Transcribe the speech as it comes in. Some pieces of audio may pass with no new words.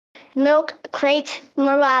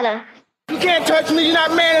milkcratemarauder. You can't touch me, you're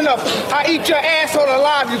not man enough. I eat your asshole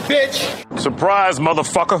alive, you bitch. Surprise,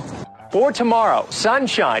 motherfucker. For tomorrow,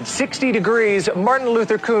 sunshine, 60 degrees, Martin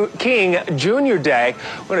Luther King Jr. Day.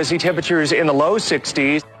 We're going to see temperatures in the low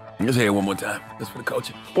 60s. Let's hear it one more time. That's for the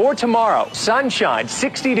coaching. For tomorrow, sunshine,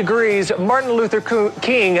 60 degrees, Martin Luther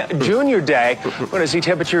King Jr. Day. We're going to see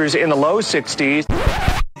temperatures in the low 60s.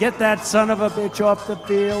 Get that son of a bitch off the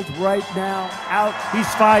field right now. Out.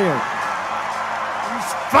 He's fired.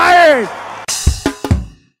 He's fired!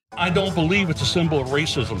 I don't believe it's a symbol of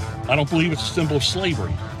racism. I don't believe it's a symbol of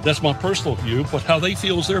slavery. That's my personal view, but how they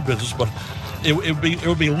feel is their business. But it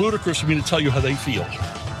would be ludicrous for me to tell you how they feel.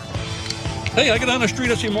 Hey, I get on the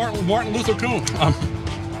street, I see Martin Luther King. I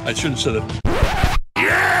shouldn't have said it.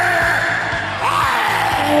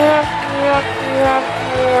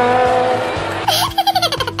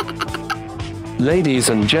 Ladies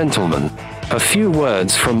and gentlemen, a few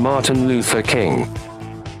words from Martin Luther King.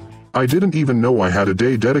 I didn't even know I had a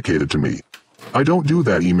day dedicated to me. I don't do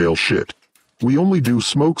that email shit. We only do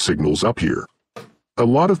smoke signals up here. A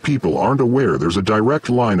lot of people aren't aware there's a direct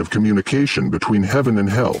line of communication between heaven and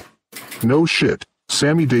hell. No shit,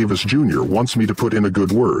 Sammy Davis Jr. wants me to put in a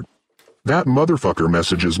good word. That motherfucker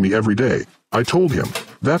messages me every day. I told him,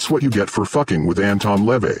 that's what you get for fucking with Anton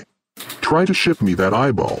Levy. Try to ship me that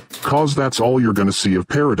eyeball, cause that's all you're gonna see of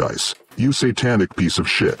paradise, you satanic piece of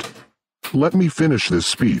shit. Let me finish this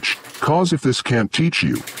speech, cause if this can't teach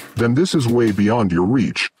you, then this is way beyond your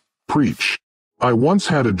reach. Preach. I once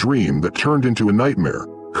had a dream that turned into a nightmare,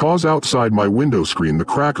 cause outside my window screen the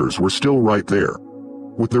crackers were still right there.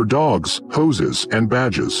 With their dogs, hoses, and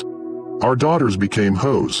badges. Our daughters became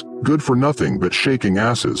hoes, good for nothing but shaking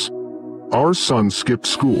asses. Our son skipped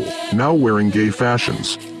school, now wearing gay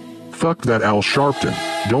fashions. Fuck that Al Sharpton,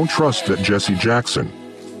 don't trust that Jesse Jackson.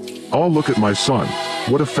 Oh, look at my son,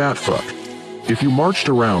 what a fat fuck. If you marched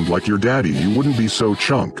around like your daddy you wouldn't be so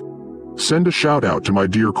chunk. Send a shout out to my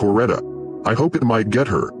dear Coretta. I hope it might get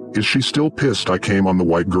her. Is she still pissed I came on the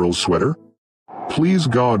white girl's sweater? Please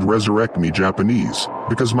God resurrect me Japanese,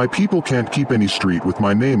 because my people can't keep any street with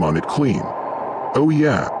my name on it clean. Oh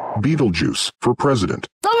yeah, Beetlejuice, for president.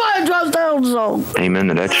 Somebody drop down zone. Amen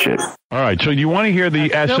to that shit. All right, so do you want to hear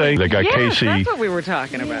the essay that got Casey? That's what we were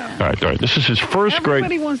talking about. All right. This is his first grade.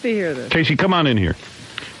 Everybody wants to hear this. Casey, come on in here.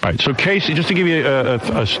 All right, so Casey, just to give you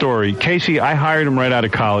a story, Casey, I hired him right out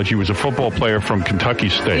of college. He was a football player from Kentucky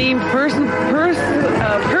State. Seemed perfectly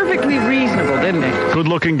reasonable, didn't he?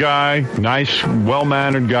 Good-looking guy, nice,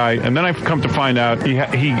 well-mannered guy. And then I've come to find out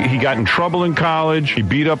he got in trouble in college. He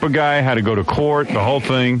beat up a guy, had to go to court, the whole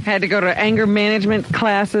thing. Had to go to anger management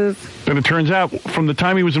classes. And it turns out, from the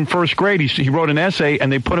time he was in first grade, he wrote an essay,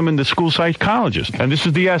 and they put him in the school psychologist. And this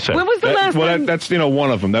is the essay. When was the last time? Well, that's one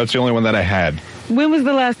of them. That's the only one that I had. When was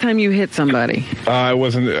the last time you hit somebody? I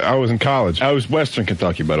was in college. I was Western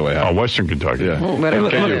Kentucky, by the way. Oh, Western Kentucky. Yeah. Whatever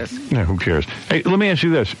it is. Yeah, who cares? Hey, let me ask you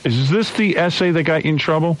this. Is this the essay that got you in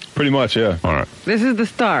trouble? Pretty much, yeah. All right. This is the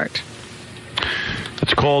start.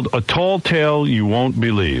 It's called A Tall Tale You Won't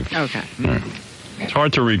Believe. Okay. Right. It's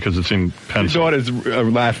hard to read because it's in pencil. Your daughter's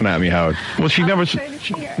laughing at me, Howard. Well, she never...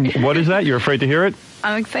 What is that? You're afraid to hear it?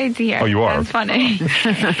 I'm excited to hear it. Oh, you are? That's funny.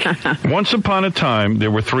 Once upon a time,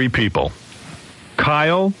 there were three people.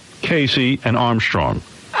 Kyle, Casey, and Armstrong.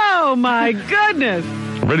 Oh, my goodness.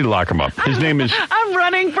 Ready to lock him up. His name is... I'm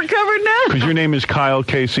running for cover now. Because your name is Kyle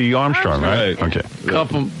Casey Armstrong, right? Okay.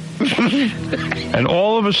 Cuff him. And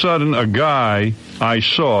all of a sudden, a guy I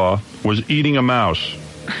saw was eating a mouse.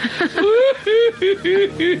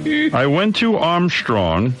 I went to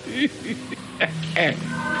Armstrong.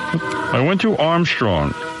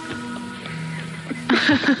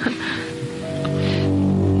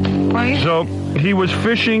 So he was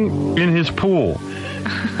fishing in his pool.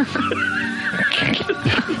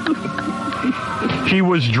 He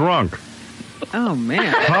was drunk. Oh,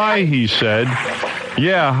 man. Hi, he said.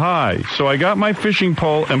 Yeah, hi. So I got my fishing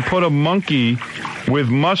pole and put a monkey with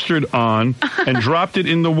mustard on and dropped it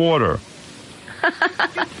in the water.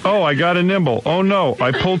 Oh, I got a nibble. Oh, no,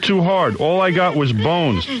 I pulled too hard. All I got was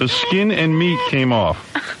bones. The skin and meat came off.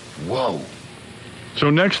 Whoa. So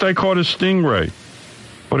next I caught a stingray,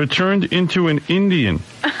 but it turned into an Indian.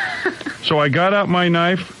 So I got out my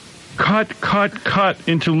knife, cut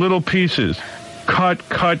into little pieces. Cut.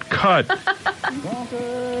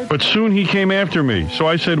 But soon he came after me. So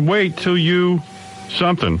I said, wait till you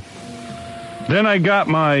something. Then I got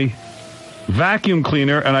my vacuum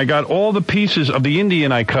cleaner and I got all the pieces of the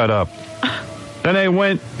Indian I cut up. Then I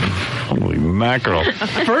went, holy mackerel.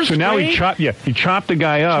 So now he chopped the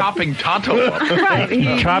guy up. Chopping Tonto up. Right.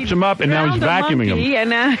 He chops him up and now he's vacuuming him. And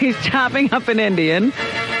now he's chopping up an Indian.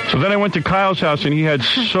 So then I went to Kyle's house, and he had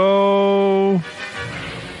so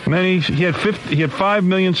many. He had 5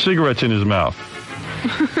 million cigarettes in his mouth.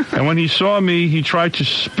 And when he saw me, he tried to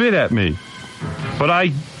spit at me, but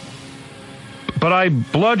I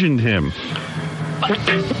bludgeoned him.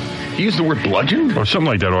 He used the word bludgeon? Or something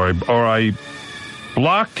like that, or I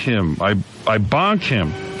blocked him. I bonked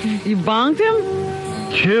him. You bonked him?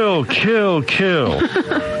 Kill.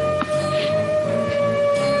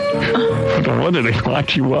 No wonder they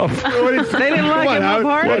locked you up. They didn't lock him up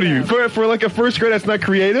hard? What are you, for like a first grade, that's not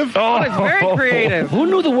creative? Oh, it's very creative. Who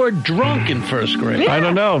knew the word drunk in first grade? Yeah. I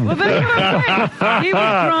don't know. Well, that's what I'm saying. He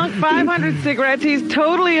was drunk, 500 cigarettes. He's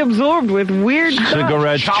totally absorbed with weird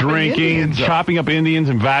Cigarettes, drinking, chopping up Indians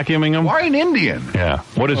and vacuuming them. Why an Indian? Yeah.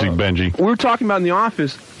 What is he, Benji? We were talking about in the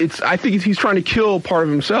office. I think he's trying to kill part of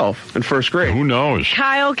himself in first grade. Who knows?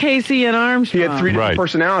 Kyle, Casey, and Armstrong. He had 3 different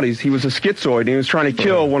personalities. He was a schizoid, and he was trying to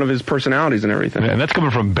kill one of his personalities and everything. Yeah, and that's coming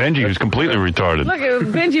from Benji, who's completely retarded. Look,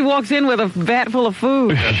 Benji walks in with a vat full of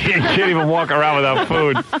food. He can't even walk around without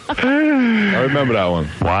food. I remember that one.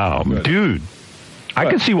 Wow. Dude. I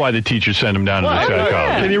can see why the teachers send him down to the psychologist.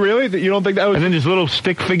 Yeah. Can you really? You don't think that was... And then there's little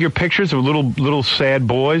stick figure pictures of little sad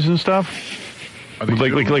boys and stuff.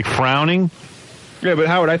 Like frowning. Yeah, but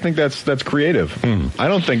Howard, I think that's creative. I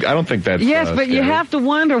don't think that's. Yes, but you have to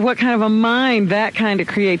wonder what kind of a mind that kind of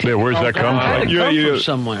creativity. Yeah, where's that come from? From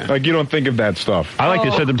somewhere. Like you don't think of that stuff. I like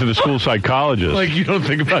to send them to the school psychologist. Like you don't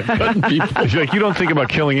think about cutting people. Like you don't think about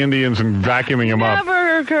killing Indians and vacuuming them up.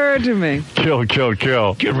 Never occurred to me. Kill.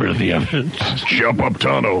 Get rid of the evidence. Jump up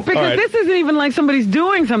tunnel. Because this isn't even like somebody's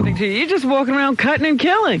doing something to you. You're just walking around cutting and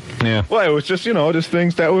killing. Yeah. Well, it was just just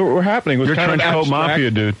things that were happening. It was You're kind trench of coat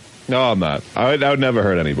mafia, dude. No, I'm not. I would never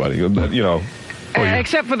hurt anybody.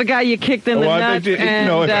 Except for the guy you kicked in the nuts and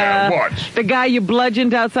the guy you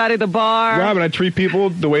bludgeoned outside of the bar. Robin, I treat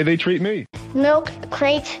people the way they treat me. Milk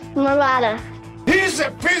crate marauder. He's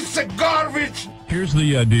a piece of garbage. Here's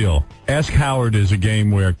the deal. Ask Howard is a game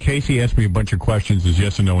where Casey asks me a bunch of questions, there's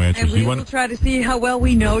yes or no answers. And we will try to see how well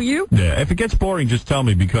we know you. Yeah, if it gets boring, just tell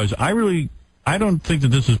me, because I don't think that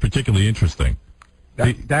this is particularly interesting.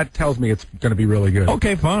 That tells me it's going to be really good.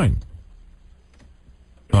 Okay, fine.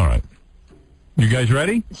 All right. You guys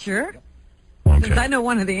ready? Sure. Okay. Since I know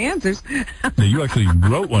one of the answers. Yeah, you actually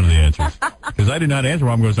wrote one of the answers. Because I did not answer.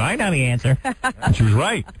 Mom goes, I know the answer. And she was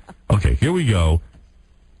right. Okay, here we go.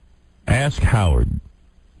 Ask Howard.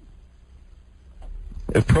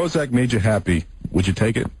 If Prozac made you happy, would you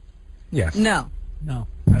take it? Yes. No.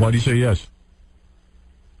 Why do you say yes?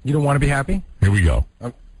 You don't want to be happy? Here we go.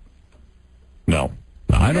 No.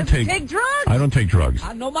 I don't take drugs. I don't take drugs.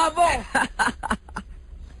 I know my vote.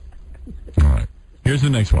 All right. Here's the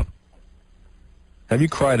next one. Have you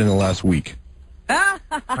cried in the last week? I'm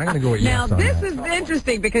going to go with yes. Now, this is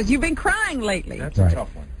interesting because you've been crying lately. That's a tough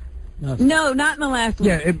one. No, not in the last week.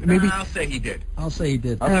 Yeah, maybe. I'll say he did.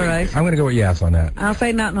 All right. I'm going to go with yes on that. I'll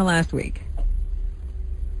say not in the last week.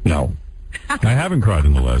 No. I haven't cried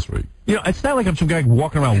in the last week. It's not like I'm some guy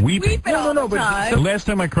walking around weeping. No, but the last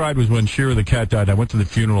time I cried was when Shira the cat died. I went to the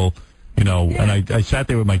funeral, and I sat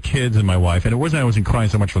there with my kids and my wife, and it wasn't I wasn't crying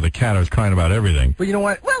so much for the cat. I was crying about everything. But you know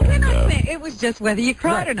what? Well, we're not saying it was just whether you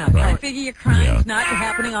cried or not. I figure your crying is not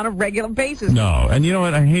happening on a regular basis. No, and you know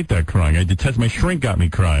what? I hate that crying. I detest. My shrink got me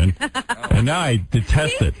crying, and now I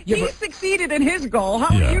detest it. He succeeded in his goal.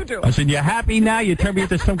 How are you doing? I said, "You happy now? You turned me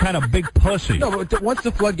into some kind of big pussy." No, but once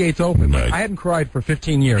the floodgates open, I hadn't cried for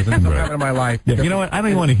 15 years, and something happened in my life. Yeah, you know what? I don't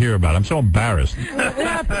even want to hear about it. I'm so embarrassed.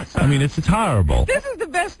 I mean, it's horrible. This is the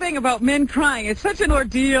best thing about men crying. It's such an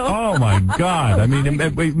ordeal. Oh my God! I mean,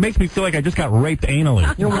 it makes me feel like I just got raped anally.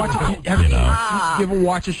 You ever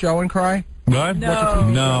watch a show and cry? What?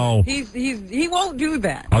 No. He won't do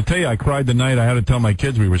that. I'll tell you, I cried the night I had to tell my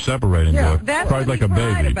kids we were separating. Yeah, that's cried like a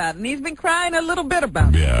baby. About it. And he's been crying a little bit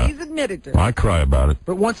about it. He's admitted to it. I cry about it.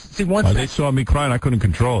 But once they saw me crying, I couldn't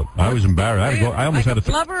control it. I was embarrassed. I almost had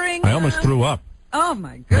to. I almost threw up. Oh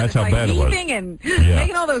my goodness! That's how bad it was. Heaving and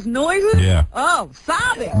making all those noises. Yeah. Oh,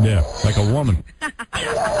 sobbing. Yeah, like a woman. All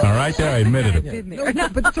right, there I admitted it. No,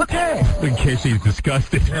 but it's okay. In case he's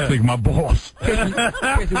disgusted, like my balls. I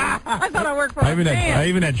thought I worked for a man. I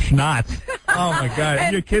even had schnotz. Oh my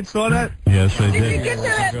God! Your kids saw that? Yes, they did. Did you get to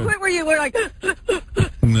that point where you were like?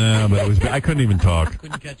 No, but I couldn't even talk.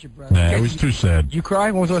 Couldn't catch your breath. Nah, it was too sad. You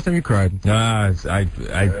cried? When was the last time you cried? I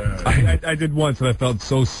did once, and I felt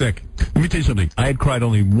so sick. Let me tell you something. I had cried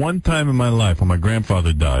only one time in my life when my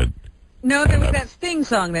grandfather died. No, there was that Sting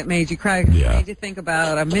song that made you cry. Yeah. Made you think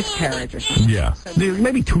about a miscarriage or something. Yeah.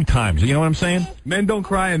 Maybe 2 times. You know what I'm saying? Men don't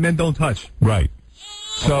cry and men don't touch. Right.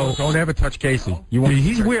 So don't ever touch Casey.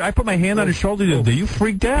 He's weird. I put my hand on his shoulder the other day. You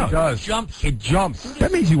freaked out. He does. He jumps.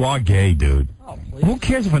 That means you are gay, dude. Who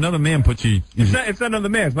cares if another man puts you... It's not another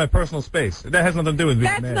man. It's my personal space. That has nothing to do with being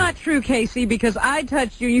a man. That's not true, Casey, because I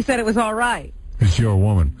touched you. You said it was all right. Because you're a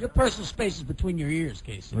woman. Your personal space is between your ears,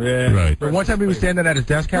 Casey. Yeah. Right. But one time he was standing at his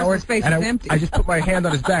desk, Howard, space and is empty. I just put my hand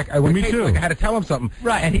on his back. I went, Me too. Like I had to tell him something.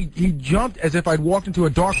 Right. And he jumped as if I'd walked into a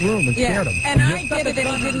dark room and scared him. And I did it,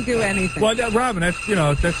 and he didn't do anything. Well, Robin, that's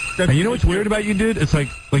And you know what's weird about you, dude? It's like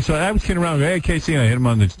so I was kidding around. Hey, Casey, and I hit him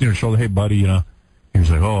on the shoulder. Hey, buddy, He was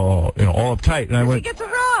like, all uptight, and I went. He gets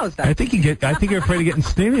aroused. I think you're afraid of getting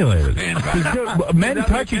stimulated. Men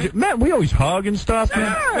touch each. Men, we always hug and stuff.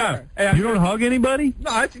 Man. Hey, you don't hug anybody?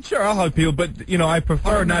 No, sure, I'll hug people, but I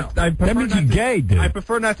prefer not. That means you're gay, dude. I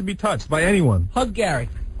prefer not to be touched by anyone. Hug Gary.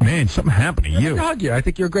 Man, something happened to you. I hug you. I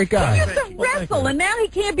think you're a great guy. He used to wrestle, and now he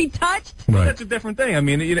can't be touched. Right. That's a different thing. I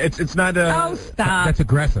mean, it's not. Oh, stop. That's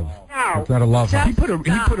aggressive. It's not a love. He put a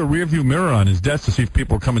rear view mirror on his desk to see if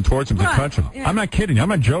people were coming towards him to touch him. Yeah. I'm not kidding. I'm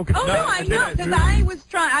not joking. Oh, no, I know, because I was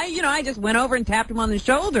trying. I just went over and tapped him on the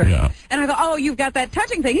shoulder. Yeah. And I go, oh, you've got that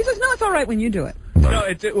touching thing. He says, no, it's all right when you do it.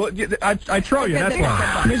 Right. No, I troll you. That's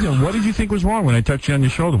why. Listen, what did you think was wrong when I touched you on your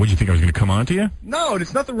shoulder? What did you think I was going to come on to you? No,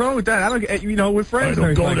 there's nothing wrong with that. I don't. We're friends. All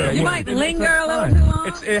right, don't go like there. that. You might linger a little too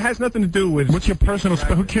long. It has nothing to do with. What's your personal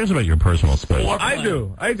space? Who cares about your personal space? I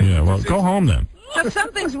do. Yeah, well, go home then. So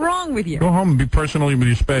something's wrong with you. Go home and be personal with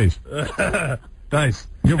your space. Nice.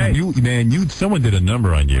 Someone did a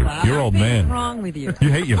number on you. Your old man. What's wrong with you? You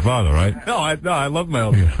hate your father, right? No, I love my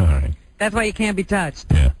old man. All right. That's why you can't be touched.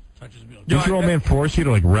 Yeah. Did your old man force you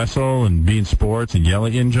to wrestle and be in sports and yell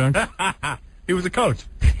at you and junk? He was a coach.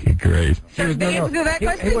 Great. The answer to that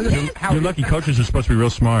question is You're lucky coaches are supposed to be real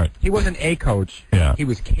smart. He wasn't a coach. Yeah. He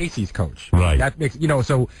was Casey's coach. Right. That makes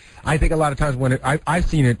so. I think a lot of times when I've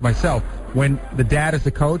seen it myself, when the dad is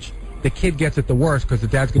the coach, the kid gets it the worst because the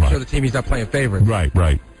dad's going to show the team he's not playing favorites.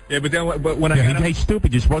 Right. Yeah, but when I hey,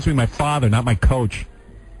 stupid! You're supposed to be my father, not my coach.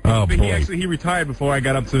 Oh but boy. He retired before I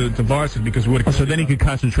got up to varsity because we would. So then he could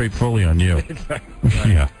concentrate fully on you.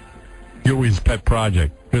 Yeah. You're his pet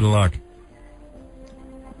project. Good luck.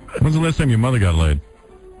 When's the last time your mother got laid?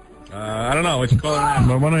 I don't know. What you call it now?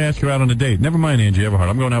 Well, why don't I ask her out on a date? Never mind, Angie Everhart.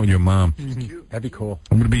 I'm going out with your mom. That'd be cool.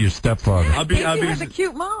 I'm going to be your stepfather. Casey has a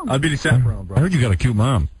cute mom. I'll be the chaperone, bro. I heard you got a cute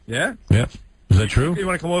mom. Yeah? Yeah. Is that true? You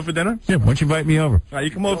want to come over for dinner? Yeah, why don't you invite me over? All right,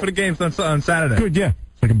 you come over for the games on Saturday. Good, yeah.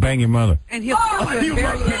 So I can bang your mother. And he'll kill you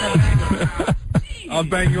very good. I'll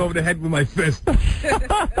bang you over the head with my fist. You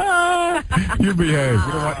behave.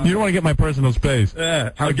 You don't want to get my personal space.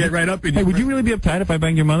 Yeah, I'll get right up in you. Hey, would you really be uptight if I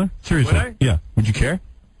banged your mother? Seriously? Would I? Yeah. Would you care?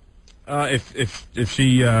 If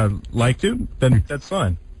she liked to, then that's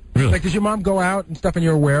fine. Really? Like, does your mom go out and stuff and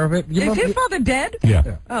you're aware of it? Is his father dead?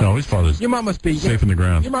 Yeah. Oh. No, his father's Your mom must be safe in the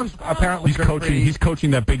ground. Your mom's apparently He's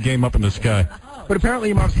coaching that big game up in the sky. But apparently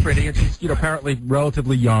your mom's pretty, and she's apparently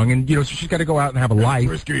relatively young, and so she's got to go out and have a life.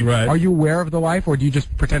 Right. Are you aware of the life, or do you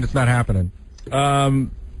just pretend it's not happening? I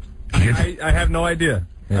have no idea.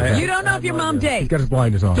 Yeah. You don't know if your mom He's dates. got his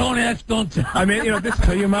blinders on. Don't ask, don't tell. I mean,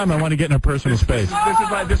 Tell your mom I want to get in her personal space.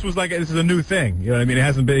 This is a new thing. You know what I mean? It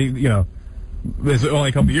hasn't been, this is only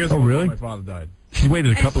a couple of years ago. Oh, really? My father died. She's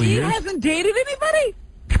waited a couple of She years. hasn't dated anybody?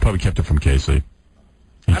 She probably kept it from Casey.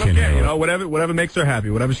 I don't care. Whatever makes her happy,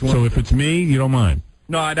 whatever she wants. So if it's me, you don't mind.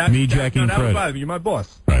 No, Me, Jackie, and that would Fred. bother me. You're my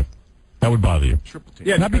boss. Right. That would bother you.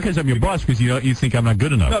 Yeah, Not because I'm your boss, because you think I'm not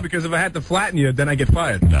good enough. No, because if I had to flatten you, then I get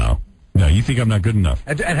fired. No, you think I'm not good enough.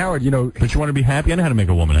 And Howard, But you want to be happy? I know how to make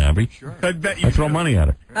a woman happy. Sure. I bet you I throw money at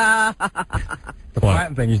her. The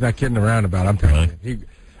flatten thing, he's not kidding around about. I'm telling you.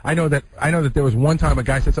 I know that there was one time a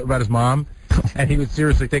guy said something about his mom, and he was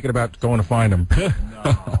seriously thinking about going to find him.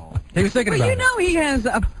 He was thinking about it. Well, he has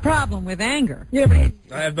a problem with anger. Yeah, but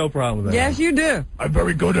I have no problem with that. Yes, you do. I'm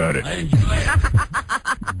very good at it.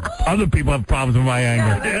 Other people have problems with my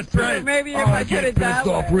anger. Yeah, that's right. Maybe if I did it that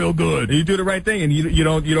way. Real good. You do the right thing, and you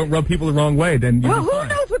don't rub people the wrong way. Then Well, who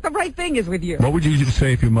knows what the right thing is with you? What would you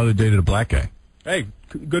say if your mother dated a black guy? Hey,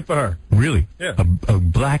 good for her. Really? Yeah. A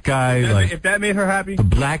black guy, If that made her happy, the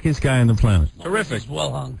blackest guy on the planet. terrific.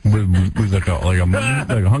 Well hung. With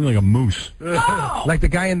hung like a moose. like the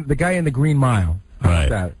guy in the Green Mile.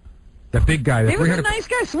 Right. That big guy. He was a nice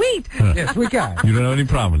guy, sweet. Yeah, sweet guy. You don't have any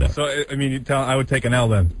problem with that. So I mean, I would take an L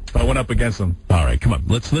then. If I went up against him. All right, come on.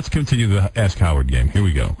 Let's continue the Ask Howard game. Here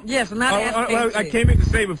we go. Yes, not ask I came in to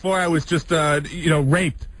say before I was just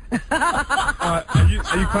raped. Are you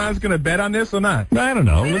clowns going to bet on this or not? I don't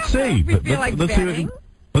know. Let's see.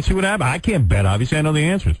 Let's see what happens. I can't bet. Obviously, I know the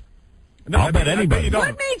answers. No, I'll bet anybody. you don't.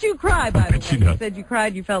 What made you cry, by the way? You said you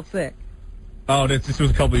cried, you felt sick. Oh, this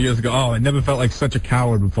was a couple of years ago. Oh, I never felt like such a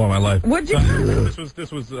coward before in my life. What'd you do?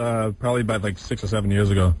 This was probably about like 6 or 7 years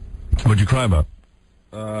ago. What'd you cry about?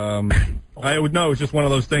 I would know. It's just one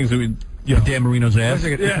of those things that we. Dan Marino's ass.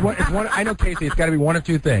 I know, Casey. It's got to be one of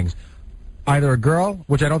two things: either a girl,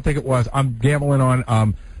 which I don't think it was. I'm gambling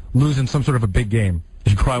on losing some sort of a big game.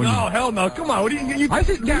 Did you cry when? No, hell no! Come on, what do you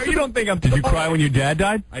don't think I'm? Did you cry when your dad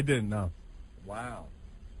died? I didn't. No. Wow.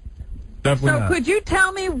 Definitely not. Could you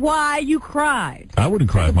tell me why you cried? I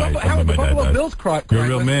wouldn't cry if my dad died. Bill's cried. You're a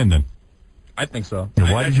real man then. I think so.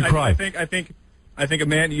 Why did you cry? I think a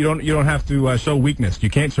man, you don't have to show weakness.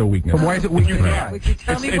 You can't show weakness. But why is it weak to cry? Would you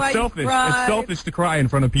tell me why it's selfish. you cried? It's selfish to cry in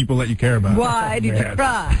front of people that you care about. Why did you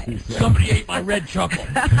cry? Somebody ate my red chuckle.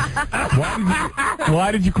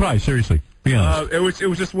 Why did you cry? Seriously, be honest. It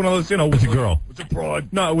was just one of those, you know. It's a girl. It's a broad.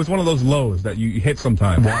 No, it was one of those lows that you hit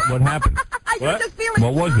sometimes. What happened? What?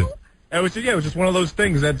 What was it? It was just one of those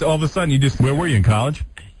things that all of a sudden you just. Where were you, in college?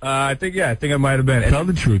 I think I might have been. Tell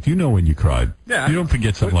the truth. You know when you cried. Yeah. You don't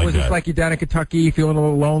forget something like that. Was this like you down in Kentucky, feeling a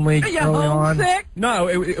little lonely early on? No,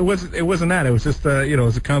 it wasn't that. It was just it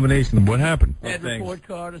was a combination of what happened. Things. Report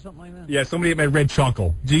card or something like that. Yeah, somebody ate my red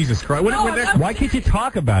chuckle. Jesus Christ! Why can't you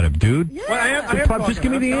talk about it, dude? Yeah. Well, just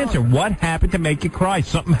give me the answer. What happened to make you cry?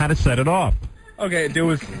 Something had to set it off. Okay, there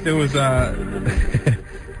was a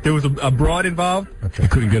broad involved. Okay. You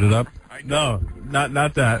couldn't get it up. No,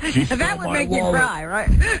 not that. That would make you cry, right?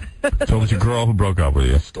 So it was a girl who broke up with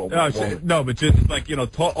you. No, but just like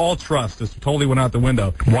all trust just totally went out the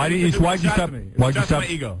window. Why'd you stop?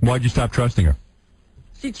 Why'd you stop trusting her?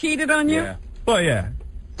 She cheated on you? Yeah. Well, yeah.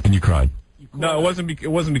 And you cried. No, it wasn't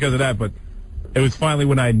because of that, but it was finally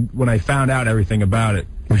when I found out everything about it.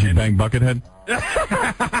 Was you bang Buckethead?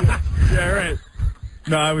 Yeah, right.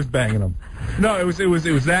 No, I was banging him. No, it was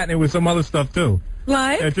that, and it was some other stuff too.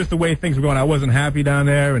 Like? It's just the way things were going. I wasn't happy down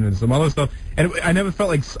there, and some other stuff. And I never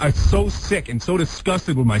felt like I was so sick and so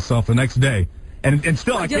disgusted with myself the next day. And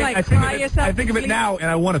still, I think of it now, and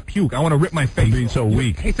I want to puke. I want to rip my face. Being so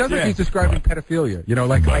weak. He sounds like he's describing pedophilia. You know,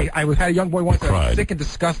 like I had a young boy once that was sick and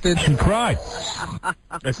disgusted. And cried.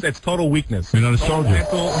 It's total weakness. You're not a soldier.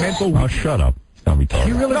 Mental. Oh, shut up. Tell me,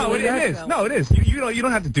 Tom. No, it is. No, it is. You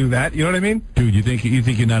don't have to do that. You know what I mean? Dude, you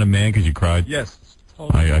think you're not a man because you cried? Yes.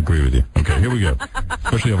 I agree with you. Okay, here we go.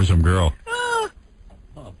 Especially over some girl.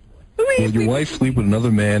 Will your wife sleep with another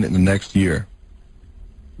man in the next year?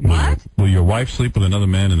 Will your wife sleep with another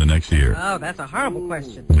man in the next year? Oh, that's a horrible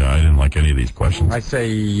question. Yeah, I didn't like any of these questions. I say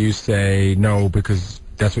you say no because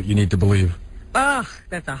that's what you need to believe. Ugh,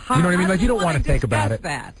 that's a hard. You know what I mean? Like you don't want to think about it.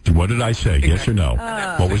 What did I say? Yes or no?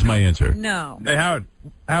 What was my answer? No. Hey,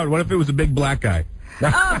 Howard, what if it was a big black guy?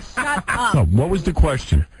 Oh, shut up. No, what was the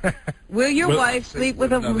question? Will your wife sleep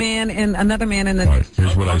with another man in the next year?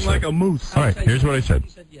 Here's what I said. Like a moose. All right, here's what I said.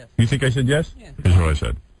 You think I said yes? Yeah. Here's what I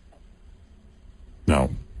said. No.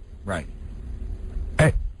 Right.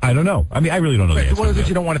 Hey, I don't know. I mean, I really don't know the answer. What is it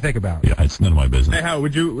you don't want to think about? Yeah, it's none of my business. Hey,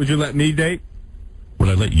 Howard, would you let me date? Would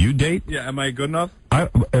I let you date? Yeah, am I good enough?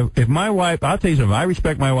 If my wife, I'll tell you something. I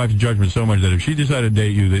respect my wife's judgment so much that if she decided to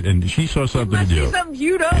date you and she saw something in you, something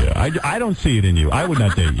you don't. Yeah, I don't see it in you. I would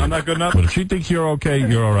not date you. I'm not good enough. But if she thinks you're okay,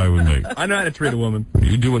 you're all right with me. I know how to treat a woman.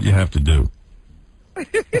 You do what you have to do.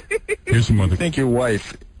 Here's some other. I think your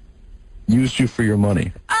wife used you for your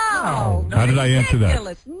money. Oh, how did I answer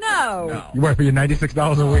that? No. You work for your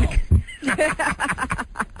 $96 a week.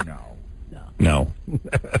 No.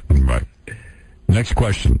 Right. Next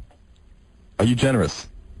question. Are you generous?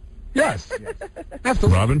 Yes.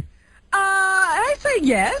 Absolutely. Robin? I say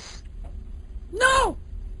yes. No.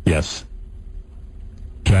 Yes.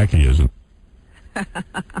 Jackie isn't.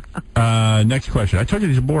 Next question. I told you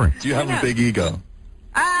these are boring. Do you have a big ego?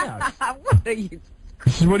 What are you?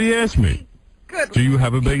 This is what he asked me. Good. Do you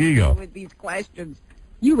have a big ego? With these questions.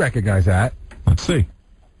 You recognize that. Let's see.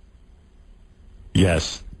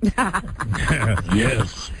 Yes.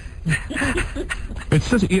 Yes. It's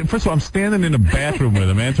just, first of all, I'm standing in a bathroom with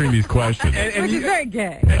him answering these questions. Which is very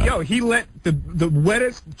gay. And he let the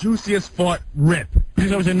wettest, juiciest fart rip.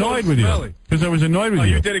 Because I was annoyed with you. Because I was annoyed with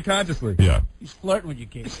you. You did it consciously. Yeah. He's flirting with you,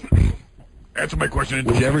 Keith. Answer my question.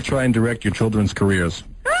 Would you ever try and direct your children's careers?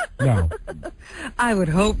 No. I would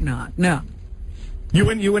hope not. No. You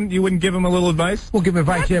wouldn't give him a little advice? We'll give him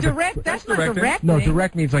advice. That's direct. That's not direct. No,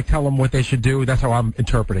 direct means like tell them what they should do. That's how I'm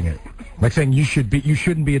interpreting it. Like saying you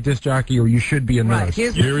shouldn't be a disc jockey or you should be a nurse.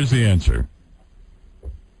 Right. Here is the answer.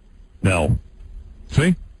 No.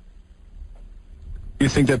 See? You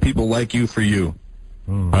think that people like you for you?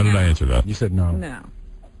 How did I answer that? You said no. No.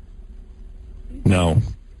 No.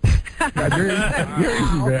 You're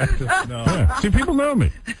easy, man. No. Yeah. See, people know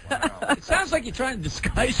me. It sounds like you're trying to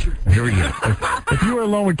disguise your... Here we go. If you were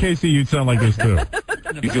alone with Casey, you'd sound like this, too.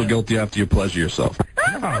 You feel guilty after you pleasure yourself.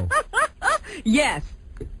 No. Yes.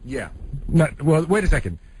 Yeah. Well, wait a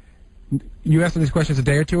second. You asked me these questions a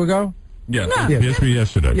day or two ago? Yes. No. He asked me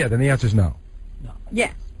yesterday. Yeah, then the answer's no.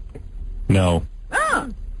 Yes. No. Oh.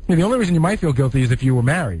 Yeah, the only reason you might feel guilty is if you were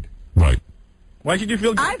married. Right. Why should you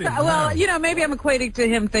feel guilty? Well, maybe I'm equating to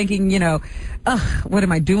him thinking, what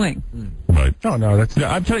am I doing? Right. No, that's...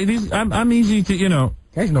 Yeah, I'm telling you, I'm easy to,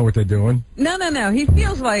 Guys know what they're doing. No. He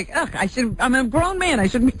feels like, I'm a grown man. I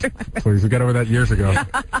shouldn't be doing that. Please, we got over that years ago.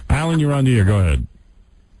 Alan, you're on the air. Go ahead.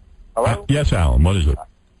 Hello? Yes, Alan. What is it?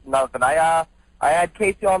 Nothing. I had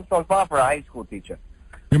Casey Armstrong's mom for a high school teacher.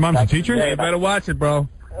 Your mom's a teacher? Yeah, you better watch it, bro.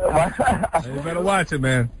 You better watch it,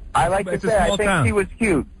 man. I like to say I think she was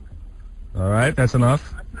cute. All right, that's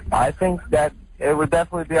enough. I think that it would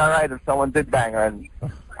definitely be all right if someone did bang her. And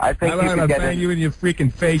I think you could get bang you in your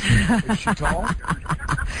freaking face. Is she tall?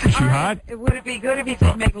 Is she hot? Would it be good if he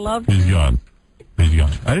could make love? He's gone. He's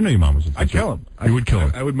gone. I didn't know your mom was a teacher. I'd kill him. You would kill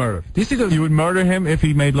him. I would murder him. Do you see you would murder him if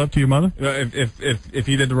he made love to your mother? If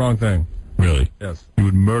he did the wrong thing. Really? Yes. You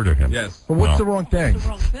would murder him? Yes. But what's the wrong thing?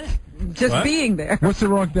 Just being there. What's the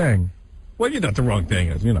wrong thing? Well, you know what the wrong thing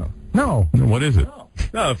is, No. What is it?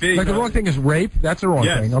 No, if he, the wrong thing is rape. That's the wrong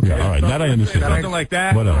thing. Okay. Yeah, all right, that I understand. Something like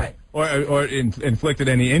that. What else? Or inflicted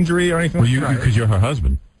any injury or anything. Well, because you're her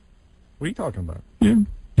husband. What are you talking about? Yeah.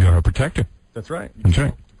 You're her protector. That's right. That's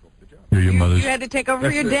right. You're your mother's. You had to take over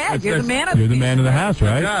your dad. You're the man of You're the man of the house,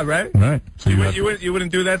 right? Yeah, right. Right. So you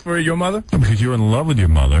wouldn't do that for your mother? Because you're in love with your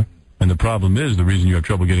mother. And the problem is, the reason you have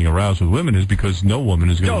trouble getting aroused with women is because no woman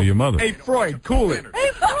is going to be your mother. Hey, Freud, cool it. Hey,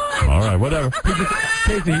 Freud. All right, whatever.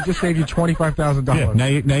 Casey, he just saved you $25,000.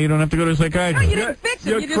 Yeah, now you don't have to go to a psychiatrist. You didn't fix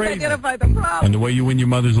it. You just identified the problem. And the way you win your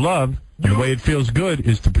mother's love, and the way it feels good,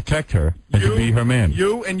 is to protect her and to be her man.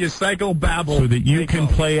 You and your psycho babble. So that you can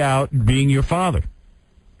play out being your father.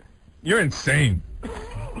 You're insane.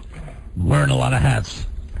 Wearing a lot of hats.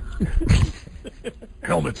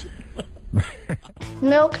 Helmets.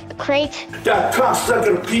 Milk crate. That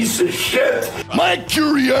cocksucking piece of shit. My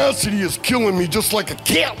curiosity is killing me just like a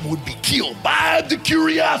cat would be killed by the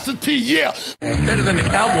curiosity, yeah. Better than the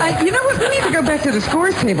cowboy. You know what? We need to go back to the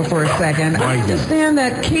scores table for a second. I understand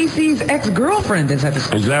that Casey's ex-girlfriend is at the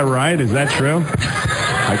score. Is that right? Is that true?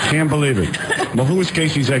 I can't believe it. Well, who is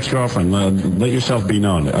Casey's ex-girlfriend? Let yourself be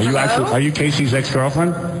known. Are you Casey's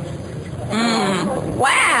ex-girlfriend?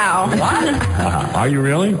 Wow. What? Are you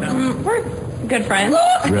really? We're good friends.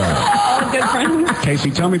 Really? Good friends. Casey,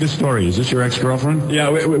 tell me the story. Is this your ex-girlfriend? Yeah,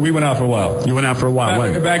 we went out for a while. You went out for a while?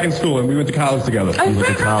 When? Back in school, and we went to college together. Oh, We went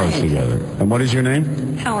to college together. And what is your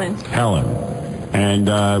name? Helen. Helen. And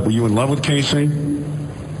were you in love with Casey?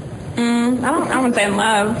 I wouldn't say in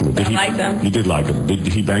love. I liked him. You did like him. Did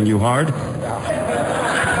he bang you hard?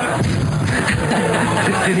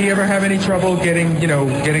 Did he ever have any trouble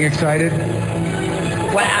getting excited?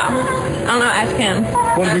 Wow. I don't know. Ask him.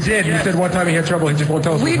 Well, we did. He said one time he had trouble. He just won't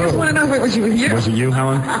tell us. We just want to know if it was you. Was it you,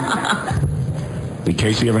 Helen? Did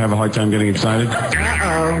Casey ever have a hard time getting excited?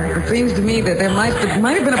 It seems to me that there might have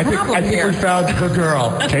been a problem I think here. we found the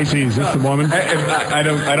girl. Casey, is this the woman? I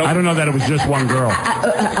don't know that it was just one girl.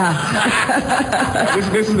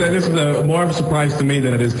 This is more of a surprise to me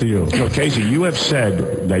than it is to you. So, Casey, you have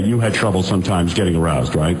said that you had trouble sometimes getting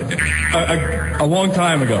aroused, right? A long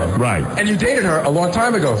time ago. Right. And you dated her a long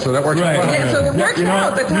time ago, so that works out. Yeah, so it works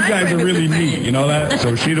out. The You guys are really neat, you know that? So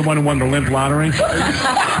is she the one who won the limp lottery?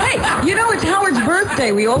 Hey, it's Howard's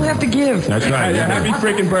birthday. We all have to give. That's right. Yeah, happy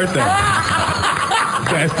freaking birthday.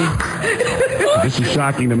 Bastard. This is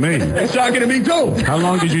shocking to me. It's shocking to me, too. How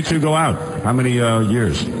long did you two go out? How many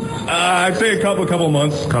years? I'd say a couple of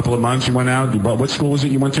months. Couple of months you went out? What school was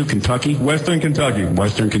it you went to? Kentucky? Western Kentucky.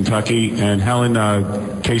 Western Kentucky. And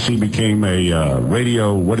Helen, Casey became a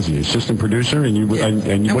radio, what is he, assistant producer? And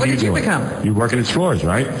what are you doing? Become? You're working at stores,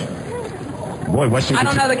 right? Boy, Western I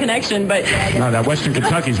don't know the connection, but yeah. No, that Western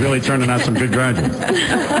Kentucky's really turning out some good graduates.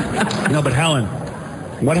 No, but Helen,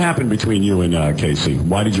 what happened between you and Casey?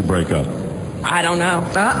 Why did you break up? I don't know.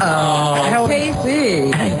 Uh-oh.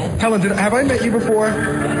 Casey. Helen, have I met you before?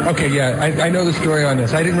 Okay, yeah, I know the story on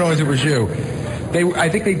this. I didn't realize it was you. I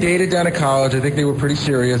think they dated down at college. I think they were pretty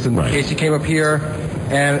serious, and Casey came up here.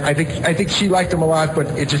 And I think she liked him a lot, but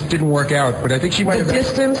it just didn't work out. But I think she might have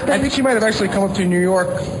distance. I think she might have actually come up to New York,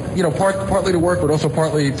 partly to work, but also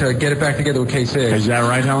partly to get it back together with Casey. Is that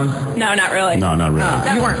right, Helen? No, not really. No, not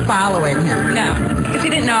really. You weren't following him. No, because he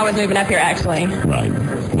didn't know I was moving up here, actually. Right.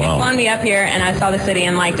 Wow. He flown me up here, and I saw the city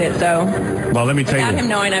and liked it, so... Well, let me tell without you. him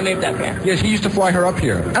knowing, I moved up here. Yes, he used to fly her up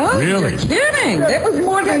here. Oh, Really? you're kidding. That was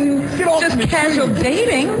more than just casual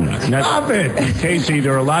dating. Stop it. Casey,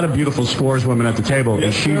 there are a lot of beautiful scores women at the table.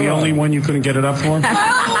 Is she the only one you couldn't get it up for?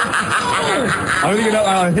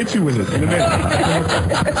 I'll hit you with it in a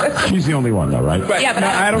minute. She's the only one, though, right? Yeah, but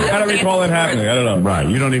I don't recall that happening. I don't know. Right.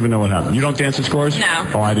 You don't even know what happened. You don't dance at Scores? No.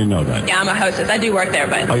 Oh, I didn't know that. Yeah, I'm a hostess. I do work there,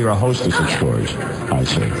 but... Oh, you're a hostess at Scores. I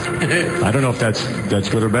see. I don't know if that's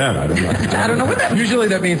good or bad. I don't know. I don't know what that means. Usually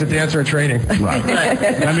that means a dancer in training. Right.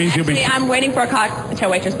 That means you'll be... See, I'm waiting for a cocktail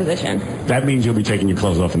waitress position. That means you'll be taking your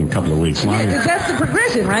clothes off in a couple of weeks. Lonnie. Because that's the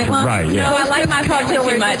progression, right, Mom? Right, yeah. No, I like my cocktail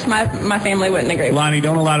too much. My family wouldn't agree. Lonnie,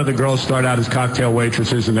 don't a lot of the girls start out as cocktail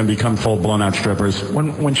waitresses and then become full blown out strippers?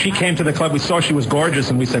 When she came to the club, we saw she was gorgeous,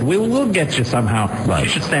 and we said, we'll get you somehow. Right. You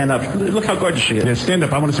should stand up. Look how gorgeous she is. Yeah, stand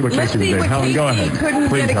up. I want to see what Let's Casey see did. what Helen, go Casey ahead. couldn't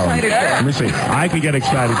Please, get Helen. excited for. Let me see. I could get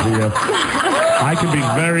excited for you. I could be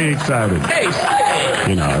very excited.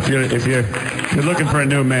 You know, if you're looking for a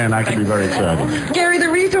new man, I could be very excited. Gary the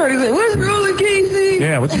retard is like, what's wrong with Casey?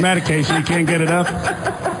 Yeah, what's the matter, Casey? You can't get it up?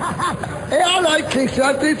 Hey, I like Casey.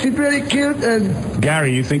 I think she's very cute. And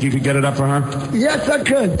Gary, you think you could get it up for her? yes, I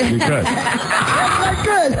could. You could. Yes, I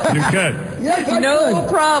could. You could. Yes, I No could.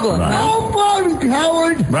 problem. Right. No problem,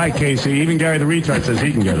 Howard. Right, Casey. Even Gary the retard says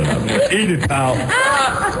he can get it up. Eat it, pal.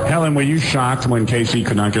 Helen, were you shocked when Casey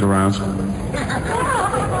could not get aroused?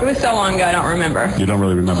 It was so long ago, I don't remember. You don't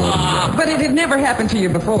really remember what it was. But it had never happened to you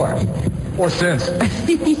before. Or since.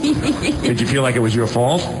 Did you feel like it was your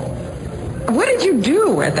fault? What did you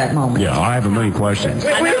do at that moment? Yeah, I have a million questions.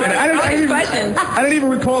 Wait a minute. I don't even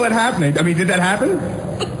recall that happening. I mean, did that happen?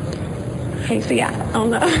 Casey, I don't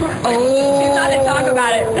know. Oh. She's not to talk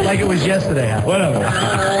about it. Like it was yesterday. Whatever.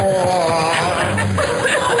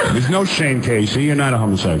 There's no shame, Casey. You're not a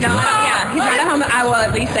homosexual. No, yeah, he's not a homo. I will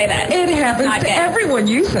at least say that. It happens to everyone,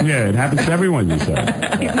 you say. Yeah, it happens to everyone, you say.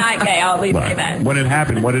 He's not gay, I'll at least say that. When it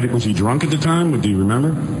happened, was he drunk at the time? Do you remember?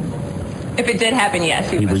 If it did happen, yes,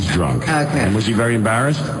 He was drunk. Okay. And was he very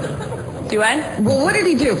embarrassed? Do I? Well, what did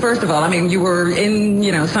he do, first of all? I mean, you were in,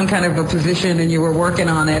 some kind of a position and you were working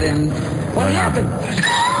on it, and what happened?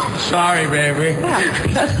 Sorry, baby.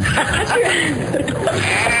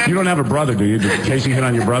 You don't have a brother, do you? Did Casey hit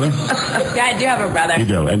on your brother? Yeah, I do have a brother. You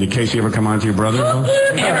do. And did Casey ever come on to your brother?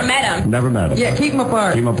 Never met him. Never met him. Yeah, keep them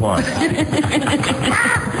apart. Keep them apart.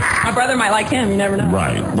 My brother might like him. You never know.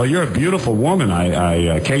 Right. Well, you're a beautiful woman.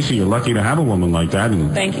 Casey, you're lucky to have a woman like that.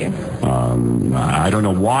 And, thank you. I don't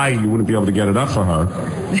know why you wouldn't be able to get it up for her.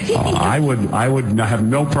 I would have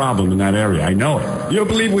no problem in that area. I know it. You'll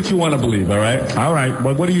believe what you want to believe, all right? All right.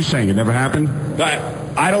 Well, what are you saying? It never happened?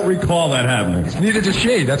 I don't recall that happening. Neither does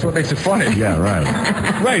she. That's what makes it funny. Yeah, right.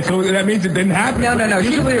 Right, so that means it didn't happen. No. She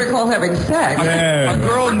doesn't recall having sex. A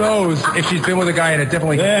girl knows if she's been with a guy and it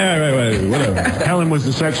definitely... Yeah, right, whatever. Helen, was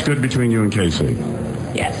the sex good between you and Casey?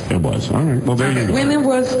 Yes. It was. All right. Well, there you go. When there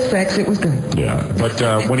was sex, it was good. Yeah. But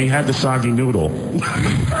when he had the soggy noodle,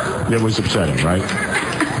 it was upsetting, right?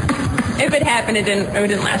 If it happened, it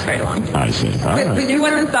didn't last very long. I see. All right. But you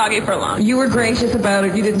wasn't soggy for long. You were gracious about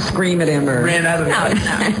it. You didn't scream at him or... Ran out of the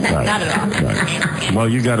No, not at all. Right. Well,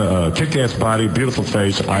 you got a kick-ass body, beautiful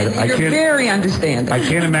face. You're very understanding. I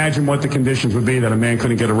can't imagine what the conditions would be that a man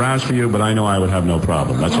couldn't get aroused for you, but I know I would have no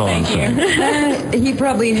problem. That's all I'm saying. He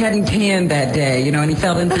probably hadn't tanned that day, and he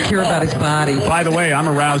felt insecure about his body. By the way, I'm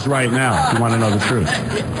aroused right now, if you want to know the truth.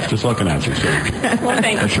 Just looking at you, sir. Well,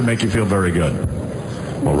 thank you. That should make you feel very good.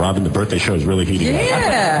 Well, Robin, the birthday show is really heating up.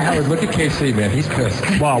 Yeah. Howard, look at KC, man. He's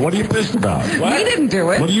pissed. Wow, what are you pissed about? What? He didn't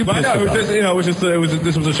do it. What are you pissed about?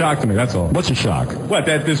 This was a shock to me, that's all. What's a shock? What,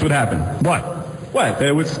 that this would happen? What? What?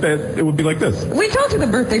 It would be like this. We told you the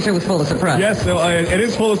birthday show was full of surprises. Yes, it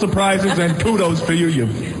is full of surprises, and kudos for you.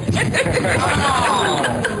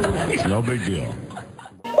 No big deal.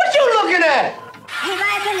 What you looking at? Hey,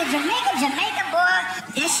 I've been to Jamaica, boy.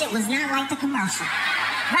 This shit was not like the commercial.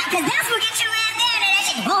 Right, because that's what get your ass down there. That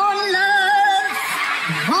shit, born love.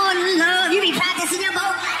 You be practicing your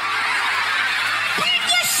boat. Pack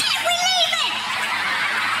your shit, we leaving.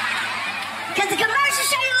 Because the commercial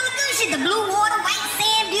show you all the good shit. The blue water, white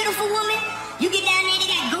sand, beautiful woman. You get down there, they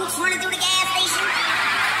got goats running through the gas station.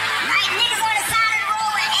 Right, niggas on the side of the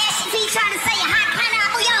road with ashy feet trying to say a hot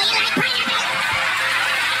pineapple. Yo, you like pineapple?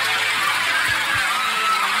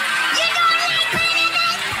 You don't like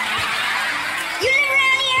pineapple? You live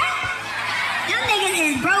around here? Them niggas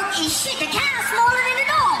is broke as shit. The cows smaller than the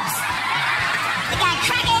dogs. They got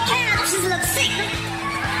crackhead cows. Just look sick.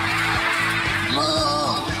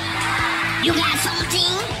 Whoa. You got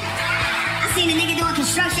something? I seen a nigga doing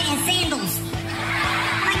construction in sandals.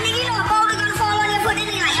 Like, nigga, you know a boulder gonna fall on your foot, and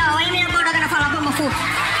he like,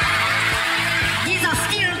 foot. These are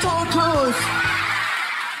steel-toe toes.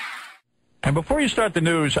 And before you start the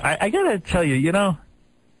news, I got to tell you, you know,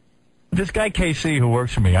 this guy KC who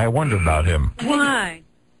works for me, I wonder about him. Why?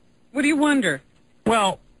 What do you wonder?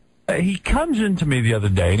 Well, he comes into me the other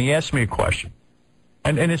day and he asked me a question.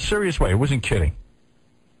 And in a serious way, I wasn't kidding.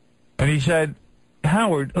 And he said,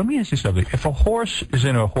 Howard, let me ask you something. If a horse is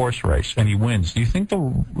in a horse race and he wins, do you think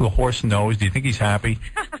the horse knows? Do you think he's happy?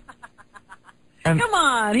 Come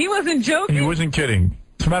on, he wasn't joking. He wasn't kidding.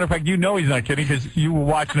 As a matter of fact, you know he's not kidding because you were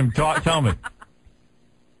watching him tell me.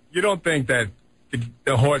 You don't think that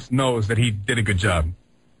the horse knows that he did a good job?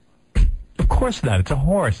 Of course not. It's a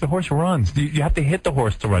horse. The horse runs. You have to hit the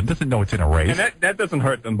horse to run. It doesn't know it's in a race. And that doesn't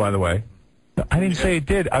hurt them, by the way. I didn't say it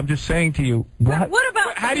did. I'm just saying to you. What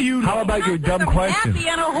about? How do you know? How about your dumb question? Happy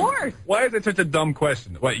on a horse. Why is it such a dumb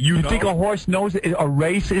question? What you think a horse knows a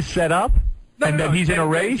race is set up? And then he's in a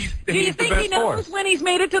race? Do you think he knows when he's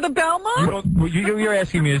made it to the Belmont? What you're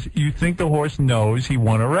asking me is, you think the horse knows he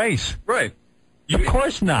won a race? Right. Of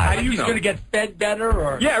course not. How do you know? He's going to get fed better,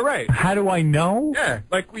 or yeah, right. How do I know? Yeah,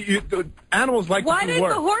 like the animals like Why to do did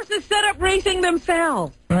work. the horses set up racing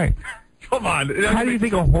themselves? Right. Come on. How do you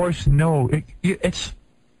think a horse knows?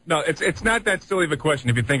 No, it's not that silly of a question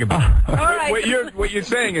if you think about it. All right. What you're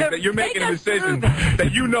saying is that you're making a decision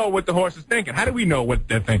that you know what the horse is thinking. How do we know what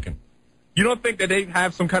they're thinking? You don't think that they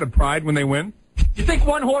have some kind of pride when they win? You think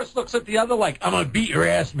one horse looks at the other like, I'm going to beat your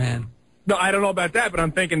ass, man? No, I don't know about that, but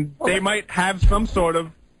I'm thinking they might have some sort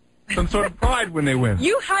of pride when they win.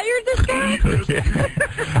 You hired this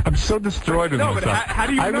guy? I'm so destroyed with myself. How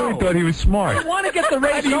do you know? I really thought he was smart. I want to get the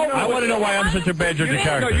race over. I want to know why I'm such a bad judge of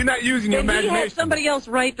character. No, you're not using your imagination. He had somebody else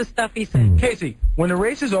write the stuff he said. Casey, when the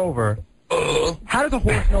race is over, how does the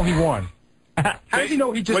horse know he won? How does he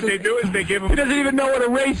know he just... What they do is they give him... He doesn't even know what a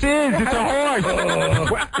race is. It's a horse.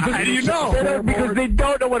 How do you know? Because they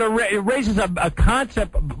don't know what a race is. A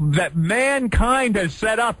concept that mankind has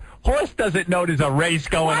set up. Horse doesn't know there's a race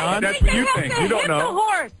going on. That's what you think. You don't know. The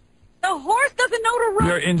horse. The horse doesn't know to run.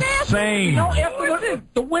 You're insane. You know, after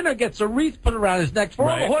the winner gets a wreath put around his neck, for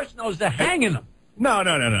all the horse knows they're hanging him. No.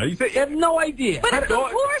 You have no idea. But if the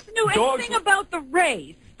horse knew anything about the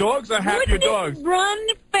race... Dogs are happier dogs. Wouldn't it run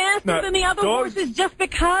faster than the other horses just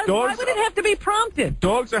because? Why would it have to be prompted?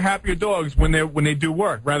 Dogs are happier dogs when they do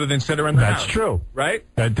work rather than sit around the house. That's true. Right?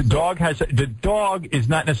 The dog is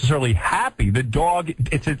not necessarily happy. The dog,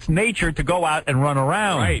 it's its nature to go out and run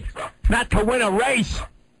around. Right. Not to win a race.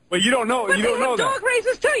 Well, you don't know. But you don't know dog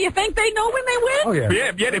races too. You think they know when they win? Oh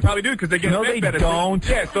yeah. Yeah, they probably do because they get fed better. No, they don't.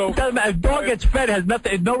 Yeah, so it doesn't matter. A dog gets fed has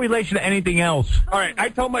no relation to anything else. All right, I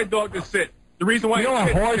tell my dog to sit. The reason why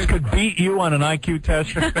a horse could beat you on an IQ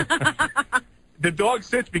test. The dog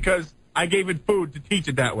sits because I gave it food to teach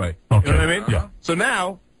it that way. Okay. You know what I mean? Yeah. So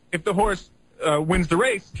now, if the horse wins the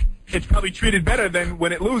race, it's probably treated better than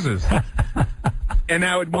when it loses. And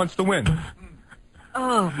now it wants to win.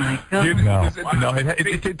 Oh, my God.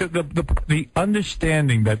 The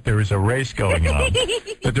understanding that there is a race going on,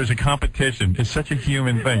 that there's a competition, is such a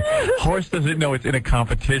human thing. Horse doesn't know it's in a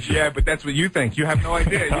competition. Yeah, but that's what you think. You have no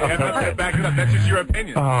idea. You have nothing to back it up. That's just your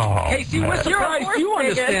opinion. Oh, Casey, what's your eyes? Do you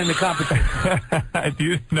understand the competition? Do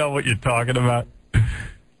you know what you're talking about?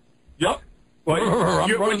 Yep. Well,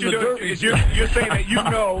 what you're doing is you're saying that you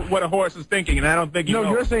know what a horse is thinking, and I don't think you know.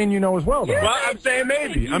 No, you're saying you know as well, though. Well, I'm saying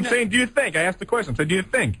maybe. I'm saying, do you think? I asked the question. I said, do you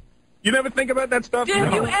think? You never think about that stuff?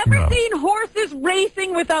 Have you ever seen horses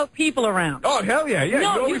racing without people around? Oh, hell yeah. Yeah.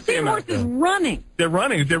 No, you've seen horses running. They're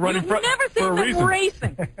running. They're running You've never seen them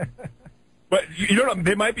racing. But you don't know.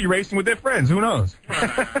 They might be racing with their friends. Who knows?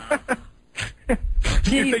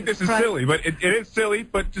 You think this is silly, but it is silly,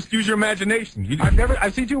 but just use your imagination.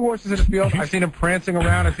 I've seen two horses in the field. I've seen them prancing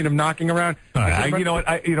around. I've seen them knocking around. You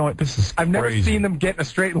know what? This is. I've never seen them get in a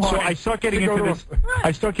straight line. So I start getting into this.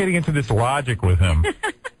 I start getting into this logic with him,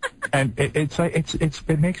 and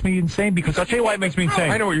it makes me insane because I'll tell you why it makes me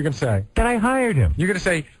insane. I know what you're going to say. That I hired him. You're going to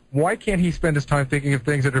say, why can't he spend his time thinking of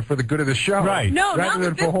things that are for the good of the show? Right. No, rather not than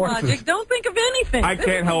with for this horses. logic. Don't think of anything. I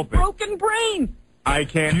can't help it. Broken brain. I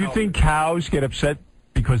can't. Do you think cows get upset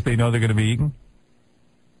because they know they're going to be eaten?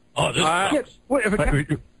 Oh, this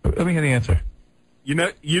Let me hear the answer. You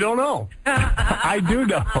don't know. I do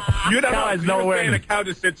know. You don't know. Has no awareness. A cow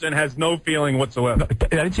just sits and has no feeling whatsoever.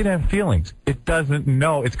 No, I didn't have feelings. It doesn't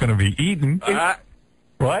know it's going to be eaten.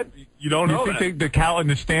 What? You don't know You that. think the cow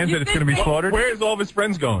understands that it's going to be slaughtered? Where's all of his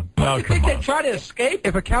friends going? No, You come think on. they try to escape?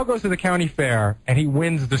 If a cow goes to the county fair and he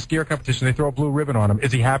wins the steer competition, they throw a blue ribbon on him.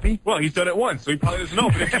 Is he happy? Well, he's done it once, so he probably doesn't know.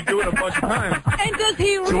 But if you do it a bunch of times, And does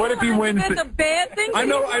he realize what if he wins that's a bad thing? I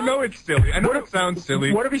know it's silly. I know it sounds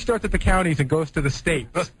silly. What if he starts at the counties and goes to the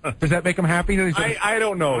states? Does that make him happy? I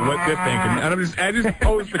don't know what they're thinking. And I just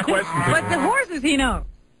posed the question. But the horses, he knows.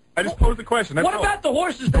 I just posed the question. That's What all. about the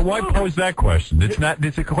horses? But why pose that question? It's not.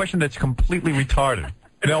 It's a question that's completely retarded.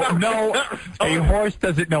 No, a horse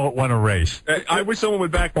doesn't know it won a race. I wish someone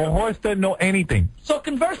would back me A up. horse doesn't know anything. So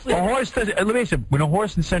conversely, A horse doesn't. Let me say, when a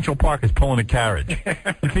horse in Central Park is pulling a carriage,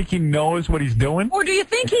 you think he knows what he's doing? Or do you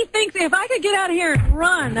think he thinks if I could get out of here and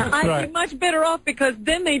run, I'd Right. be much better off because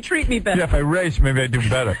then they treat me better? Yeah, if I race, maybe I'd do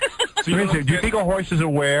better. Do you think a horse is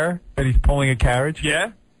aware that he's pulling a carriage?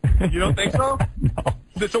 Yeah? You don't think so?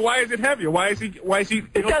 No. So why is it heavier? Why is he?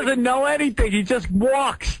 It doesn't know anything. He just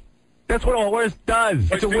walks. That's what a horse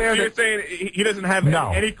does. It's aware that you're saying he doesn't have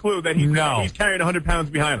any clue that he's carrying 100 pounds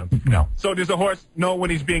behind him. No. So does a horse know when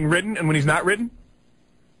he's being ridden and when he's not ridden?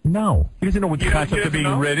 No, he doesn't know what the He concept of doesn't being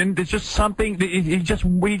know? ridden. There's just something. He just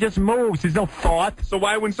moves. There's no thought. So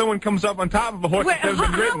why, when someone comes up on top of a horse that's never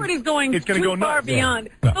been ridden, Howard is going it's going too to go far nuts? beyond.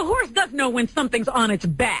 Yeah. The horse does know when something's on its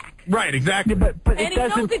back. Right, exactly. But And it he knows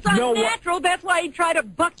doesn't it's know what. unnatural. That's why he tried to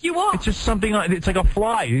buck you off. It's just something. It's like a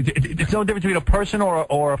fly. It's no difference between a person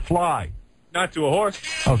or a fly. Not to a horse.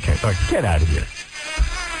 Okay, all right, get out of here.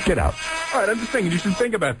 Get out. All right, I'm just thinking you should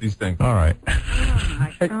think about these things. All right.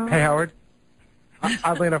 Hey, Howard.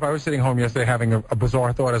 Oddly enough, I was sitting home yesterday having a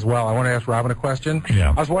bizarre thought as well. I want to ask Robin a question.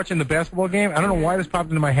 Yeah. I was watching the basketball game. I don't know why this popped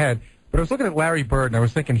into my head, but I was looking at Larry Bird, and I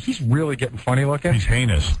was thinking, he's really getting funny looking. He's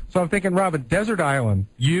heinous. So I'm thinking, Robin, Desert Island,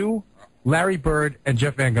 you, Larry Bird, and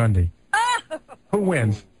Jeff Van Gundy. Who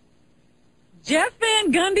wins? Jeff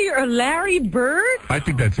Van Gundy or Larry Bird? I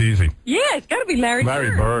think that's easy. Yeah, it's got to be Larry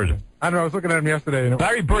Larry Bird. I don't know. I was looking at him yesterday. And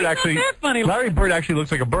Larry Bird not actually. that funny. Larry Bird actually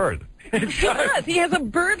looks like a bird. He does. He has a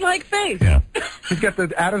bird-like face. Yeah. he's got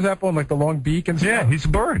the Adam's apple and like the long beak and stuff. Yeah, he's a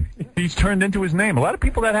bird. He's turned into his name. A lot of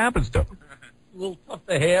people that happens to. a little tough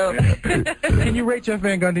to have. Can you rate Jeff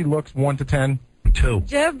Van Gundy looks 1 to 10? 2.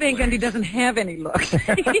 Jeff Van Gundy doesn't have any looks. He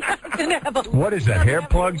doesn't have a What is that? Hair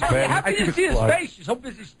plugs? How Man? can you see his face? She's so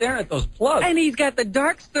busy staring at those plugs. And he's got the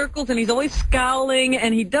dark circles, and he's always scowling,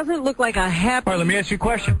 and he doesn't look like a happy, All right, let me ask you a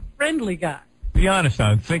question. friendly guy. Be honest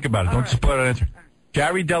now. Think about it. Don't just put out an answer.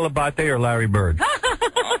 Gary Delabate or Larry Bird?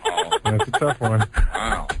 That's a tough one.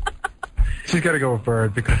 Wow. She's got to go with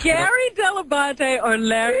Bird because Gary Delabate or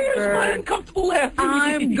Larry Bird? Uncomfortable laughing.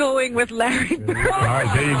 I'm going with Larry Bird. All right,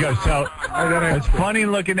 there you go. So, as funny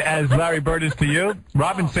looking as Larry Bird is to you,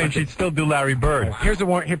 Robin's saying she'd still do Larry Bird. Here's the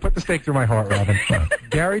one. Here, put the stake through my heart, Robin.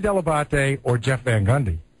 Gary Delabate or Jeff Van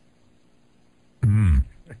Gundy?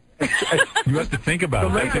 You have to think about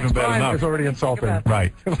it. That's even better Is enough. already insulting.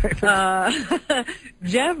 Right.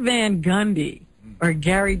 Jeff Van Gundy or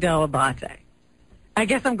Gary Delabate? I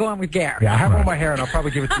guess I'm going with Gary. Yeah, I have all my hair, and I'll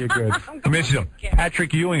probably give it to you good. Let me ask you something.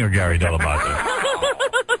 Patrick Ewing or Gary Delabate?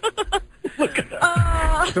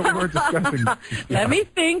 So we're discussing. Let me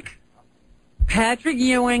think. Patrick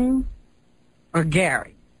Ewing or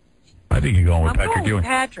Gary? I think you're going with I'm Patrick going with Ewing.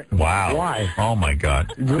 Patrick. Wow. Why? Oh, my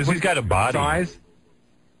God. Because he's got a body. Size?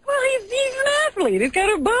 Well, he's an athlete. He's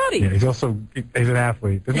got a body. Yeah, he's an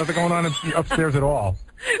athlete. There's nothing going on upstairs at all.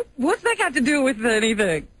 What's that got to do with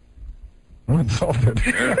anything? I'm insulted.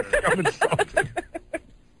 I'm insulted.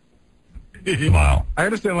 Wow. I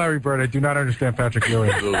understand Larry Bird. I do not understand Patrick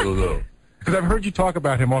Ewing. Because I've heard you talk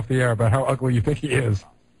about him off the air about how ugly you think he is.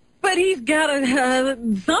 But he's got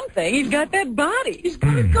something. He's got that body. He's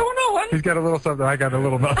got it going on. He's got a little something. I got a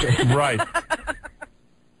little nothing. Right.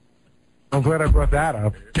 I'm glad I brought that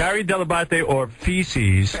up. Gary Delabate or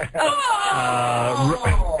feces. So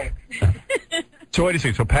wait a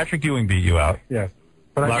second. So Patrick Ewing beat you out. Yes.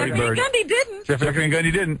 But Larry Bird. Gundy didn't. Jeff Van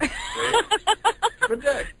Gundy didn't.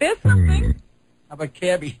 There's something. How about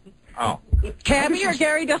Cabby? Oh. Cabby or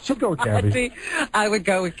Gary Delabate? She'll go with Cabby. I would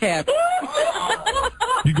go with Cabby.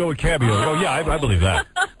 You go with Cabby. Oh, yeah, I believe that.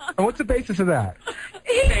 And what's the basis of that?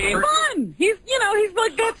 He's fun. He's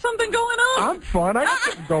like got something going on. I'm fun. I got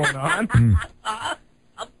something going on.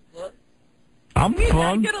 I'm You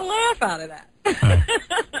fun. get a laugh out of that.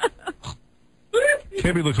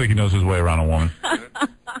 Cabby looks like he knows his way around a woman.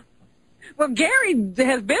 Well, Gary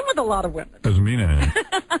has been with a lot of women. Doesn't mean anything.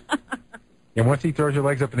 And once he throws your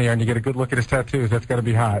legs up in the air and you get a good look at his tattoos, that's got to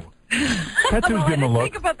be hot. Tattoos give him a look.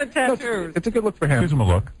 Think about the tattoos. It's a good look for him. Gives him a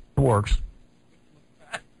look. It works.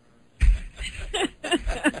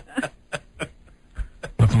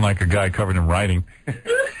 Nothing like a guy covered in writing.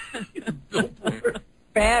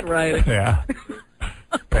 Bad writing. Yeah.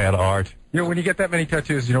 Bad art. You know, when you get that many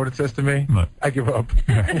tattoos, you know what it says to me? What? I give up.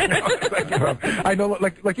 I give up. I know,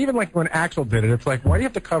 like even like when Axel did it, it's like, why do you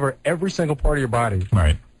have to cover every single part of your body?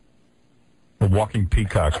 Right. A walking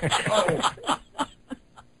peacock.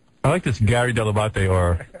 I like this Gary Delabate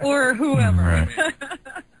or whoever. Right.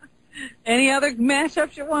 Any other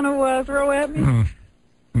mashups you want to throw at me?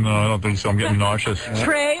 No, I don't think so. I'm getting nauseous.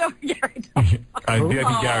 Trey or Gary? I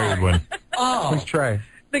think Gary would win. Who's Trey?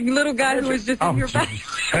 The little guy who was just in your back.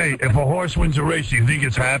 Hey, if a horse wins a race, do you think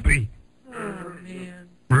it's happy? Oh, man.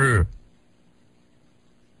 Brr.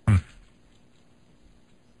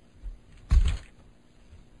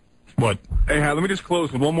 What? Hey, let me just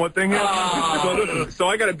close with one more thing here. So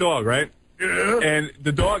I got a dog, right? Yeah. And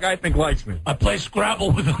the dog, I think, likes me. I play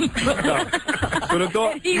Scrabble with him. So the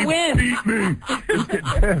dog, he wins. Beat me. He's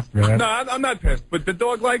getting pissed, man. No, I'm not pissed, but the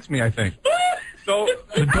dog likes me, I think. So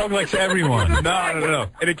the dog likes everyone. No.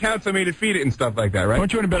 And it counts on me to feed it and stuff like that, right?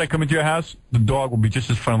 Don't you want to bet I come into your house? The dog will be just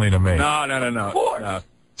as friendly to me. No. Of course. No.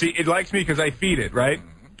 See, it likes me because I feed it, right?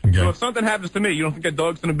 Okay. So if something happens to me, you don't think that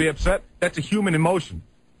dog's going to be upset? That's a human emotion.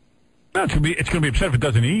 No, it's going to be upset if it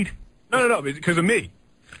doesn't eat. No, because of me.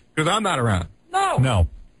 Because I'm not around. No.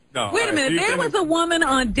 Wait a minute. There was a woman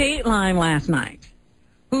on Dateline last night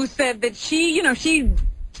who said that she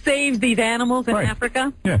saves these animals in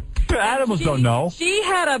Africa. Yeah. Animals don't know. She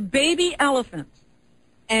had a baby elephant,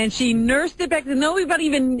 and she nursed it back. Nobody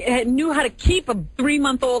even knew how to keep a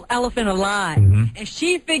 3-month-old elephant alive. Mm-hmm. And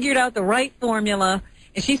she figured out the right formula,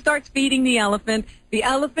 and she starts feeding the elephant. The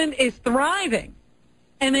elephant is thriving.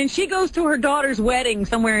 And then she goes to her daughter's wedding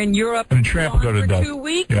somewhere in Europe and tramp will go to death. 2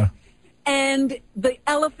 weeks. Yeah. And the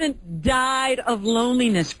elephant died of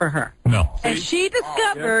loneliness for her. No. And she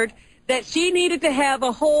discovered that she needed to have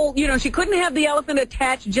a whole, she couldn't have the elephant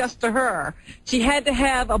attached just to her. She had to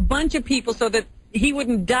have a bunch of people so that he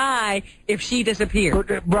wouldn't die if she disappeared.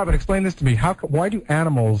 But, Robin, explain this to me. Why do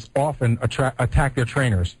animals often attack their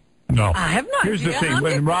trainers? No. I have no idea. Here's the thing.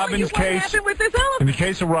 In Robin's case, with this elephant? in the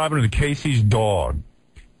case of Robin or the Casey's dog,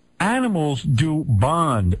 animals do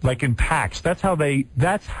bond like in packs. That's how they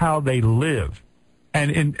live.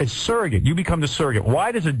 And in a surrogate, you become the surrogate.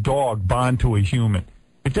 Why does a dog bond to a human?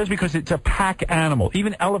 It does because it's a pack animal.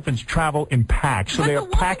 Even elephants travel in packs, so they are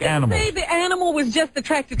pack animals. Say the animal was just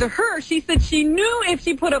attracted to her. She said she knew if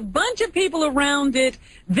she put a bunch of people around it,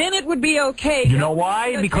 then it would be okay. You know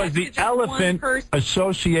why? Because the elephant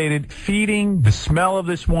associated feeding the smell of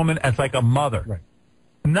this woman as like a mother. Right.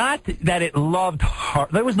 Not that it loved her.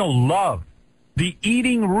 There was no love. The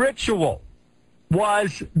eating ritual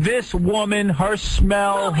was this woman, her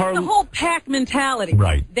smell, her... the whole pack mentality.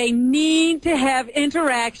 Right. They need to have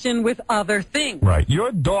interaction with other things. Right.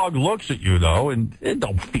 Your dog looks at you, though, and it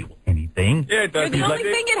don't feel anything. Yeah, it does. It's the only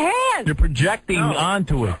thing it has. You're projecting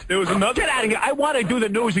onto it. There was another... Get out of here. I want to do the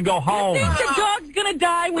news and go home. You think the dog's going to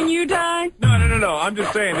die when you die? No. I'm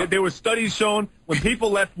just saying that there were studies shown when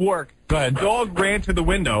people left work, the dog ran to the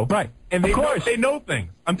window. Right. And they know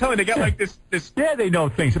things. I'm telling you, they got like this... Yeah, they know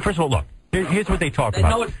things. First of all, look. Here's what they talk about.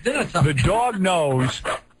 Know it's dinner time. The dog knows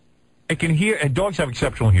it can hear, and dogs have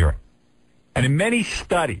exceptional hearing. And in many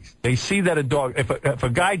studies, they see that a dog, if a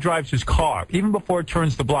guy drives his car, even before it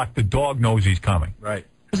turns the block, the dog knows he's coming. Right.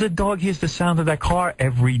 Because the dog hears the sound of that car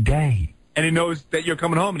every day. And he knows that you're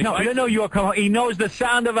coming home. And you're coming home. He knows the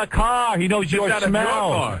sound of a car. He knows your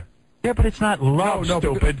smell. Yeah, but it's not love,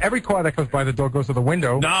 stupid. Every car that comes by, the dog goes to the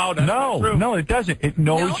window. No, it doesn't. It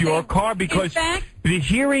knows your car because the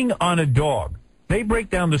hearing on a dog, they break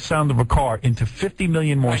down the sound of a car into 50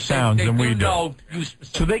 million more sounds than we do.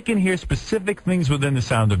 So they can hear specific things within the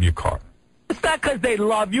sound of your car. It's not because they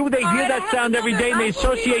love you. They hear that sound every day, and they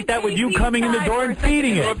associate that with you coming in the door and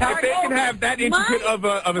feeding it. If they can have that intricate of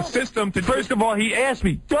a system to... First of all, he asked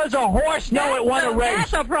me, does a horse know it won a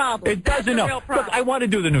race? That's a problem. It doesn't know. Look, I want to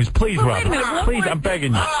do the news. Please, Robin. Please, I'm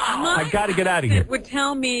begging you. I got to get out of here. It would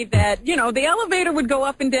tell me that, the elevator would go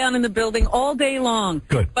up and down in the building all day long.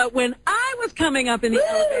 Good. But when I was coming up in the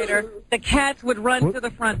elevator, the cats would run to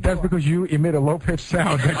the front door. That's because you emit a low-pitched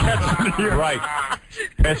sound. The cats can hear. Right.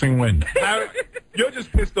 Passing wind. You're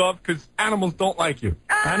just pissed off because animals don't like you.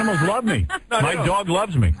 Animals love me. My dog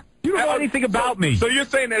loves me. You don't know anything about me. So you're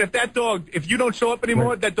saying that if you don't show up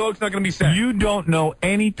anymore, that dog's not going to be sad? You don't know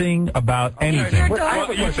anything about anything.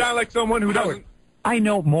 You sound like someone who doesn't... I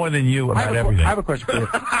know more than you about everything. I have a question for you.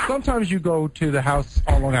 Sometimes you go to the house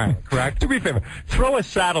on Long Island, correct? Do me a favor. Throw a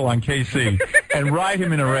saddle on KC and ride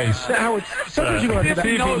him in a race. Sometimes you go to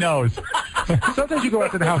See if he knows. Sometimes you go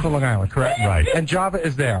out to the house on Long Island, correct? Right. And Java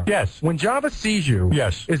is there. Yes. When Java sees you,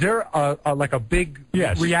 yes, is there like a big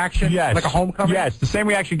reaction? Yes. Like a homecoming? Yes. The same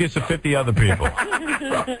reaction gets to 50 other people.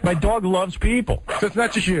 My dog loves people. So it's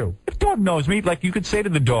not just you. The dog knows me. Like you could say to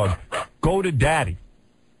the dog, "Go to daddy,"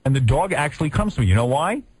 and the dog actually comes to me. You know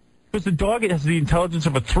why? Because the dog has the intelligence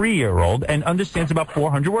of a 3-year-old and understands about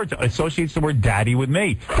 400 words. Associates the word daddy with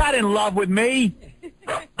me. Not in love with me.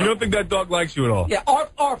 You don't think that dog likes you at all? Yeah,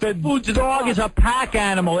 the dog is a pack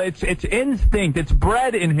animal. It's instinct. It's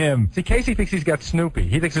bred in him. See, Casey thinks he's got Snoopy.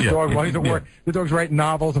 He thinks his dog, while he's at work, the dog's writing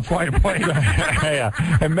novels and flying planes. Yeah,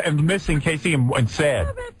 and missing Casey and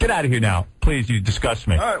sad. Get out of here now. Please, you disgust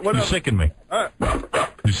me. All right, you sicken me.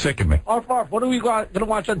 You sicken me. Arf, what are we going to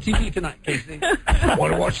watch on TV tonight, Casey?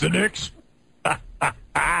 Want to watch the Knicks?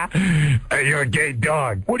 Hey, you're a gay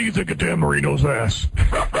dog. What do you think of Dan Marino's ass?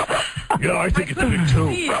 Yeah, I think it's big too.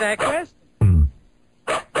 See that question.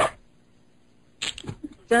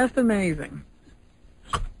 Just amazing.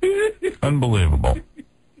 Unbelievable.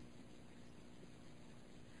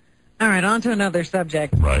 All right, on to another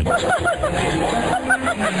subject. Right. You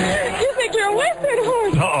think you're a western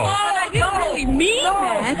horse? I didn't really mean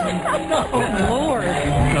that. Oh, Lord.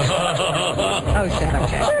 Oh, shut up,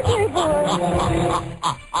 Jack.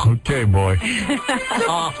 Okay, boy.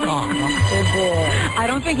 I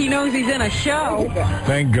don't think he knows he's in a show.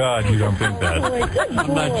 Thank God you don't think that.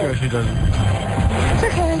 I'm not sure she doesn't. It's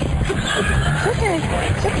okay. It's okay.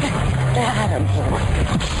 It's okay.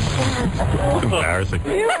 Embarrassing.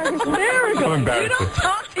 You are hysterical. So embarrassing. You don't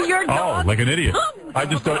talk to your dog. Oh, like an idiot. I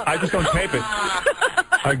just don't tape it.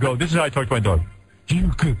 I go, this is how I talk to my dog.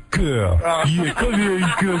 You good girl. Yeah, come here, you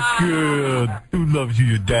good girl. Who loves you,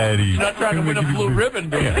 your daddy? You're not trying to win a blue ribbon,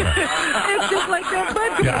 dude. It's just like that,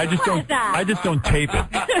 but yeah, I just don't tape it.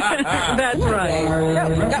 That's right.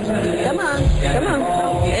 Come on.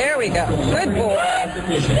 There we go. Good boy.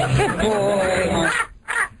 Good boy.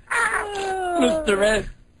 Mr. Ed.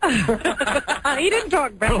 He didn't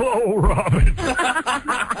talk back. Hello, Robin.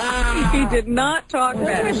 He did not talk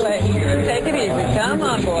back. Take it easy. Come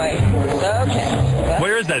on, boy. Okay.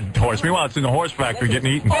 Where is that horse? Meanwhile, it's in the horse factory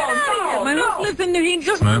getting eaten. Oh, my husband lives in he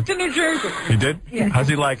just moved to New Jersey. He did? Yeah. How's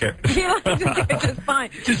he like it? He likes it just fine.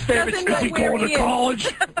 His favorite is he going to college?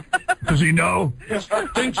 Does he know?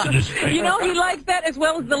 You know, he likes that as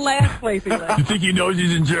well as the last place he lived. You think he knows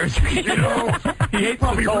he's in Jersey? You know, he's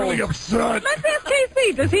probably really upset. Let's ask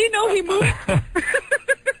KC. Does he know he moved?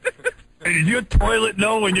 Hey, does your toilet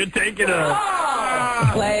know when you're taking a...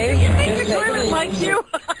 Clay, you think the toilet likes you?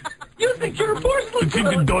 You think you're a porcelain? You think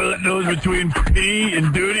the toilet knows between pee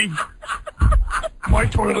and duty? My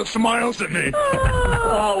toilet smiles at me.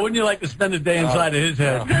 Oh, wouldn't you like to spend a day inside of his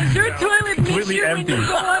head? Does your toilet meet Completely you empty. when you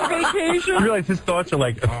go on vacation? You realize his thoughts are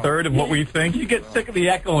like a third of what we think? You get sick of the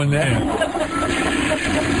echo in there.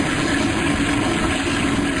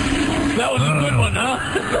 That was a good one, huh?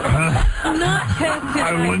 Not tested.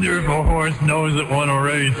 I wonder if a horse knows it won a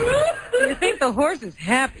race. You think the horse is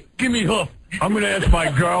happy? Give me hoof. I'm going to ask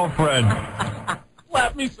my girlfriend.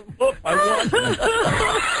 Slap me some hoof. I want.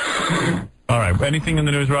 All right. Anything in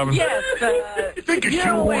the news, Robin? Yes. You think a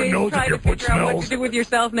shoehorn knows if your foot What smells? to do with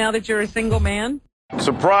yourself now that you're a single man?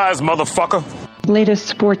 Surprise, motherfucker. Latest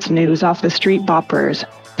sports news off the Street Boppers.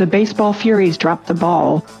 The Baseball Furies dropped the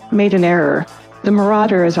ball, made an error. The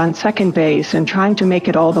Marauder is on second base and trying to make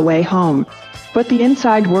it all the way home. But the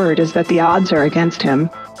inside word is that the odds are against him.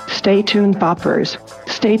 Stay tuned, Boppers.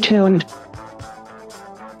 Stay tuned.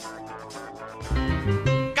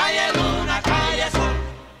 Calle Luna Calle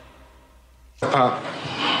Sol.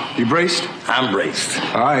 You braced? I'm braced.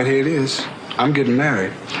 All right, here it is. I'm getting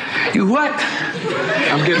married. You what?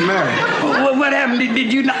 I'm getting married. What happened?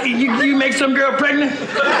 Did you not? You make some girl pregnant?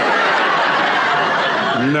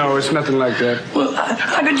 No, it's nothing like that. Well,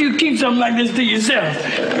 how could you keep something like this to yourself?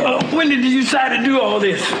 When did you decide to do all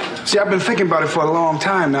this? See, I've been thinking about it for a long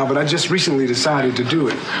time now, but I just recently decided to do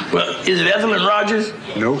it. Well, is it Evelyn Rogers?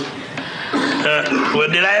 Nope. Well,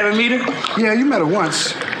 did I ever meet her? Yeah, you met her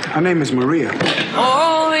once. Her name is Maria.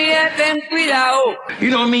 Oh, yeah, ten cuidado.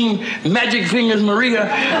 You don't mean Magic Fingers Maria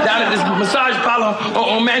down at this massage parlor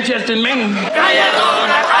on Manchester, Maine?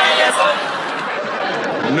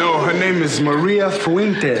 No, her name is Maria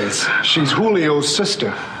Fuentes. She's Julio's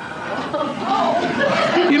sister.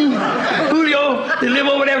 Julio, they live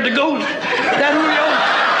over there with the goat? That Julio?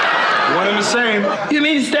 One and the same. You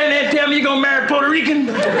mean stand there and tell me you're gonna marry a Puerto Rican?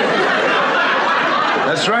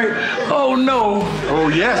 That's right. Oh, no. Oh,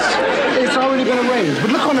 yes. It's already been arranged.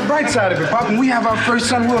 But look on the bright side of it, Pop. When we have our first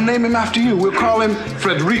son, we'll name him after you. We'll call him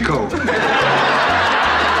Federico. Little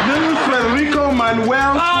Federico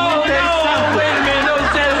Manuel. Oh, no. Wait a minute.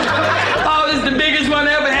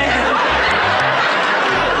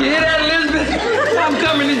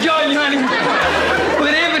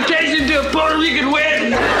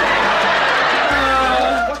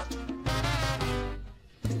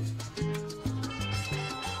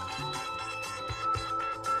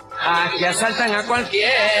 asaltan a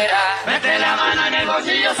cualquiera. Mete la mano en el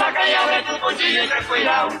bolsillo, saca y abre tu cuchillo y ten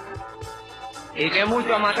cuidado. ¿Y qué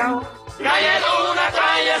mucho ha matado? Calle Luna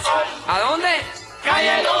Calle Sol. ¿A dónde?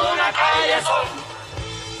 Calle Luna Calle Sol.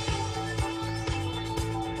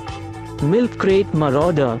 Milk Crate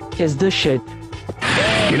Marauder is the shit.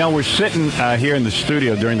 You know, we're sitting here in the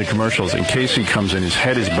studio during the commercials, and Casey comes in. His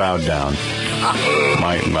head is bowed down.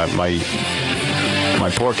 My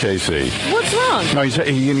poor Casey. What's wrong? No,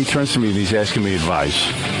 he turns to me and he's asking me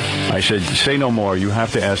advice. I said, say no more. You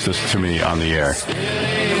have to ask this to me on the air.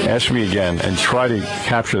 Ask me again and try to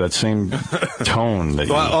capture that same tone. That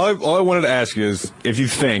all I wanted to ask you is if you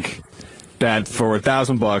think that for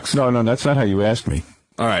 $1,000. No, that's not how you asked me.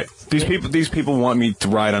 All right. These people want me to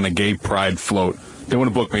ride on a gay pride float. They want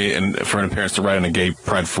to book me for an appearance to ride on a gay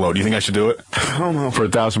pride float. Do you think I should do it? I don't know. For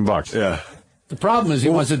 $1,000. Yeah. The problem is he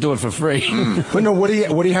wants to do it for free. But no, what do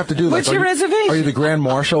you have to do? What's your reservation? Are you the grand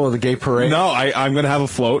marshal of the gay parade? No, I'm going to have a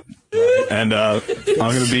float, and I'm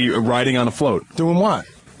going to be riding on a float. Doing what?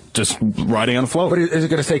 Just riding on a float. But is it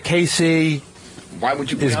going to say KC? Why would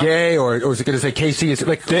you is gay, or is it going to say KC? Is it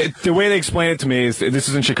like the way they explain it to me is this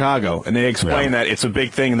is in Chicago, and they explain that it's a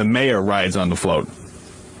big thing, and the mayor rides on the float.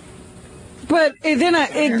 But then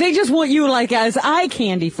they just want you like as eye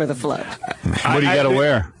candy for the float. What do you got to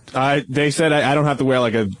wear? They said I don't have to wear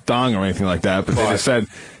like a thong or anything like that, but they just said,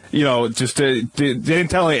 you know, they didn't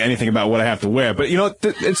tell me anything about what I have to wear. But you know,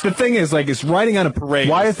 it's the thing is like it's riding on a parade.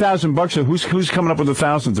 Why $1,000? So who's coming up with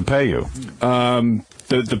 $1,000 to pay you?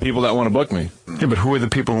 The people that want to book me. Yeah, but who are the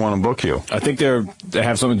people who want to book you? I think they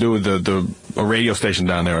have something to do with a radio station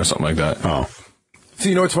down there or something like that. Oh. So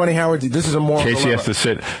you know what's funny, Howard? This is a moral Casey dilemma. has to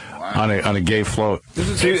sit on a gay float.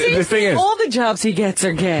 See, the thing is, all the jobs he gets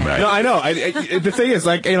are gay. Right. No, I know. The thing is,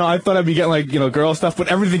 like, you know, I thought I'd be getting like, you know, girl stuff, but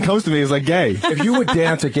everything comes to me is like gay. If you would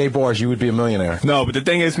dance at gay bars, you would be a millionaire. No, but the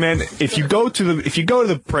thing is, man, if you go to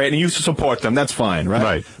the parade and you support them, that's fine, right?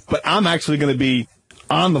 Right. But I'm actually going to be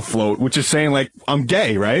on the float, which is saying like I'm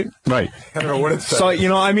gay, right? Right. I don't know what it's saying. So you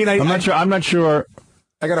know, I mean, I'm not sure.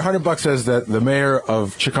 I got $100 says that the mayor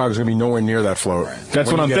of Chicago is going to be nowhere near that float.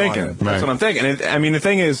 That's what I'm thinking. That's what I'm thinking. And I mean, the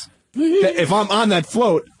thing is, if I'm on that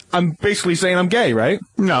float, I'm basically saying I'm gay, right?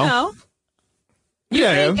 No. You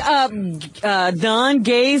think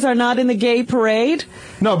non-gays are not in the gay parade?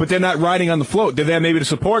 No, but they're not riding on the float. They're there maybe to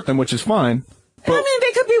support them, which is fine. But, I mean,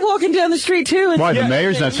 they could be walking down the street, too. Why? The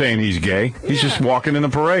mayor's not saying he's gay. He's just walking in the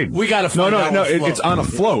parade. We got to find out. No, it's on a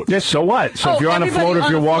float. Yes, so what? So if you're on a float, if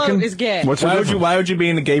you're walking, is gay. Why would you be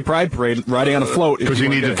in the gay pride parade riding on a float? Because you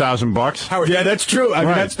need $1,000. Yeah, that's true. I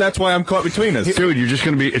mean, that's why I'm caught between us. Dude, it's just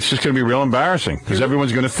going to be real embarrassing because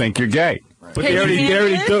everyone's going to think you're gay. But they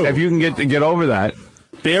already do. If you can get over that.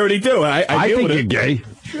 They already do. I think you're gay.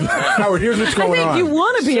 Howard, here's what's going on. I think you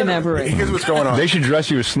want to be in that parade. Here's what's going on. They should dress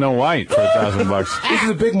you as Snow White for $1,000. This is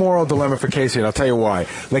a big moral dilemma for Casey, and I'll tell you why.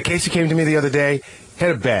 Like, Casey came to me the other day,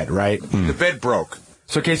 had a bed, right? The bed broke.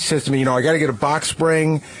 So Casey says to me, you know, I got to get a box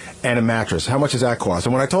spring and a mattress. How much does that cost?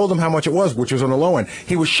 And when I told him how much it was, which was on the low end,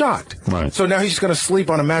 he was shocked. Right. So now he's just going to sleep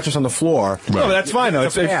on a mattress on the floor. Right. No, that's fine, though.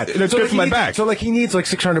 It's good for my back. So, like, he needs, like,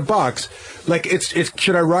 $600. Like,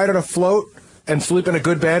 should I ride on a float and sleep in a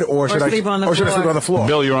good bed, or should I sleep on the floor?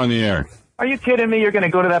 Bill, you're on the air. Are you kidding me? You're going to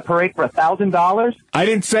go to that parade for $1,000? I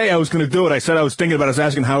didn't say I was going to do it. I said I was thinking about it. I was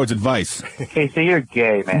asking Howard's advice. Casey, you're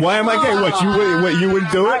gay, man. Why am I gay? What, you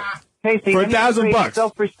wouldn't do it? Casey, for $1,000?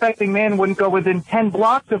 Self-respecting man wouldn't go within 10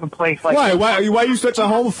 blocks of a place like that. Why are you such a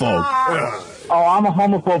homophobe? Oh, I'm a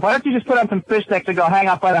homophobe. Why don't you just put on some fish sticks and go hang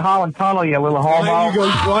out by the Holland Tunnel, you little homo?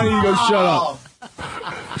 Why don't you go shut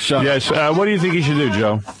up? Shut up. Yes, what do you think he should do,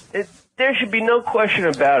 Joe? There should be no question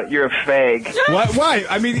about it. You're a fag. Why?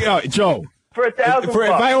 I mean, Joe. For $1,000. If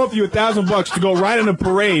I offer you $1,000 to go ride in a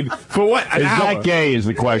parade for what? Is that gay? Is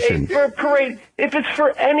the question. For a parade, if it's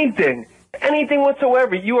for anything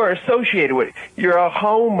whatsoever, you are associated with it. You're a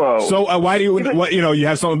homo. So why do you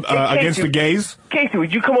have something against the gays? Casey,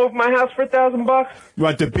 would you come over to my house for $1,000?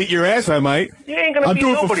 What, to beat your ass? I might. You ain't gonna beat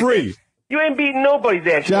nobody. I'm doing it for free. You ain't beating nobody's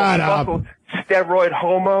ass. Shut up. Steroid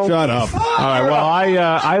homo. Shut up. All right. Well,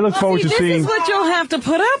 I look forward to seeing. This is what you'll have to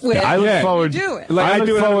put up with. I look forward. Do it. I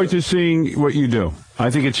look forward to seeing what you do.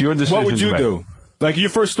 I think it's your decision. What would you do? Like, you're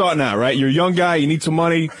first starting out, right? You're a young guy. You need some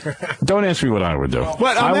money. Don't ask me what I would do.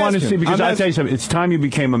 What? I want to see, because I tell you something. It's time you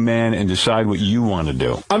became a man and decide what you want to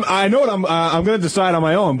do. I know what I'm going to decide on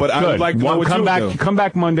my own, but I would like to know what you do. Come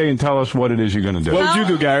back Monday and tell us what it is you're going to do. What would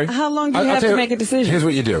you do, Gary? How long do you have to make a decision? Here's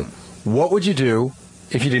what you do. What would you do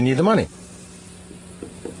if you didn't need the money?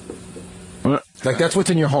 Like, that's what's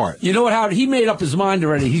in your heart. You know what, Howard? He made up his mind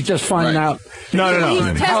already. He's just finding out. No.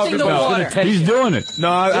 He's testing the water. He's doing it. No,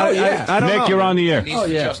 I don't know. Nick, you're on the air. Oh,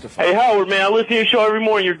 yeah. Hey, Howard, man, I listen to your show every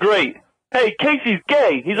morning. You're great. Hey, Casey's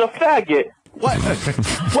gay. He's a faggot. What?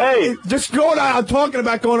 Hey, just going on talking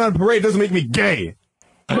about going on a parade doesn't make me gay.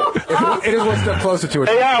 It is one step closer to it.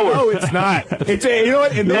 Hey, Howard. No, it's not. It's you know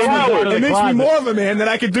what? It makes me more of a man that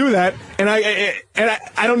I could do that, and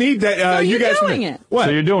I don't need that. So you guys doing it. What?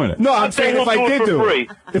 So you're doing it. No, I'm saying if I did do it.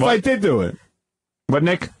 If I did do it. What,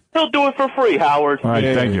 Nick? He'll do it for free, Howard. All right,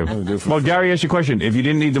 thank you. Well, Gary asked you a question. If you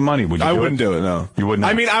didn't need the money, would you do it? I wouldn't do it, no. You wouldn't?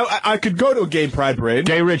 I mean, I could go to a gay pride parade.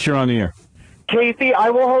 Gay Rich, you're on the air. Casey,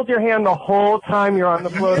 I will hold your hand the whole time you're on the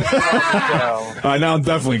float. Now I'm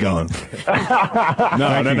definitely going.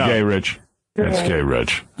 No, Gay Rich. That's Gay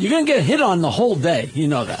Rich. You're going to get hit on the whole day. You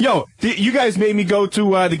know that. Yo, you guys made me go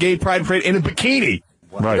to the gay pride parade in a bikini.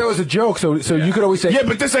 Right. That was a joke, so you could always say... Yeah,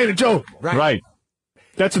 but this ain't a joke. Right.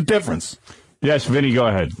 That's a difference. Yes, Vinny, go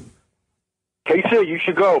ahead. Casey, you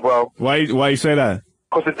should go, bro. Why you say that?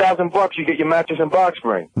 Because $1,000 you get your mattress and box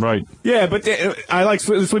spring. Right. Yeah, but I like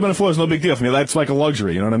sleep on the floor. It's no big deal for me. That's like a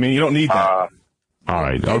luxury. You know what I mean? You don't need that. All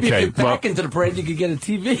right. Maybe Okay. if you're back into the parade, you could get a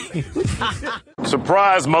TV.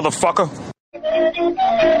 Surprise, motherfucker.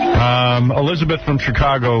 Elizabeth from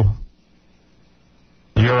Chicago,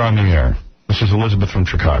 you're on the air. This is Elizabeth from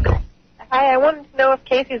Chicago. Hi, I wanted to know if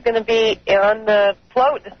Casey's going to be on the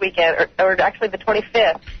float this weekend, or actually the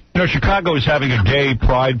 25th. You know, Chicago is having a gay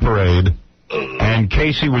pride parade, and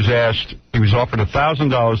Casey was asked, he was offered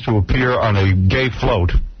 $1,000 to appear on a gay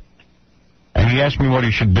float, and he asked me what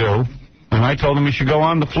he should do, and I told him he should go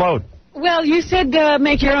on the float. Well, you said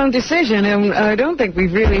make your own decision, and I don't think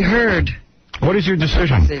we've really heard. What is your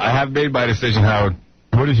decision? I have made my decision, Howard.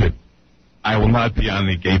 What is it? I will not be on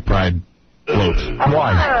the gay pride float.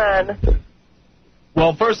 Why?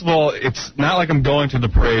 Well, first of all, it's not like I'm going to the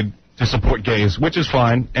parade to support gays, which is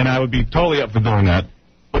fine, and I would be totally up for doing that.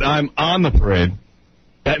 But I'm on the parade.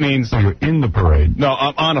 That means... So you're in the parade? No,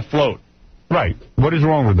 I'm on a float. Right. What is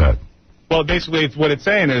wrong with that? Well, basically, what it's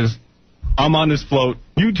saying is, I'm on this float.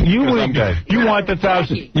 You want the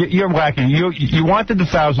 $1,000. You're wacky. You wanted the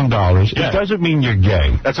 $1,000. Yeah. It doesn't mean you're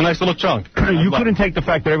gay. That's a nice little chunk. You couldn't take the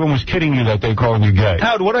fact that everyone was kidding you that they called you gay.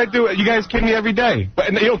 Howard, what do I do? You guys kid me every day.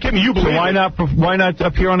 But you don't kid me. You believe so why not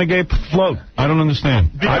appear on a gay float? I don't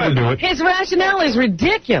understand. I would do it. His rationale is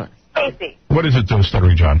ridiculous. Casey. What is it,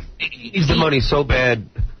 Stuttery John? He needs the money so bad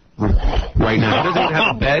right now. He doesn't even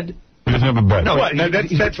have a bed. He doesn't have a bed. No,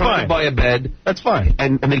 that's fine. To buy a bed. That's fine.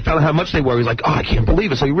 And they found out how much they were. He's like, oh, I can't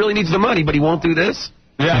believe it. So he really needs the money, but he won't do this?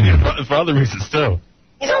 Yeah, for other reasons, too.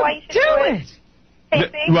 You know why you should do it?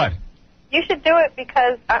 Casey? What? You should do it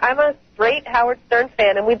because I'm a straight Howard Stern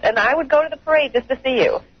fan, and I would go to the parade just to see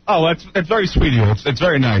you. Oh, that's very sweet of you. It's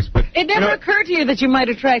very nice. But it never occurred to you that you might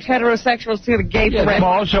attract heterosexuals to the gay parade.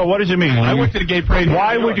 Also, what does it mean? I went to the gay parade.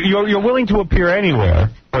 Why would you're willing to appear anywhere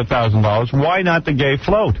for $1,000? Why not the gay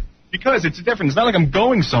float? Because it's different. It's not like I'm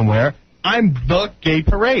going somewhere. I'm the gay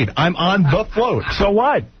parade. I'm on the float. So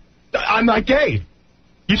what? I'm not gay.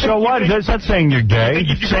 So what? That's not saying you're gay.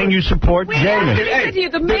 It's saying you support gayness.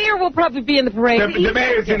 The mayor will probably be in the parade. The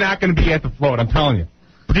mayor's not going to be at the float, I'm telling you.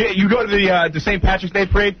 You go to the St. Patrick's Day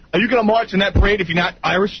parade. Are you going to march in that parade if you're not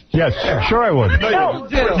Irish? Yes, sure I would. No,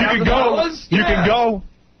 you can go. You can go.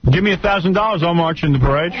 Give me $1,000, I'll march in the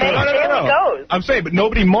parade. No. I'm saying, but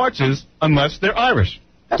nobody marches unless they're Irish.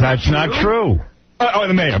 That's not true. Oh,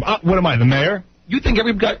 the mayor. What am I, the mayor? You think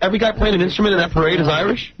every guy playing an instrument in that parade is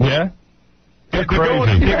Irish? Yeah. You're going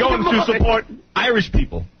to support Irish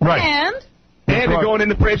people. Right. And they're going in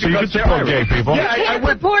the parade so because you support gay people. Yeah, I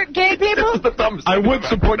would support gay people? I would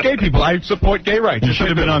support gay people. I support gay rights. You should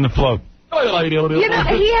have been on the float. You know,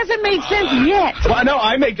 he hasn't made sense yet. Well, no,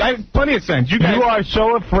 I have plenty of sense. You are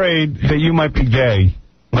so afraid that you might be gay.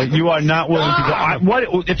 Like you are not willing to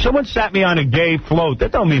go. If someone sat me on a gay float,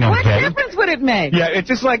 that don't mean I'm gay. What difference would it make? Yeah, it's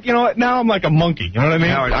just like, now I'm like a monkey. You know what I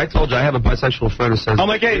mean? Howard, I told you I have a bisexual friend who says... I'm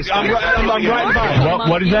like, hey, I'm riding by.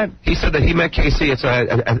 What is that? He said that he met Casey at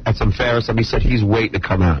some fair or something. He said he's waiting to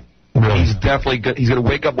come out. Really? He's definitely good. He's going to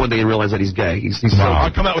wake up one day and realize that he's gay. He's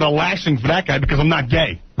I'll come out with a lashing for that guy because I'm not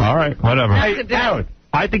gay. All right, whatever. Hey, Howard.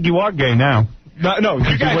 I think you are gay now. No,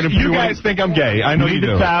 you guys think I'm gay. I know you do.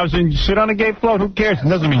 $1,000, sit on a gay float. Who cares? It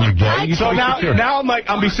doesn't mean you're gay. So now I'm like,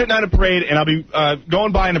 I'll be sitting on a parade and I'll be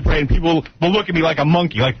going by in the parade and people will look at me like a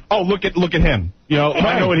monkey, like, oh, look at him.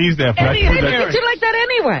 I know what he's there for. They treat you like that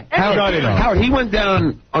anyway. Howard, he went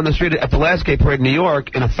down on the street at the last gay parade in New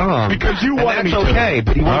York in a thong. Because you wanted me to. That's okay,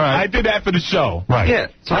 but I did that for the show. Right. Yeah.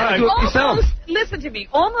 So do it yourself. Listen to me.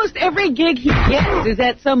 Almost every gig he gets is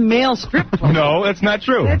at some male strip club. No, that's not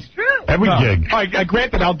true. That's true. Every gig. I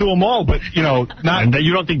granted, I'll do them all, but, you know, not... And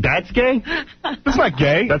you don't think that's gay? That's not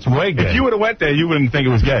gay. That's way gay. If you would have went there, you wouldn't think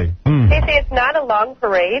it was gay. Casey, it's not a long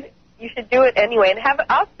parade. You should do it anyway, and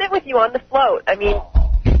I'll sit with you on the float. I mean,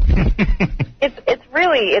 it's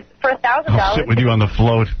for $1,000. I'll sit with you on the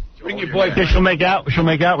float. Bring your boyfriend. Yeah, she'll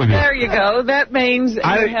make out with you. There you go. That means you're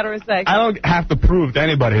heterosexual. I don't have to prove to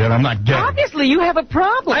anybody that I'm not gay. Obviously, you have a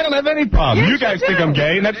problem. I don't have any problem. Yes, you guys think I'm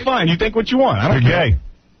gay, and that's fine. You think what you want. I don't care. You're gay.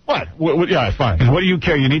 What? Yeah, fine. What do you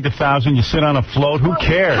care? You need the 1,000. You sit on a float. Who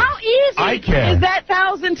cares? How easy I care. is that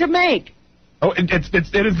 1,000 to make? Oh, it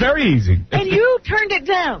is very easy. And you turned it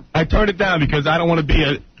down. I turned it down because I don't want to be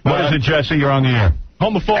a... What is it, Jesse? You're on the air.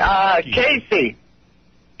 Homophobic. Casey,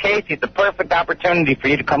 it's a perfect opportunity for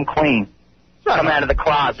you to come clean. Come out of the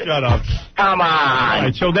closet. Shut up. Come on. All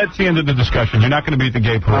right, so that's the end of the discussion. You're not going to be at the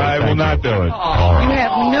gay parade. I will not do it. You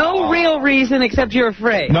have no real reason except you're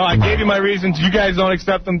afraid. No, I gave you my reasons. You guys don't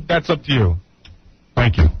accept them. That's up to you.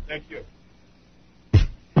 Thank you. Thank you.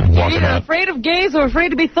 You're either afraid of gays or afraid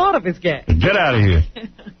to be thought of as gay. Get out of here.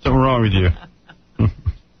 Something wrong with you.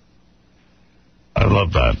 I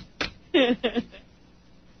love that.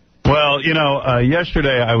 Well, you know,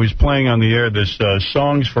 yesterday I was playing on the air this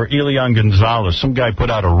Songs for Elian Gonzalez. Some guy put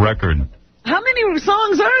out a record. How many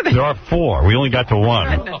songs are there? There are 4. We only got to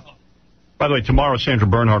 1. By the way, tomorrow Sandra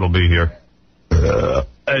Bernhardt will be here.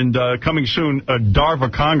 And coming soon,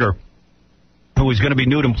 Darva Conger, who is going to be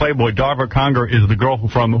nude in Playboy. Darva Conger is the girl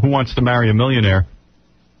from Who Wants to Marry a Millionaire.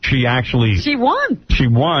 She won. She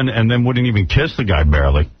won and then wouldn't even kiss the guy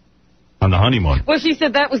barely on the honeymoon. Well, she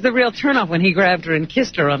said that was the real turnoff when he grabbed her and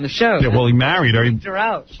kissed her on the show. Yeah, well, he married her. He her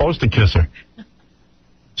out. Supposed to kiss her.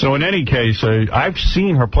 So in any case, I've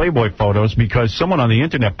seen her Playboy photos because someone on the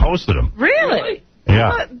internet posted them. Really? Yeah.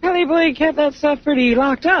 I thought Playboy kept that stuff pretty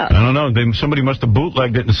locked up. I don't know. Somebody must have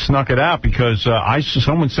bootlegged it and snuck it out because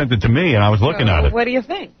someone sent it to me and I was looking at it. What do you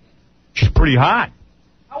think? She's pretty hot.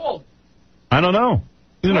 How old? I don't know.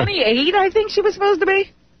 28, I think she was supposed to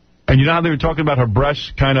be. And you know how they were talking about her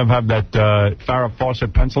breasts kind of have that Farrah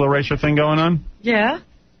Fawcett pencil eraser thing going on? Yeah.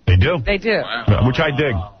 They do. They do. Which I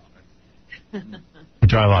dig.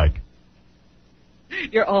 Which I like.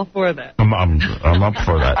 You're all for that. I'm up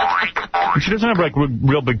for that. And she doesn't have like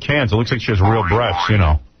real big cans. It looks like she has real breasts, you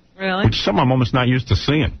know. Really? Which some I'm almost not used to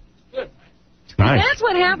seeing. It's nice. That's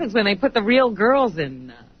what happens when they put the real girls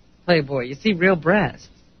in Playboy. You see real breasts.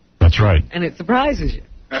 That's right. And it surprises you.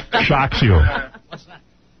 Shocks you.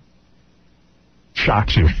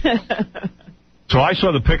 Shocks you. So I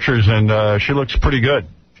saw the pictures, and she looks pretty good.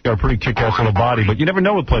 She's got a pretty kick-ass little body, but you never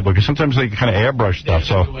know with Playboy, because sometimes they kind of airbrush stuff,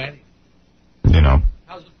 so, you know.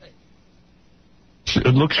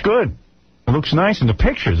 It looks good. It looks nice in the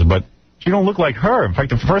pictures, but she don't look like her. In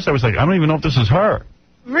fact, at first I was like, I don't even know if this is her.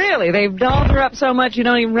 Really? They've dolled her up so much you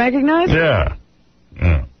don't even recognize her? Yeah.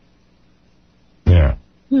 Yeah. Yeah.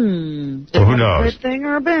 So who knows? A good thing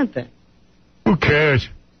or a bad thing? Who cares?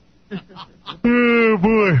 Oh,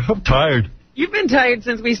 boy, I'm tired. You've been tired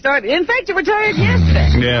since we started. In fact, you were tired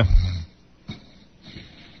yesterday. Yeah.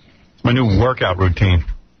 It's my new workout routine.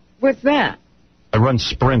 What's that? I run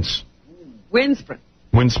sprints. Wind sprint.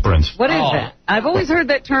 Wind sprints. What is that? I've always heard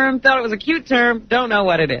that term, thought it was a cute term, don't know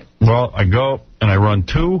what it is. Well, I go and I run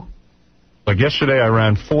 2. Like yesterday, I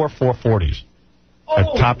ran 4 440s at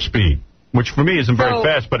top speed, which for me isn't very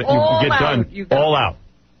fast, but you get done all out.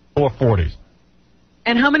 4 40s.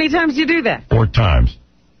 And how many times do you do that? 4 times.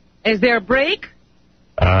 Is there a break?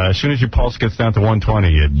 As soon as your pulse gets down to 120,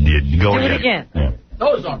 you go do again. it again. Yeah.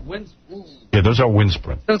 Those are wind sprints. Yeah, those are wind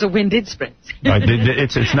sprints. Those are winded sprints.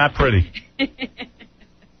 It's not pretty.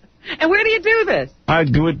 And where do you do this? I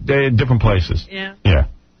do it in different places. Yeah. Yeah.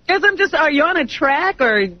 Because are you on a track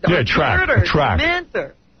or track. Cement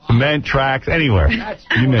or? Cement, tracks, anywhere.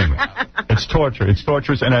 You name it. It's torture. It's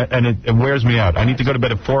torturous, and it wears me out. I need to go to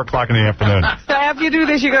bed at 4 o'clock in the afternoon. So after you do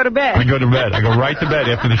this, you go to bed? I go to bed. I go right to bed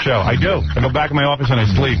after the show. I do. I go back in my office and I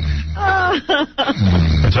sleep.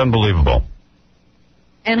 It's unbelievable.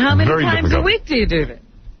 And how many Very times difficult. a week do you do this?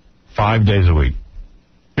 5 days a week.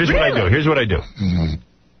 Here's what I do.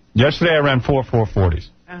 Yesterday I ran 4 440s.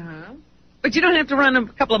 But you don't have to run a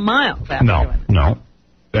couple of miles after doing it. No.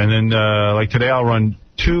 And then, like today, I'll run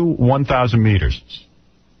 2 1,000 meters.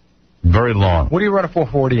 Very long. What do you run a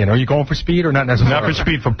 440 in? Are you going for speed or not necessarily? Not for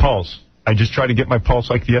speed, for pulse. I just try to get my pulse.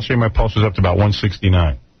 Like yesterday, my pulse was up to about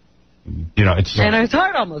 169. You know, it's... And his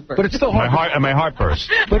heart almost burst. But it's still hard. My heart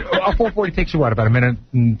burst. But a 440 takes you, what, about a minute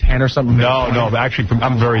and 10 or something? No, actually,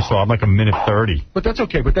 I'm very slow. I'm like a minute 30. But that's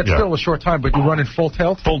okay. But that's still a short time. But you run in full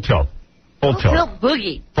tilt? Full tilt. Full tilt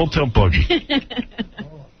boogie. Full tilt boogie.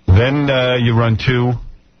 Then you run 2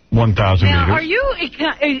 1,000 Now, meters.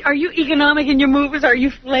 are you economic in your moves? Are you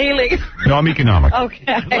flailing? No, I'm economic. Okay.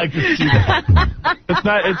 I'd like to see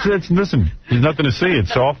that. Listen, there's nothing to see.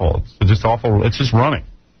 It's awful. It's just awful. It's just running.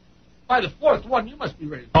 By the fourth one, you must be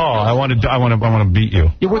ready. Oh, I want to beat you.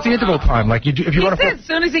 Yeah, what's the interval time? Like, if you run as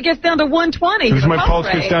soon as he gets down to 120. Because my pulse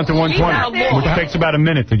gets down to 120, which takes about a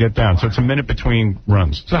minute to get down. So it's a minute between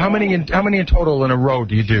runs. So how many in total in a row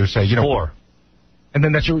do you do? Say 4. And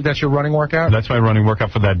then that's your running workout? That's my running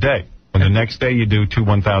workout for that day. And the next day you do 2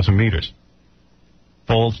 1,000 meters.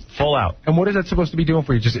 Full out. And what is that supposed to be doing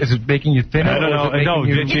for you? Is it making you thinner? I don't know. No,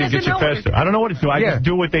 it gets you faster. I don't know what to do. I just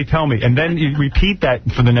do what they tell me. And then you repeat that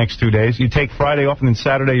for the next 2 days. You take Friday off, and then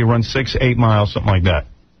Saturday you run 6, 8 miles, something like that.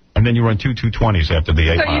 And then you run 2 220s after the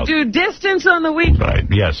 8 miles. So you do distance on the weekend? Right,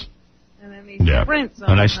 yes. And then these sprints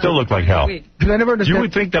on And I still look like hell. I never understood. You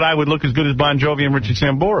would think that I would look as good as Bon Jovi and Richard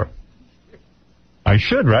Sambora. I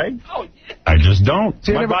should, right? Oh, yeah. I just don't.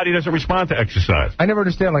 My body doesn't respond to exercise. I never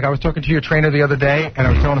understand. Like, I was talking to your trainer the other day, and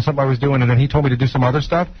I was telling him something I was doing, and then he told me to do some other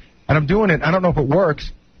stuff. And I'm doing it. I don't know if it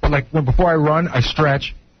works, but, like, before I run, I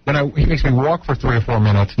stretch. Then he makes me walk for 3 or 4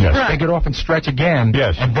 minutes. Yes. Then get off and stretch again.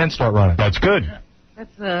 Yes. And then start running. That's good.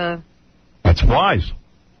 That's wise.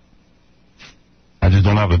 I just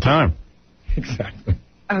don't have the time. Exactly.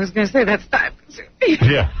 I was going to say, that's time consuming.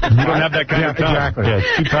 Yeah, you don't have that kind of time. Exactly. Yeah,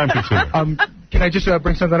 it's too time consuming. Can I just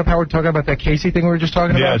bring something up, Howard, talking about that Casey thing we were just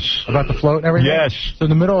talking about? Yes. About the float and everything? Yes. So in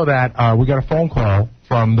the middle of that, we got a phone call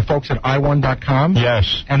from the folks at i1.com.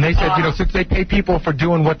 Yes. And they said, since they pay people for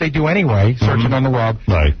doing what they do anyway, searching on the web,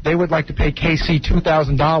 right, they would like to pay Casey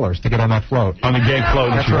 $2,000 to get on that float. On the gay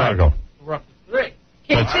float in Chicago. Right.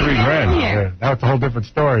 That's $3,000. Yeah, that's a whole different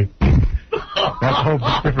story. That's a whole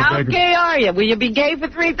different How thing. gay are you? Will you be gay for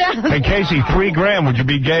 $3,000? Hey, Casey, $3,000. Would you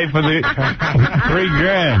be gay for the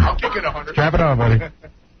 $3,000? I'll kick it 100. Strap it on, buddy.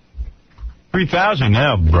 3,000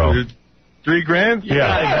 now, bro. $3,000?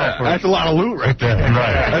 Yeah. That's a lot of loot right there.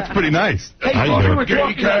 Right. That's pretty nice. Hey, you were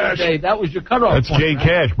talking the other day. That was your cutoff. That's gay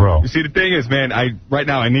cash, bro. You see, the thing is, man, right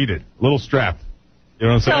now I need it. A little strapped. You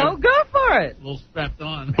know what I'm saying? So go for it. A little strapped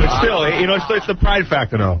on. But still, it's the pride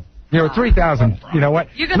factor, though. You know, 3,000. You know what?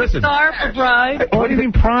 You're going to starve for pride? What do you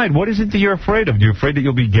mean pride? What is it that you're afraid of? You're afraid that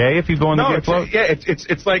you'll be gay if you go on the gay float? Yeah,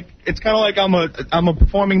 it's kind of like I'm a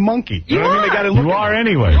performing monkey. You know what I mean? They gotta look you are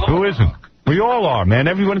anyway. Who isn't? We all are, man.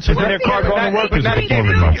 Everyone sits in their car going to work is a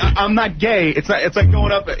performing monkey. I'm not gay. It's like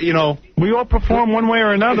going up, We all perform one way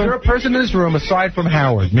or another. Is there a person in this room, aside from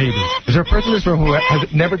Howard, maybe, is there a person in this room who has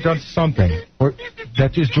never done something or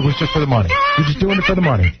that was just for the money? You're just doing it for the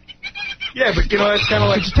money. Yeah, but it's kind of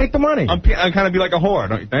like... Just take the money. I'm kind of be like a whore,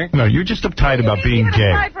 don't you think? No, you're just uptight about being gay.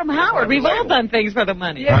 Aside from Howard, we've all done things for the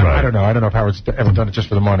money. Yeah. I don't know. I don't know if Howard's ever done it just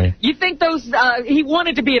for the money. You think he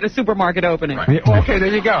wanted to be at a supermarket opening. Right. Yeah, okay, there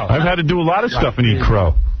you go. I've had to do a lot of stuff and eat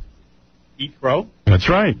crow. Eat crow? That's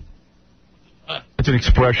right. It's an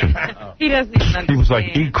expression. He doesn't even understand. He was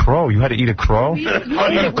like, eat crow. You had to eat a crow? You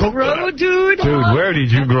eat a crow, dude? Dude, where did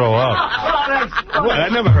you grow up? What? I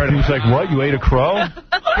never heard of it. He was like, what? You ate a crow?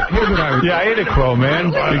 Yeah, I ate a crow,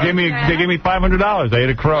 man. They gave me $500. I ate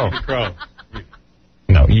a crow.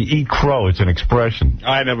 No, you eat crow. It's an expression.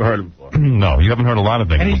 I never heard it before. No, you haven't heard a lot of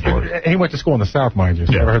things before. And he went to school in the South, mind you.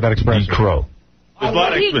 So never heard that expression. Eat crow.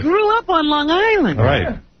 He grew up on Long Island. All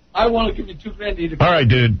right. I want to give you $2,000 to eat a All right,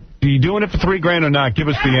 dude. Are you doing it for $3,000 or not? Give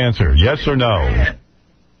us the answer. Yes or no?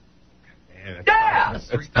 Yeah!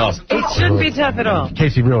 That's tough. It shouldn't be tough at all.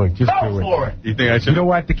 Casey, really, just do it. for it. You think I should? You know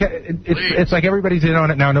what? It's like everybody's in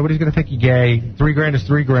on it now. Nobody's going to think you're gay. $3,000 is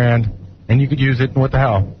 $3,000, and you could use it. What the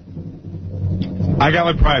hell? I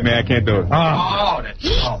got my pride, man. I can't do it. Oh, that's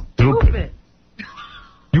dumb. Stupid.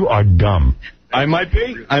 You are dumb. I might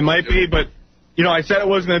be, but... I said I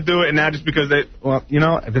wasn't going to do it, and now just because it's a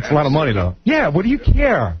lot of money, though. Yeah, what do you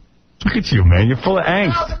care? Look at you, man. You're full of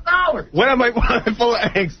angst. $1,000. What am I full of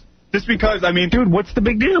angst? Just because, Dude, what's the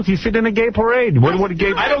big deal if you sit in a gay parade? What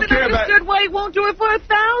gay... I don't care about... why he won't do it for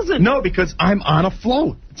 $1,000. No, because I'm on a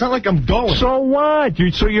float. It's not like I'm going. So what?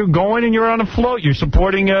 So you're going and you're on a float. You're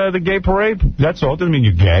supporting the gay parade? That's all. Doesn't mean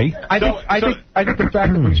you're gay. I think the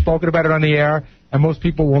fact that we've spoken about it on the air, and most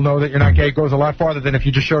people will know that you're not gay, goes a lot farther than if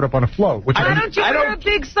you just showed up on a float. Why don't you wear a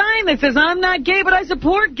big sign that says, I'm not gay, but I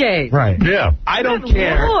support gays? Right. Yeah. I don't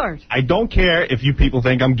care. Lord. I don't care if you people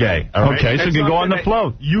think I'm gay. All right? Okay, so you can go on the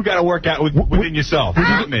float. You got to work out within yourself,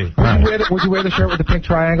 not me. Would you wear the shirt with the pink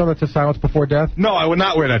triangle that says silence before death? No, I would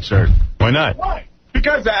not wear that shirt. Why not? Why?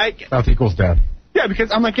 Because South equals death. Yeah,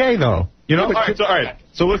 because I'm not gay, though. All right,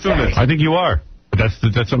 so listen to this. I think you are. But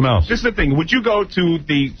that's something else. This is the thing. Would you go to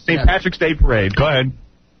the St. Patrick's Day parade? Go ahead.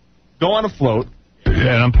 Go on a float. And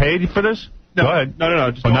I'm paid for this? No, go ahead.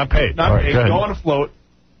 No. Just not paid. Not paid. Right, go on a float.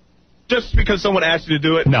 just because someone asked you to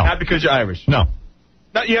do it, not because you're Irish. No.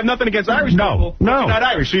 You have nothing against Irish people. No. You're not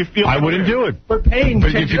Irish, so you feel I wouldn't do it. But paying.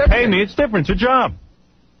 But if you pay me, it's different. It's a job.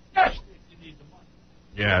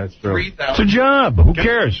 Yeah, that's true. It's a job. Who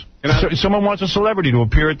cares? Someone wants a celebrity to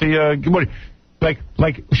appear at the...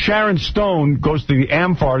 Like Sharon Stone goes to the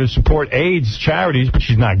AMFAR to support AIDS charities, but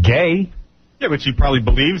she's not gay. Yeah, but she probably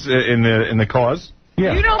believes in the cause.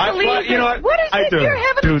 Yeah. You don't believe you know what? What is I it do. you're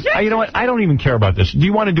having Dude, you know what? I don't even care about this. Do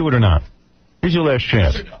you want to do it or not? Here's your last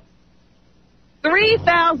chance.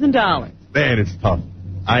 $3,000. Man, it's tough.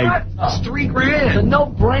 It's $3,000. It's a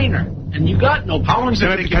no-brainer. And you got no... How long Can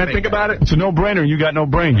I think about it? It's a no-brainer, and you got no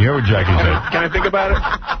brain. You hear what Jackie said. Can I think about it?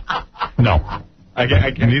 No. I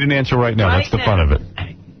need an answer right now. Right That's the now. fun of it.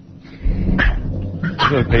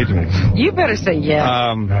 You better say yes.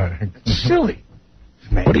 Silly.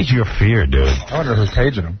 What is your fear, dude? I wonder who's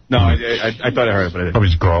paging him. No, I thought I heard it, but I didn't. Probably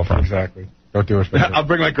his girlfriend. Exactly. Don't do it. I'll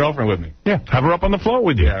bring my girlfriend with me. Yeah, have her up on the floor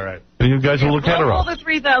with you. Yeah, right. And you guys will look at her Blow up. all the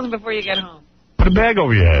 $3,000 before you get home. Put a bag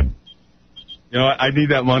over your head. You know what? I need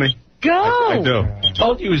that money. Go. I do. I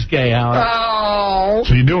told you he was gay, Howard. Oh.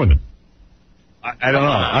 So you're doing it? I don't know.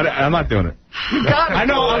 I'm not doing it. I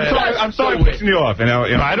know. I'm sorry pissing you off.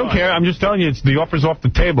 I don't care. I'm just telling you, it's the offer's off the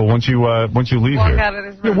table once you leave Walk here. out of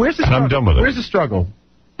this room. Where's the And I'm done with it. Where's the struggle?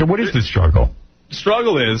 Yeah, what is the struggle? The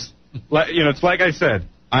struggle is, it's like I said.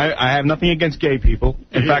 I have nothing against gay people.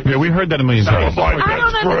 In fact, we heard that a million times. Some of my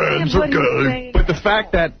best friends are gay. But the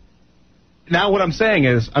fact that now what I'm saying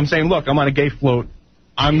is, look, I'm on a gay float.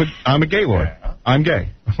 I'm a gay lord. I'm gay.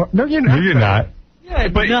 No, you're not. No, you're not. Yeah,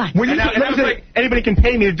 but when you like anybody can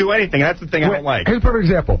pay me to do anything. That's the thing I don't like. Here's a perfect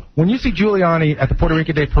example. When you see Giuliani at the Puerto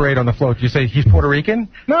Rican Day Parade on the float, you say he's Puerto Rican?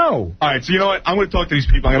 No. All right, so you know what? I'm going to talk to these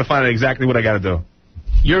people. I'm going to find out exactly what I got to do.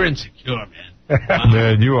 You're insecure, man.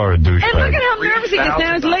 Man, you are a douchebag. And look at how nervous he gets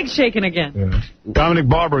now. His leg's shaking again. Yeah. Dominic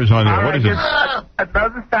Barber is on there. What is it?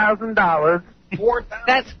 Another $1,000.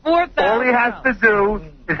 That's $4,000. All he has to do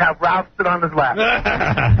is have Ralph sit on his lap.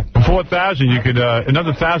 For $4,000, you could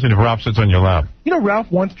another $1,000 if Ralph sits on your lap. You know, Ralph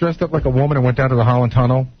once dressed up like a woman and went down to the Holland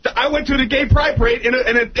Tunnel. I went to the gay pride parade in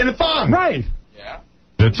a thong. Right. Yeah.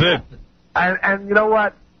 That's it. And you know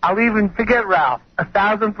what? I'll even forget Ralph.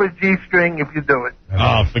 $1,000 for a G-string if you do it.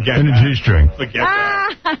 Oh, forget and that. a G-string. Forget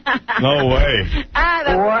that. No way.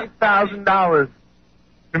 $4,000.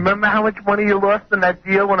 Remember how much money you lost in that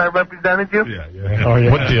deal when I represented you? Yeah. Oh, yeah.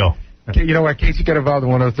 What deal? You know what? Casey got involved in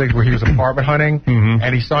one of those things where he was apartment hunting,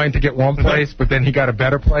 and he signed to get one place, but then he got a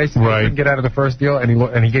better place, and he couldn't get out of the first deal, and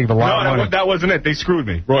he gave a lot of money. No, that wasn't it. They screwed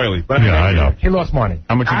me royally. But yeah, I know. He lost money.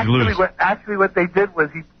 How much did you lose? Actually, what they did was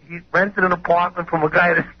he rented an apartment from a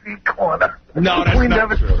guy at a street corner. No, that's we not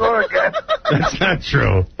never true. saw again. That's not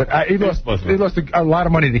true. But he lost a lot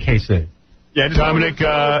of money to KC. Yeah, Dominic,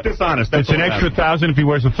 dishonest. It's an extra $1,000 if he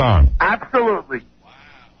wears a thong. Absolutely.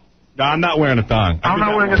 No, I'm not wearing a thong. I'm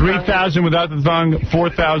not wearing a thong. 3,000 without the thong,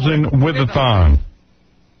 4,000 with the thong.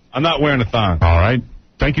 I'm not wearing a thong. All right.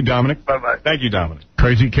 Thank you, Dominic. Bye-bye. Thank you, Dominic.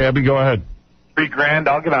 Crazy Cabbie, go ahead. $3,000,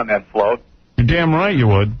 I'll get on that float. You're damn right you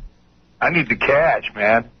would. I need the cash,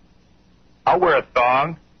 man. I'll wear a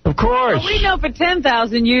thong. Of course. Well, we know for $10,000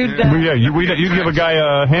 you'd... you give a guy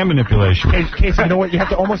a hand manipulation. Casey, you know what? You have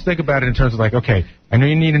to almost think about it in terms of like, okay, I know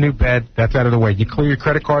you need a new bed. That's out of the way. You clear your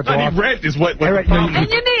credit cards off. I need rent is what Right, the problem And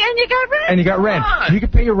you got rent. And you got rent. You can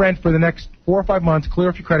pay your rent for the next 4 or 5 months, clear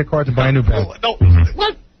off your credit cards, and buy a new bed. No.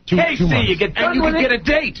 Well, Two Casey, months. you can get a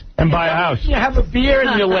date. And buy a house. You have a beer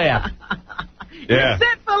in your lap. Yeah.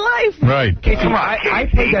 Set for life. Right. Casey, I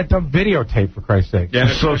paid that dumb videotape, for Christ's sake. Yeah,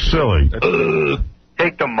 it's so silly.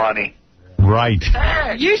 Take the money. Right.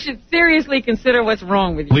 You should seriously consider what's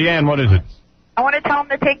wrong with you. Leanne, what is it? I want to tell him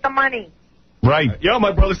to take the money. Right. Yo,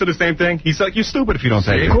 my brother said the same thing. He's like, you're stupid if you don't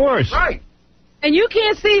take it. Of course. Right. And you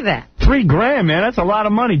can't see that. $3,000, man. That's a lot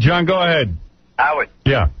of money. John, go ahead. Howard.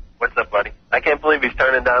 Yeah. What's up, buddy? I can't believe he's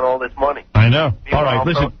turning down all this money. I know. All right,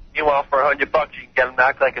 listen. Meanwhile, for $100, you can get him to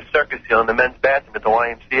act like a circus seal in the men's bathroom at the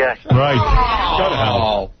YMCA. Right. Shut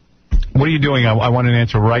up. What are you doing? I want an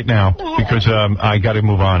answer right now because I got to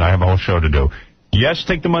move on. I have a whole show to do. Yes,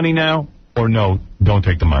 take the money now, or no, don't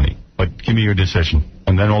take the money. But give me your decision,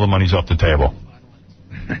 and then all the money's off the table.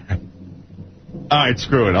 All right,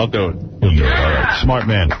 screw it. I'll do it. You'll do it. All right. Smart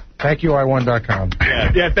man. Thank you, I1.com.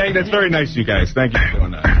 Yeah, that's very nice of you guys. Thank you for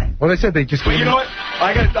doing that. Well, they said they just... But you know what?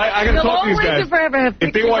 I got to talk to these guys. Forever have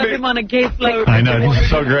pictures of him on a gay float. I know, this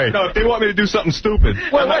is so great. No, if they want me to do something stupid,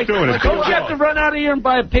 I'm not doing it. Don't you have to run out of here and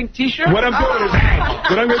buy a pink T-shirt? What I'm doing is...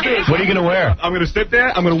 What I'm going to do is... What are you going to wear? I'm going to sit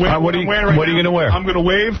there. I'm going to wear what I'm wearing right now. What are you going to wear? I'm going to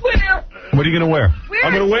wave. What are you going to wear?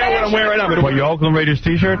 I'm going to wear what I'm wearing right now. What, your Oakland Raiders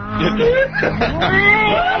T-shirt?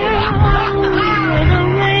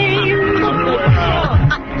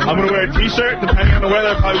 I'm going to wear a T-shirt. Depending on the weather,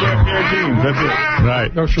 I'll probably wear a pair of jeans. That's it.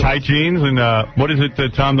 Right. No, sure. Tight jeans and what is it,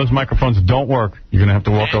 Tom? Those microphones don't work. You're going to have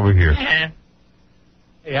to walk over here. Hey,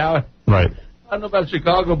 Howard. Right. I don't know about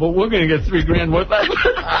Chicago, but we're going to get $3 grand worth of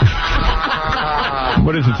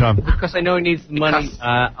What is it, Tom? Because I know he needs the money,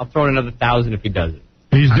 I'll throw in another 1,000 if he does it.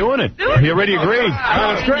 He's doing it. He already agreed.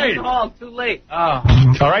 Oh, that's great. Oh, too late. Oh.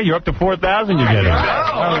 All right, you're up to 4,000 you're getting.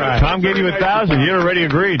 All right. Tom gave you 1,000. You already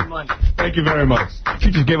agreed. Thank you very much.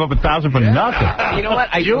 She just gave up 1,000 for nothing. You know what?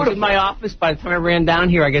 I was in my office. By the time I ran down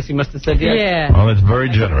here, I guess he must have said yes. Yeah. Well, that's very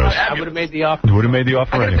generous. I would have made the offer. You would have made the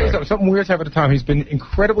offer anyway. Something weird's happened to Tom. He's been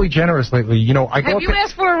incredibly generous lately. You know, I go Have you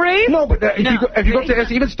asked for a raise? No, but if you go up to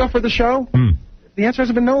ask even stuff for the show, the answer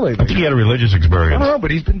hasn't been no lately. I think he had a religious experience. I don't know,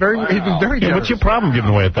 but he's been very generous. What's your problem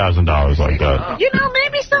giving away $1,000 like that? You know,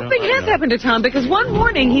 maybe something has happened to Tom, because one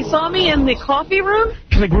morning he saw me in the coffee room.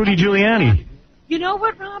 She's like Rudy Giuliani. You know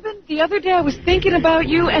what, Robin? The other day I was thinking about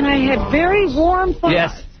you, and I had very warm thoughts.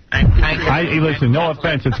 Yes. Listen, no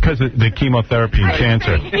offense, it's because of the chemotherapy and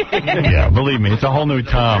cancer. Yeah, believe me, it's a whole new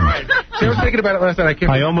Tom. See, I was thinking about it last night.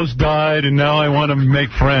 I almost died, and now I want to make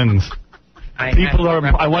friends.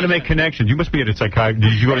 I want to make connections. You must be at a psychiatrist.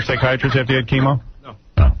 Did you go to a psychiatrist after you had chemo? No.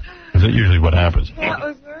 Is that usually what happens?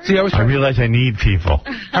 See, I realize I need people.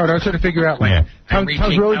 Howard, I was trying to figure out, like,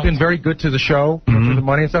 Tom's really been very good to the show, to the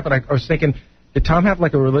money and stuff, and I was thinking, did Tom have,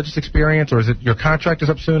 like, a religious experience, or is it your contract is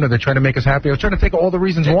up soon, or they're trying to make us happy? I was trying to think of all the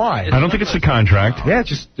reasons why. I don't think it's the contract. Yeah,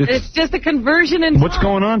 it's just a conversion in What's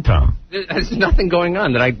going on, Tom? There's nothing going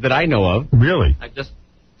on that I know of. Really?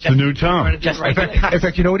 It's the new Tom. In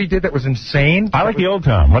fact, you know what he did that was insane? I like the old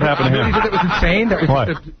Tom. What happened to him? What he did that was insane? That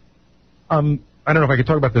was I don't know if I could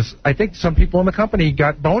talk about this. I think some people in the company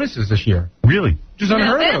got bonuses this year. Really? Which is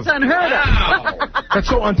unheard of. That's unheard of. That's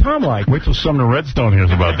so un-Tom-like. Wait till Sumner Redstone hears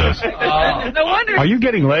about this. No wonder. Are you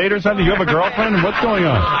getting laid or something? You have a girlfriend? What's going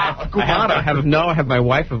on? I have my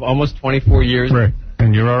wife of almost 24 years. Right.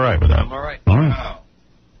 And you're all right with that? I'm all right. All right.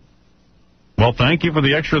 Well, thank you for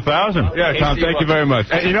the extra 1,000. Yeah, Tom, thank you very much.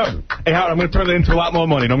 And, hey, Howard, I'm going to turn it into a lot more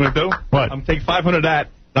money. You know what I'm going to do? What? I'm going to take 500 of that,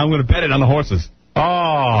 and I'm going to bet it on the horses. Can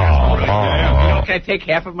I take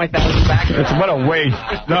half of my 1,000 back? What a waste.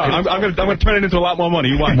 No, I'm going to turn it into a lot more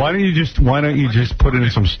money. Why don't you just put it in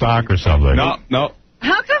some stock or something? No.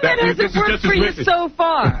 How come it hasn't worked for you so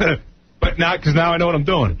far? But because now I know what I'm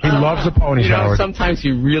doing. He loves the ponies, Howard. Sometimes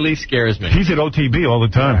he really scares me. He's at OTB all the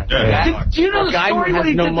time. Do you know the story what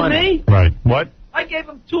he did to me? Right. What? I gave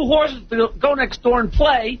him 2 horses to go next door and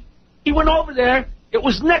play. He went over there. It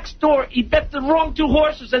was next door. He bet the wrong 2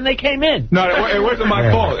 horses, and they came in. No, it wasn't my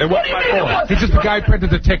fault. It wasn't my fault. It's just the guy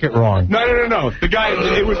printed the ticket wrong. No. The guy,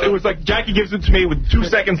 it was like Jackie gives it to me with 2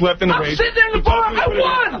 seconds left in the race. I'm sitting there in the bar. I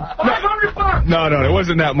won $500. No, it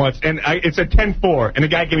wasn't that much. And it said 10-4, and the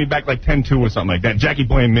guy gave me back like 10-2 or something like that. Jackie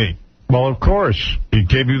blamed me. Well, of course. He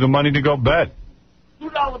gave you the money to go bet.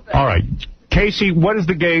 $2 bet. All right. Casey, what is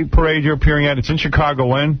the gay parade you're appearing at? It's in Chicago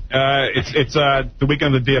when? It's the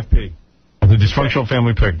weekend of the DFP. The Dysfunctional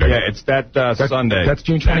Family Picnic. Yeah, it's that Sunday. That's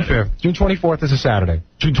June 25th. June 24th is a Saturday.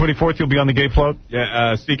 June 24th, you'll be on the gay float?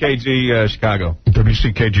 Yeah, CKG Chicago.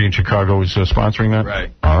 WCKG in Chicago is sponsoring that?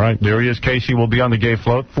 Right. All right, there he is. Casey will be on the gay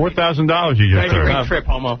float. $4,000 you just heard. Great trip,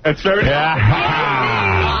 homo. That's very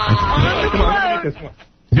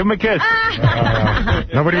Give him a kiss.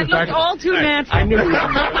 Nobody was back. All too natural. I knew.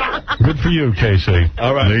 Good for you, Casey.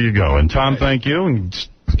 All right. There you go. And Tom, thank you. And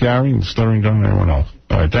Gary and Stuttering John and everyone else.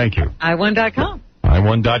 All right, thank you. I1.com.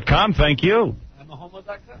 I1.com, thank you. I'm a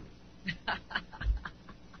homo.com.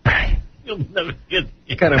 You'll never get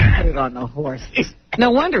You gotta put it on the horse.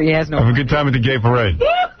 No wonder he has no. Have a good time at the gay parade.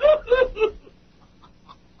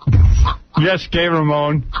 Yes, gay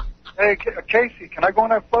Ramon. Hey, Casey, can I go on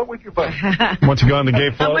that float with you, buddy? Want to go on the gay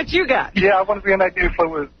float? How much you got? Yeah, I want to be on that gay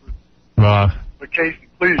float with Casey,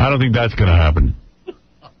 please. I don't think that's going to happen.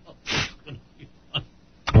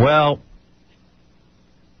 Well,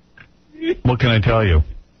 what can I tell you?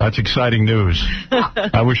 That's exciting news.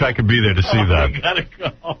 I wish I could be there to see that. We gotta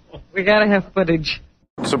go. We gotta have footage.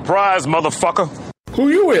 Surprise, motherfucker. Who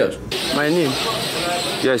you with? My name.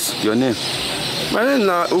 Yes, your name. My name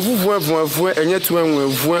na Uvuvuvuvu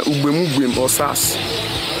Enyetuenwevue Osas.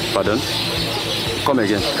 Pardon? Come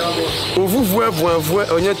again. Uvuvuvuvu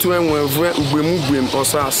Enyetuenwevue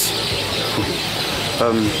Osas.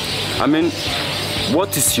 I mean,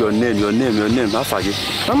 what is your name? Your name. I forget.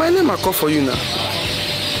 Now my name I call for you now.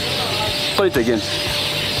 Call it again.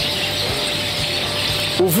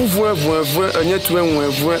 Uvuvuvuvu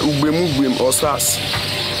Enyetuenwevue Osas.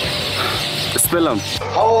 Spell them.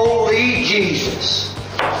 Holy Jesus.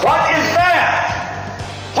 What is that?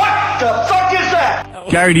 What the fuck is that?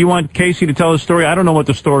 Gary, do you want Casey to tell the story? I don't know what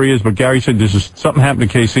the story is, but Gary said this is something happened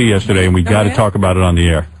to Casey yesterday, and we got to talk about it on the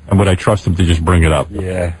air. And would I trust him to just bring it up?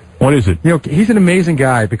 Yeah. What is it? You know, he's an amazing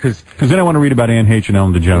guy because then I want to read about Anne H. and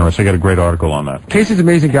Ellen DeGeneres. I got a great article on that. Casey's an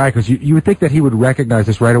amazing guy because you would think that he would recognize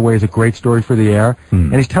this right away as a great story for the air.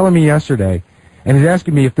 And he's telling me yesterday, and he's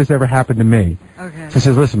asking me if this ever happened to me. Okay. So he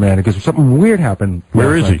says, listen, man, because something weird happened.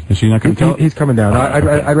 Where is he? Is he not going to tell? He's coming down.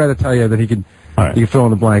 I'd rather tell you that he could fill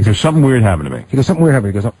in the blanks. There's something weird happened to me. He goes, something weird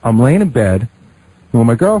happened. He goes, I'm laying in bed with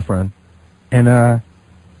my girlfriend, and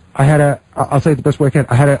I had I'll say it the best way I can.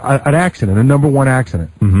 I had an accident, a #1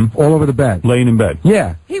 accident, all over the bed. Laying in bed?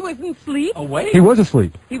 Yeah. He was asleep? He was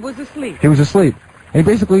asleep. He was asleep. He was asleep. And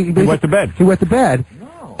he wet the bed. He wet the bed.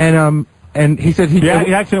 No. And he said the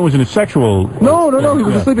accident wasn't a sexual. No. He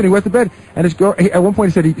was asleep and he wet the bed. And his girl, at one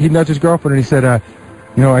point he said he nudged his girlfriend and he said,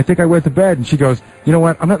 you know, I think I wet the bed. And she goes, you know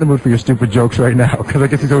what? I'm not in the mood for your stupid jokes right now, because I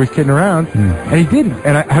guess he's always kidding around. And he didn't.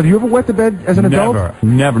 And have you ever wet the bed as an adult?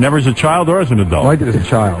 Never as a child or as an adult. Well, I did as a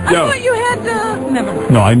child. I thought you had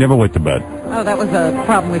never. No, I never wet the bed. Oh, that was a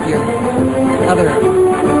problem with your other.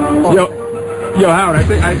 Yo, Howard, I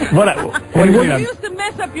think What do you mean? You used to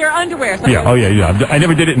mess up your underwear. Yeah. Oh yeah. I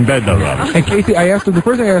never did it in bed though. And Casey, I asked him. The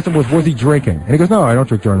first thing I asked him was he drinking? And he goes, no, I don't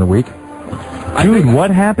drink during the week. Dude,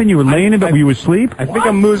 what happened? You were laying in bed. Were you asleep? I think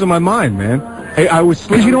I'm losing my mind, man. I was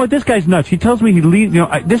sleeping. Because you know what? This guy's nuts. He tells me he leaves. You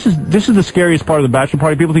know, this is the scariest part of the bachelor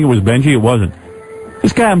party. People think it was Benji. It wasn't.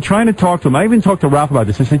 This guy, I'm trying to talk to him. I even talked to Ralph about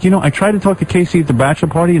this. I said, you know, I tried to talk to Casey at the bachelor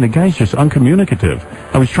party, and the guy's just uncommunicative.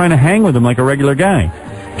 I was trying to hang with him like a regular guy.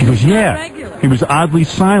 He goes, yeah. He was oddly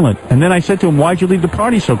silent. And then I said to him, why'd you leave the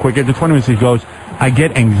party so quick? After 20 minutes, he goes, I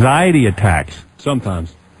get anxiety attacks.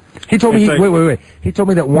 Sometimes. He told me, wait. He told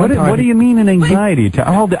me that one time. What do you mean an anxiety attack?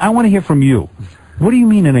 I want to hear from you. What do you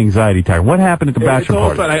mean an anxiety attack? What happened at the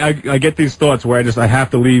bachelor party? I get these thoughts where I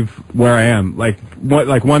have to leave where I am. Like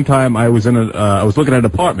one time I was I was looking at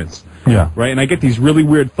apartments. Yeah. Right, and I get these really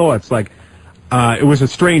weird thoughts. Like, it was a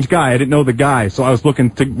strange guy. I didn't know the guy, so I was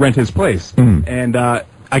looking to rent his place. And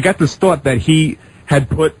I got this thought that he had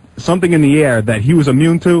put something in the air that he was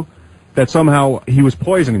immune to, that somehow he was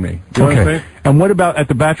poisoning me. You know what I'm saying? And what about at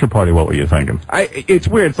the bachelor party? What were you thinking? It's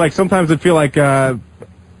weird. It's like sometimes I feel like,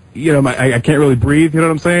 you know, I can't really breathe. You know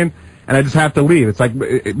what I'm saying? And I just have to leave. It's like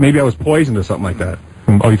maybe I was poisoned or something like that.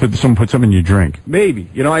 Oh, you thought someone put something in your drink? Maybe.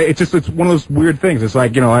 You know, it's one of those weird things. It's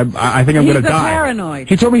like, you know, I think I'm going to die. He's paranoid.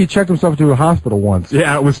 He told me he checked himself into a hospital once.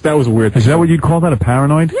 Yeah, that was a weird thing. Is that what you'd call that, a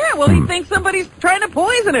paranoid? Yeah, well, he thinks somebody's trying to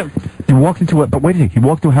poison him. He walked into but wait a second, he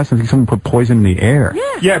walked into a house and someone put poison in the air.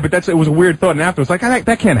 Yeah, but it was a weird thought, and afterwards, like,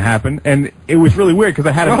 that can't happen, and it was really weird, because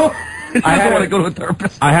I had to go to a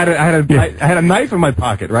therapist. I had a knife in my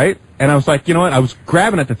pocket, right? And I was like, you know what, I was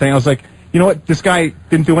grabbing at the thing, I was like, you know what, this guy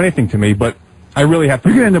didn't do anything to me, but I really have to.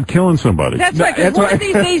 You're going to end up killing somebody. That's right, because one of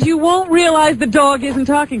these days you won't realize the dog isn't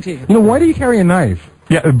talking to you. You know, why do you carry a knife?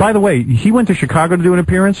 Yeah, by the way, he went to Chicago to do an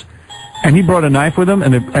appearance, and he brought a knife with him,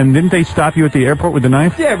 and didn't they stop you at the airport with the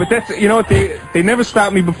knife? Yeah, but that's, you know what, they never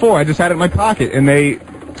stopped me before. I just had it in my pocket, and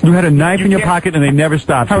You had a knife in your pocket, and they never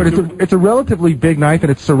stopped you. Howard, it's a relatively big knife, and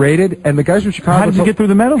it's serrated, and the guys from Chicago... How did you get through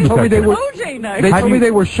the metal detector? They told me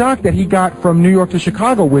they were shocked that he got from New York to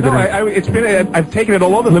Chicago with it. I've taken it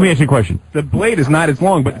all over. Let me ask you a question. The blade is not as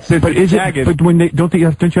long, but since it's jagged... But when don't you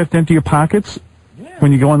have to empty your pockets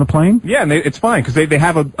when you go on the plane? Yeah, and it's fine, because they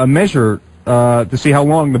have a measure to see how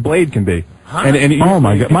long the blade can be. And oh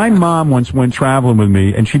my God! My mom once went traveling with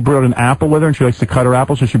me, and she brought an apple with her, and she likes to cut her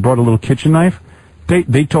apples, so she brought a little kitchen knife.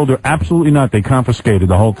 They told her absolutely not. They confiscated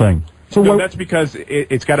the whole thing. So no, that's because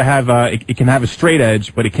it's got to have it can have a straight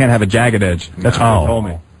edge, but it can't have a jagged edge. That's what they told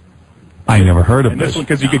me. I never heard of this one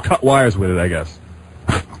because you could cut wires with it, I guess.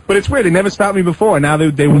 But it's weird. They never stopped me before. Now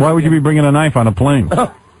they why would you be bringing a knife on a plane?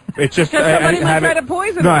 It's just somebody might try to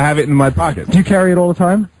poison. No, I have it in my pocket. Do you carry it all the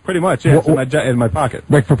time? Pretty much, yeah. It's in my pocket.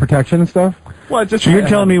 Like for protection and stuff? Well, just. So you're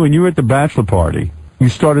telling me when you were at the bachelor party, you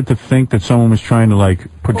started to think that someone was trying to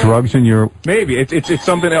put drugs in your... Maybe it's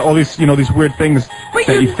something, all these these weird things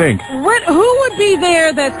that you think. Who would be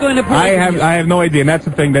there that's going to poison you? I have no idea, and that's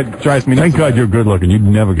the thing that drives me nuts. Thank God you're good looking. You'd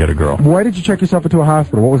never get a girl. Why did you check yourself into a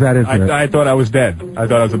hospital? What was that incident? I thought I was dead. I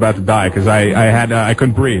thought I was about to die because I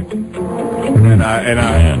couldn't breathe.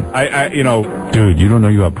 And you know, dude, you don't know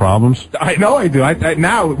you have problems. I know I do.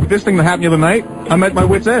 Now with this thing that happened the other night, I'm at my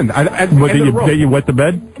wit's end. Did you wet the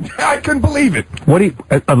bed? I couldn't believe it. What do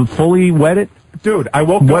you fully wet it? Dude, I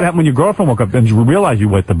woke up. What happened when your girlfriend woke up and you realized you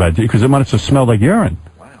wet the bed? Because it must have smelled like urine.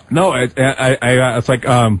 Wow. No, it's like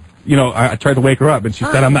you know, I tried to wake her up and she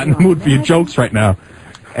said, I'm not in the mood for your jokes right now.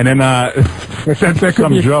 And then that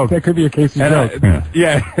could be a Casey joke.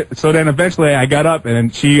 Yeah. So then eventually I got up and then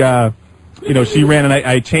she she ran and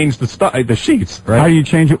I changed the sheets. Right? How do you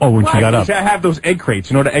change it? Oh, when she got up. I have those egg crates.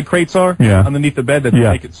 You know what the egg crates are? Yeah. Underneath the bed that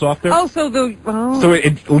make it softer. Oh, so So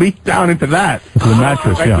it leaked down into that. The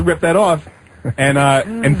mattress. I had to rip that off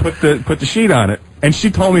and put the sheet on it. And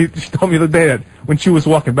she told me the other day that when she was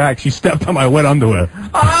walking back, she stepped on my wet underwear.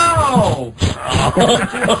 Oh!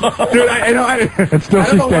 Dude, I It still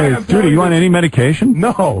she stays. Judy, you on any medication?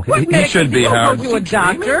 No. He should be, Howard. Go to a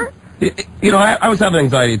doctor? You know, I was having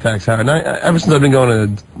anxiety attacks, Howard, and ever since I've been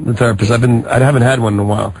going to the therapist, I haven't had one in a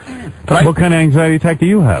while. But what kind of anxiety attack do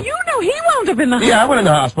you have? You know, he wound up in the hospital. Yeah, I went in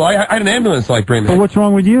the hospital. I had an ambulance bring me. But what's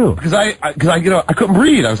wrong with you? Because I couldn't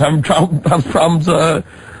breathe. I was having problems breathing.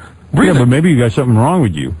 Yeah, but maybe you got something wrong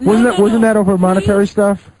with you. Wasn't that over monetary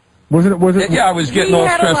stuff? Was it? Yeah, I was getting all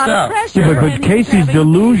stressed out. Yeah, but Casey's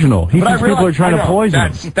delusional. He thinks people are trying to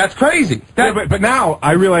poison him. That's crazy. But now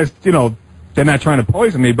I realized, they're not trying to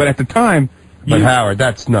poison me. But at the time, But Howard,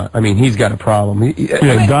 that's not. I mean, he's got a problem.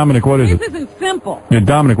 Yeah, Dominic, what is it? This isn't simple. Yeah,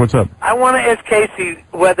 Dominic, what's up? I want to ask Casey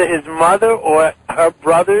whether his mother or her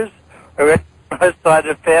brothers or her side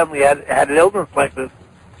of the family had an illness like this.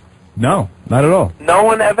 No, not at all. No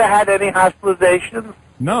one ever had any hospitalizations?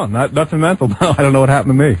 No, nothing mental. No, I don't know what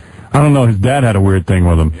happened to me. I don't know. His dad had a weird thing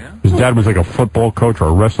with him. His dad was like a football coach or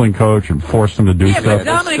a wrestling coach and forced him to do stuff. But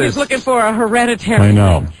Dominic is looking for a hereditary. I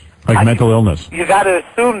know. Like mental illness. You got to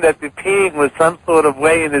assume that the peeing was some sort of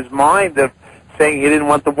way in his mind of saying he didn't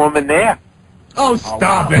want the woman there. Oh,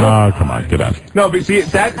 stop it. Oh, come on, get out. No, but see,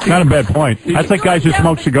 that's not a bad point. That's like guys who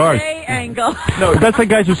smoke cigars. Angle. No, that's like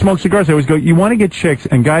guys who smoke cigars. They always go, you want to get chicks,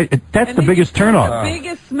 and guys, that's the biggest turnoff. The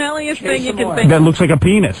biggest, smelliest thing you can think That of. looks like a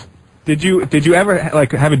penis. Did you ever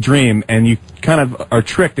have a dream and you kind of are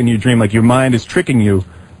tricked in your dream, like your mind is tricking you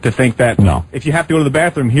to think that if you have to go to the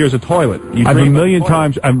bathroom, here's a toilet. I've a million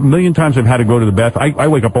times I've had to go to the bathroom. I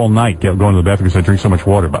wake up all night going to the bathroom because I drink so much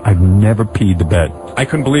water, but I've never peed the bed. I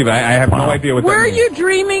couldn't believe it. I have no idea what that Were means. you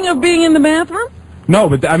dreaming of being in the bathroom? No,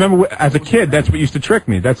 but I remember as a kid, that's what used to trick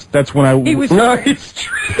me. That's when I... He was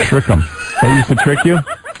trick them. They used to trick you?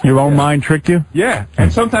 Your own mind tricked you? Yeah,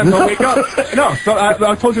 and sometimes I'll wake up. No, so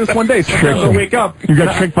I told you this one day. Sometimes I'll wake up. You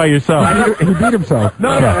got tricked by yourself. He beat himself. No,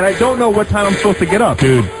 and I don't know what time I'm supposed to get up.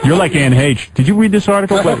 Dude, you're like Ann H. Did you read this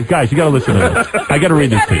article? Guys, you got to listen to this. I got to read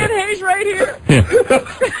this to you. Ann Hayes right here. Yeah.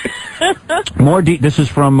 This is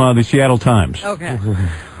from the Seattle Times. Okay.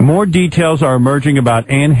 More details are emerging about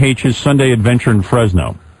Ann H's Sunday adventure in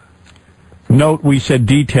Fresno. Note, we said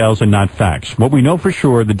details and not facts. What we know for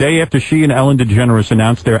sure, the day after she and Ellen DeGeneres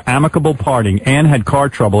announced their amicable parting, Ann had car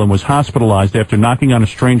trouble and was hospitalized after knocking on a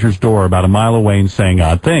stranger's door about a mile away and saying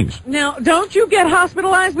odd things. Now, don't you get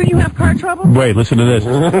hospitalized when you have car trouble? Wait, listen to this.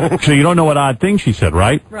 So you don't know what odd things she said,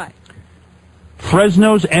 right? Right.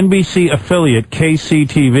 Fresno's NBC affiliate,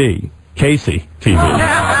 KCTV,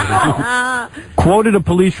 quoted a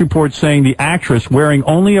police report saying the actress, wearing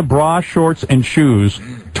only a bra, shorts, and shoes,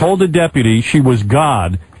 told the deputy she was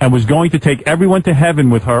God and was going to take everyone to heaven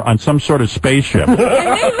with her on some sort of spaceship. And they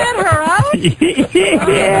let her out?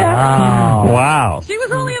 Yeah. Wow. She was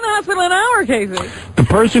only in the hospital an hour, Casey. The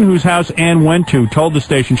person whose house Ann went to told the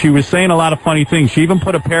station she was saying a lot of funny things. She even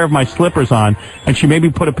put a pair of my slippers on, and she maybe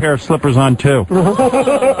put a pair of slippers on, too.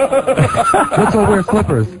 Let's all wear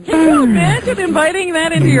slippers. Can you imagine inviting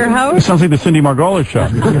that into your It house? sounds like the Cindy Margolis show.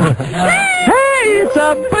 Hey, it's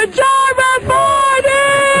a pajama party!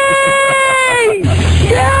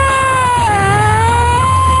 Yeah!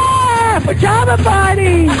 Pajama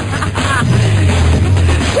party!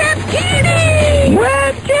 Whip-kitty!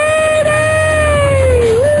 Whip-kitty!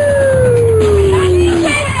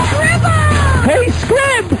 Hey,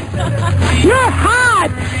 Scrib! You're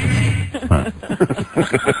hot!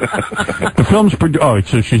 The film's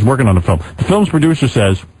she's working on the film. The film's producer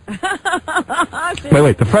says,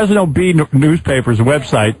 wait, the Fresno Bee newspaper's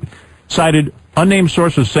website cited unnamed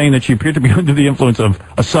sources saying that she appeared to be under the influence of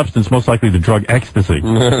a substance, most likely the drug ecstasy.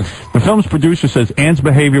 The film's producer says Ann's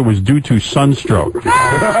behavior was due to sunstroke.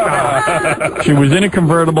 She was in a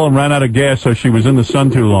convertible and ran out of gas, so she was in the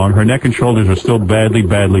sun too long. Her neck and shoulders are still badly,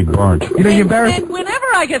 badly burnt. You know, you embarrassed. And whenever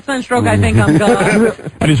I get sunstroke, I think I'm gone.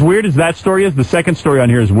 And as weird as that story is, the second story on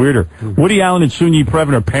here is weirder. Woody Allen and Soon-Yi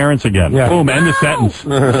Previn are parents again. Yeah. Boom, end the sentence.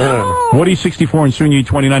 Woody, 64, and Soon-Yi,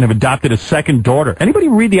 29, have adopted a second daughter. Anybody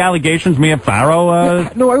read the allegations Mia Farrow?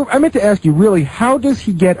 No, I meant to ask you, really, how does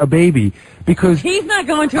he get a baby because he's not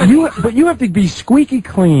going to. But you have to be squeaky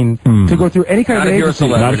clean to go through any kind of agency.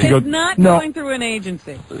 He's not going through an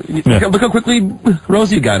agency. Look how quickly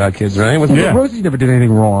Rosie got our kids, right? Rosie never did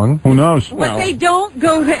anything wrong. Who knows? But they don't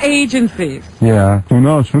go to agencies. Yeah. Who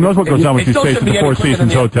knows? Who knows what goes on with these stays at the Four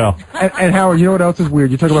Seasons Hotel? And Howard, you know what else is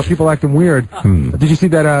weird? You talk about people acting weird. Did you see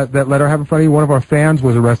that letter I have in front of you? One of our fans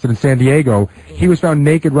was arrested in San Diego. He was found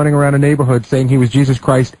naked running around a neighborhood saying he was Jesus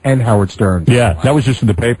Christ and Howard Stern. Yeah, that was just in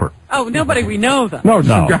the paper. Oh, nobody we know, though. No,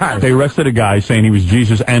 some guy. They arrested a guy saying he was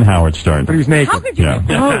Jesus and Howard Stern. But he was naked. How could you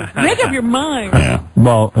make up your mind? Yeah.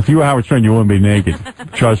 Well, if you were Howard Stern, you wouldn't be naked.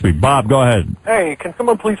 Trust me. Bob, go ahead. Hey, can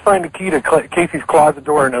someone please find the key to Casey's closet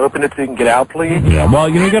door and open it so you can get out, please? Yeah, well,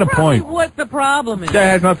 you got a point. What the problem is? That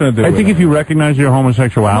has nothing to do with it. I think if you recognize your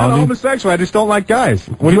homosexuality... I'm not homosexual. I just don't like guys.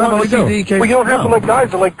 What do you want me to do? Well, you don't have to like guys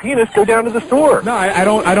that like penis. Go down to the store. No, I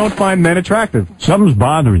don't find men attractive. Something's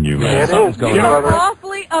bothering you. Yeah, it is. You're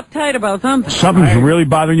awfully uptight about something. Something's really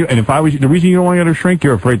bothering you, and if I was the reason you don't want to get her shrink,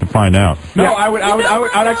 you're afraid to find out. No, I would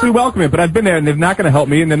actually welcome it, but I've been there, and they're not going to help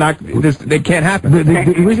me, and they can't happen.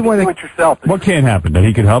 The reason why what can't happen? That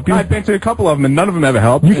he could help you? I've been to a couple of them, and none of them ever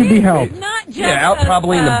helped. You can be helped. Not just out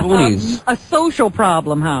probably in the boonies. A social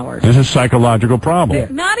problem, Howard. There's a psychological problem. Yeah.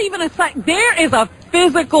 Not even there is a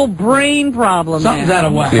physical brain problem. Something's out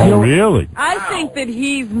of whack. Oh, really? I think that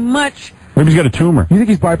he's much. Maybe he's got a tumor. You think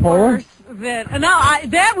he's bipolar?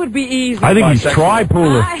 That would be easy. I think he's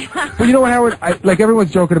tripolar. But you know what, Howard? Like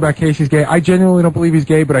everyone's joking about Casey's gay. I genuinely don't believe he's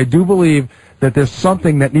gay, but I do believe that there's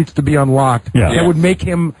something that needs to be unlocked that would make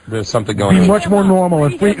him there's something going be on. much more normal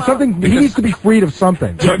and free. Something he needs to be freed of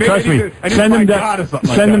something. So, trust me. Send him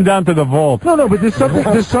down to the vault. No, but there's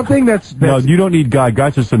something that's no. You don't need God.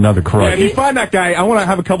 God's just another crutch. Yeah, if you find that guy, I want to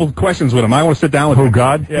have a couple of questions with him. I want to sit down with him. Who,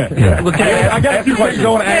 God? Yeah. Look, I got a few questions I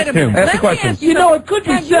want to ask him. Ask the questions. You know, it could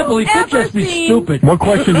be simple. He could just be stupid. What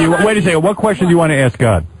question do you? Wait a second. What question do you want to ask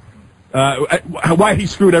God? Why he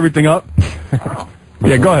screwed everything up?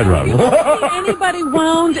 Yeah, go ahead, Rob. Anybody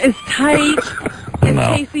wound as tight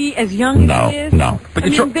as Casey, as young as he is? No. But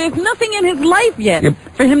there's nothing in his life yet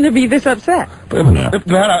for him to be this upset.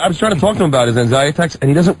 I was trying to talk to him about his anxiety attacks, and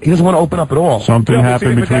he doesn't want to open up at all. Something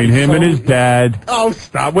happened between him and his dad. Oh,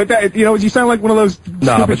 stop with that. You know, you sound like one of those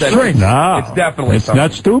stupid strings. No. It's definitely It's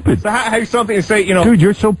not stupid. So how something to say, you know... Dude,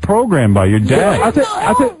 you're so programmed by your dad. He's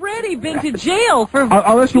already been to jail for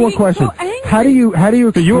I'll ask you one question. So how do you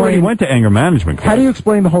explain... You already went to anger management class. How do you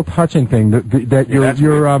explain the whole touching thing that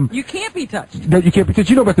you're you can't be touched. That you can't be touched.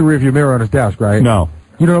 You know about the rearview mirror on his desk, right? No.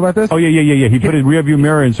 You know about this? Oh, yeah. He put a rearview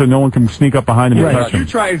mirror in so no one can sneak up behind him and touch him. You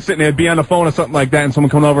try and sit there, be on the phone or something like that, and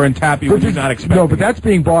someone come over and tap you when you're not expecting. No, but that's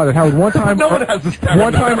being bothered. Howard, one time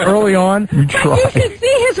early on... You should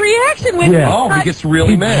see his reaction when he gets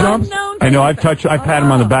really mad. I know, I've pat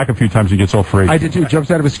him on the back a few times, he gets all afraid. I did too. He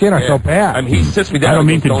jumps out of his skin. I felt bad. I mean, he sits me down. I don't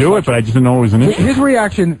mean to do it, but I just didn't know it was an issue. His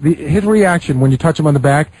reaction when you touch him on the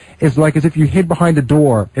back is like as if you hid behind a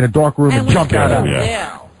door in a dark room and jumped out of it.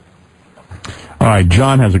 Yeah. All right,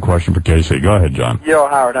 John has a question for Casey. Go ahead, John. Yo,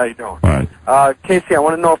 Howard, how you doing? All right. Casey, I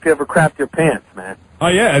want to know if you ever crapped your pants, man. Oh,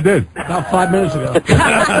 yeah, I did. About 5 minutes ago.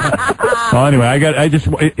 Well, anyway,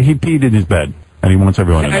 he peed in his bed, and he wants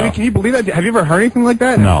everyone to know. I mean, can you believe that? Have you ever heard anything like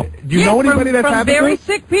that? No. Do you know anybody that's from happened very to?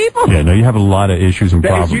 sick people? Yeah, no, you have a lot of issues and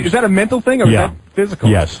problems. Is that a mental thing or is that physical?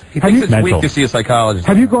 Yes. He thinks it's weak to see a psychologist.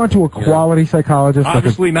 Have you gone to a quality psychologist?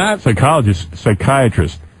 Obviously not.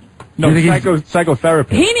 Psychiatrist. No,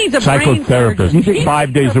 psychotherapist. He needs a brain Psychotherapist.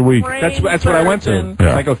 5 days a week. That's what I went to.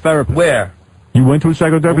 Yeah. Psychotherapist. Where? You went to a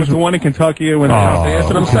psychotherapist? I went to one in Kentucky. That's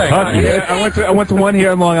what I'm saying. I went to one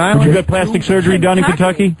here in Long Island. Would you get plastic surgery done in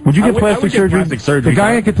Kentucky? Would you get plastic surgery? The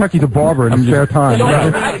guy in Kentucky's a barber in his spare time.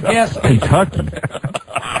 Kentucky.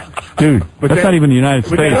 Dude, that's not even the United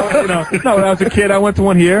States. No, when I was a kid, I went to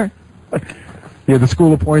one here. Yeah, the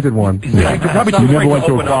school-appointed one. You never went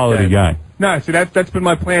to a quality guy. No, see, that's been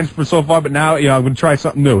my plans for so far, but now, I'm going to try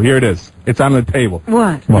something new. Here it is. It's on the table.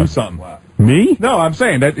 What? Do something. Me? No, I'm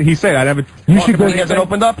saying that he said I'd have it. You should go. He hasn't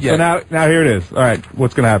opened up yet. So now here it is. All right,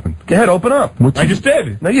 what's going to happen? Go ahead, open up. I just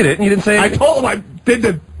did. No, you didn't. You didn't say anything. I told him I did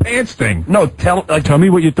the pants thing. No, tell me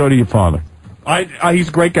what you thought of your father. He's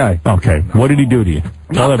a great guy. Okay, what did he do to you?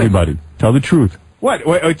 Tell everybody. Tell the truth. What?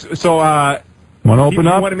 So, want to open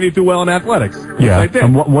up? He wanted me to do well in athletics. Yeah. I did.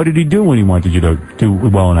 And what did he do when he wanted you to do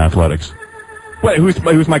well in athletics? Wait,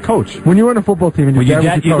 who's my coach? When you were on a football team and your dad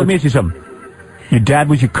was your coach. Let me ask you something. Your dad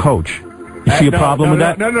was your coach. You see a problem with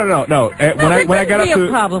that? No. When I got up to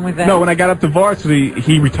problem with that. No, when I got up to varsity,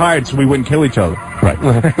 he retired so we wouldn't kill each other. Right.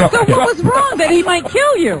 So what was wrong that he might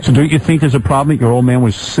kill you? So don't you think there's a problem that your old man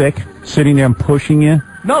was sick, sitting there and pushing you?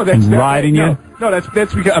 No, that's and riding you? No, that's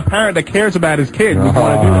because a parent that cares about his kid would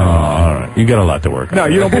want to do that. All right. You got a lot to work on. No,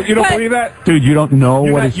 you don't believe that? Dude, you don't know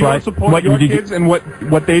what it's you like. Don't support your kids and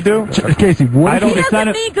what they do? Casey, what He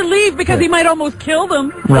doesn't need to leave because he might almost kill them.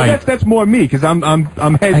 Right. Well, that's more me, because I'm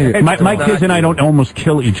head. My kids and I don't almost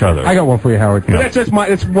kill each other. I got one for you, Howard. Yeah.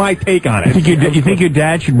 That's my take on it. You think your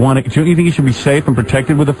dad should want to? You think he should be safe and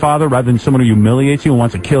protected with a father rather than someone who humiliates you and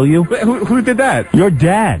wants to kill you? Who did that? Your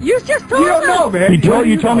dad. You just told You don't know, man.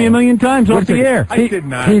 You told me a million times off the air. I did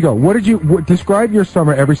not. Here you go. What did you describe your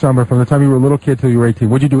summer every summer from the time you were a little kid till you were 18?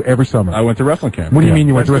 What did you do every summer? I went to wrestling camp. What do you mean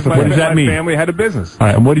you went to wrestling camp? What does that mean? My family had a business. All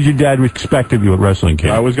right, and what did your dad expect of you at wrestling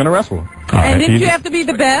camp? I was going to wrestle. And didn't you have to be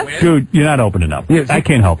the best? Dude, you're not opening up. Yeah, I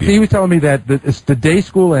can't help you. He was telling me that the day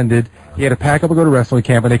school ended, he had to pack up and go to wrestling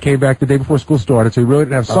camp, and they came back the day before school started, so he really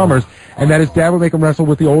didn't have summers, and that his dad would make him wrestle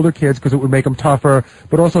with the older kids because it would make him tougher,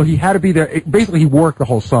 but also he had to be there. Basically, he worked the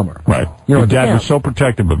whole summer. Right. Your dad was so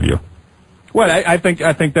protective of you. Well, I think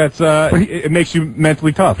that's it makes you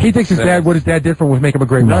mentally tough. He thinks what his dad did for him was make him a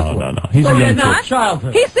great wrestler. No. He's a young kid.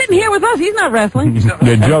 Childhood. He's sitting here with us. He's not wrestling.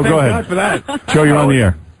 Yeah, Joe, go ahead. For that. Joe, you're on the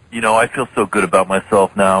air. You know, I feel so good about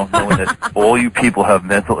myself now, knowing that all you people have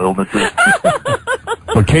mental illnesses.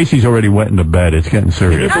 But Casey's already went into bed. It's getting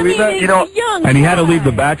serious. I mean, you know, and he had to leave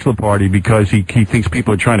the bachelor party because he thinks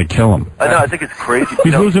people are trying to kill him. I know. I think it's crazy.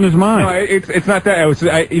 He's losing his mind. No, it's not that.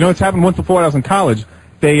 It's happened once before when I was in college.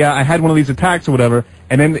 I had one of these attacks or whatever,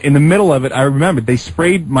 and then in the middle of it, I remembered they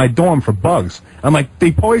sprayed my dorm for bugs. I'm like,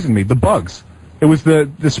 they poisoned me. The bugs. It was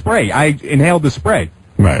the spray. I inhaled the spray.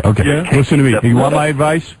 Right. Okay. Yeah. Listen to me. You want my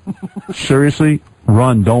advice? Seriously,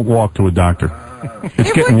 run. Don't walk to a doctor.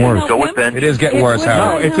 It's getting worse. Go with Ben. It is getting worse,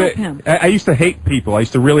 Howard. No, I used to hate people. I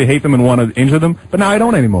used to really hate them and want to injure them, but now I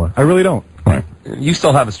don't anymore. I really don't. Right. You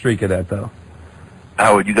still have a streak of that, though.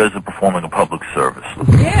 Howard, you guys are performing a public service.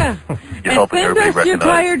 Yeah. You're helping everybody You're recognize.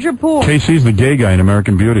 tired, you're poor. Casey's the gay guy in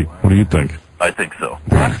American Beauty. What do you think? I think so.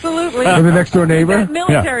 Absolutely. You're the next door neighbor? That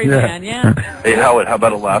military man, yeah. Hey, Howard, how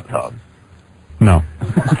about a laptop? No.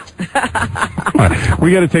 All right.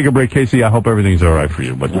 We got to take a break, Casey. I hope everything's all right for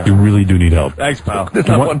you, but you really do need help. Thanks, pal. You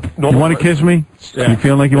want to kiss me? Yeah. You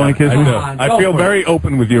feel like you want to kiss me? I feel very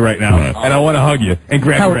open with you right now, and I want to hug you and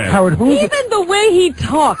grab your hand. Howard, Even the way he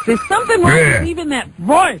talks, there's something wrong with even that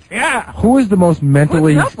voice. Yeah. who is the most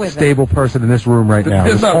mentally What's up with stable person in this room right now?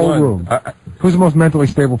 There's This not whole one. room. Who's the most mentally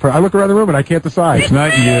stable person? I look around the room and I can't decide. It's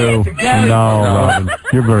not you. No, Robin.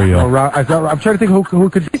 You're very ill. I'm trying to think who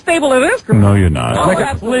could. He's stable in this group. No, you're not.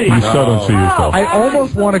 Please. You still don't see yourself. I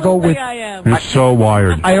almost want to go with. You're so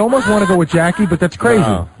wired. I almost want to go with Jackie, but that's crazy.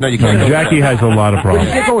 No, you can't. Jackie has a lot of You problems.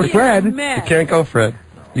 can't go with Fred. You can't go, Fred.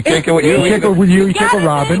 You can't go with you. You can't go with you. You can't go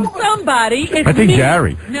Robin. Somebody. It's I think me.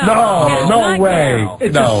 Gary. No way.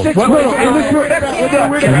 It's no. In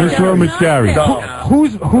this room, it's Gary.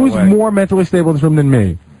 Who's more mentally stable in this room than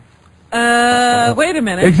me? Wait a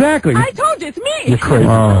minute. Exactly. I told you, it's me. You're crazy.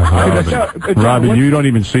 Robin, you don't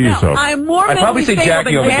even see yourself. I'm more I'd probably mentally say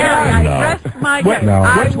stable Jackie than over Gary. there. I rest my What- no.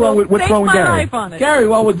 I What's wrong will with stake my Gary? life on it. Gary,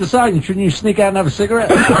 while we're deciding, shouldn't you sneak out and have a cigarette?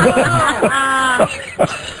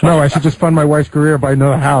 No, I should just fund my wife's career by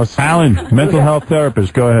another house. Alan, mental health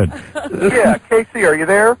therapist, go ahead. Yeah, Casey, are you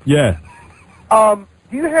there? Yeah. Do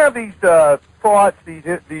you have these thoughts, these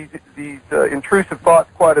intrusive thoughts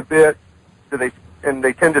quite a bit? They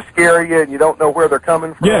tend to scare you, and you don't know where they're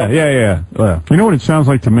coming from? Yeah. Well, you know what it sounds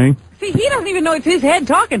like to me? See, he doesn't even know it's his head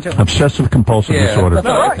talking to him. Obsessive compulsive disorder.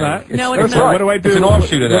 No, it's not. No, it's not. What do I do? It's an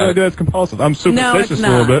offshoot of What do I that. do that's compulsive? I'm No, it's superstitious a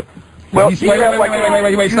not. little bit. Well,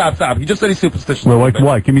 Wait, stop. He just said he's superstitious. Well, like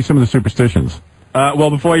what? Give me some of the superstitions. Well,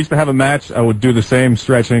 before I used to have a match, I would do the same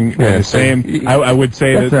stretching, the same. I would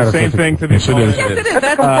say the same thing to the opponent. Yes, it is.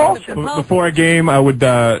 That's compulsion. Before a game, I would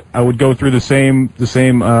go through the same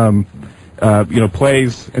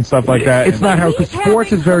plays and stuff like that. It's not how, because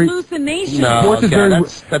sports is very. Hallucination. No, Sports is okay, very.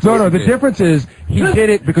 that's No, what no. he The did. difference is he did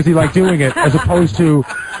it because he liked doing it, as opposed to.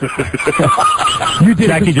 You did.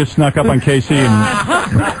 Jackie just snuck up on Casey and.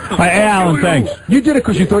 Hey, Alan, thanks. You did it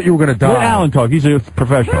because you thought you were going to die. Let Alan talk. He's a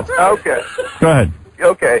professional. Okay. Go ahead.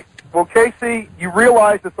 Okay. Well, Casey, you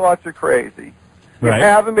realize the thoughts are crazy. You Right.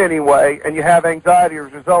 have them anyway, and you have anxiety as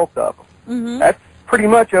a result of them. Mm-hmm. That's pretty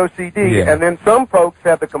much OCD. Yeah. And then some folks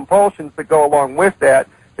have the compulsions that go along with that.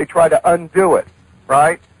 They try to undo it,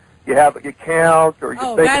 right? You count, or you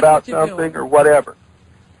think that's about what you're something, doing. or whatever.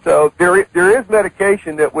 So there is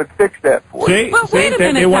medication that would fix that for you. See, Well, wait a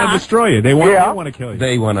minute, they want to Doc. destroy you. They want Yeah. to kill you.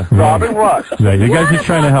 They want to. Robin, what? Yeah, you guys What are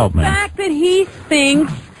trying to help, about man. the fact that he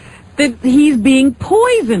thinks that he's being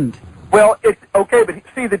poisoned? Well, it's okay, but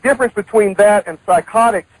see, the difference between that and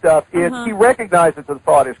psychotic stuff is he recognizes the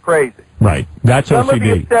thought is crazy. Right. That's Some of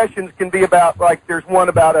OCD. these sessions can be about, like, there's one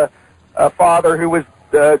about a father who was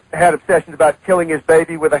had obsessions about killing his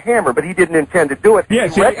baby with a hammer, but he didn't intend to do it. Yeah,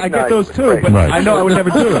 see, I get those too, but I know I would never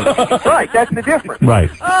do it. Right, that's the difference. Right.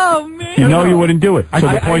 Oh, man. You know you wouldn't do it. So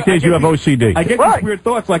the point is you have OCD. I get these weird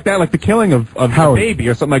thoughts like that, like the killing of a baby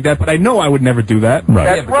or something like that, but I know I would never do that.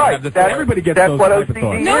 Right. That's right. Everybody gets that's those what type of OCD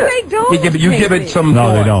thoughts. is. No, they don't. You give it some No,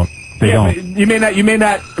 thought. they don't. They don't. You may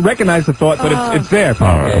not recognize the thought, but it's there.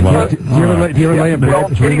 All right. Well, Do you ever lay in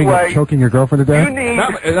bed dreaming of choking your girlfriend to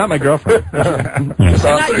death? Not my girlfriend.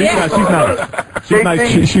 She's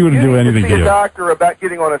nice. She wouldn't do anything to See a you. doctor about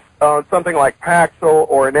getting on something like Paxil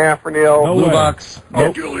or an Anafranil. No Blue way. box.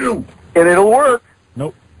 Nope. And it'll work.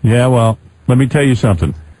 Nope. Yeah, well, let me tell you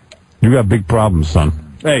something. You got big problems,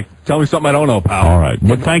 son. Hey, tell me something I don't know, pal. All right.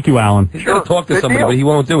 Well, thank you, Alan. He's got to talk to somebody, but he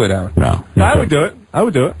won't do it, Alan. No. I would do it. I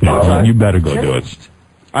would do it. No, you better go do it.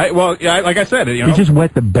 Like I said, You just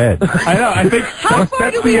wet the bed. I know. I think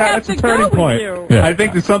that's a turning point. Yeah. I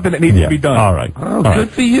think there's something that needs to be done. All right. Oh, All good right.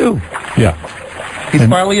 for you. Yeah. He's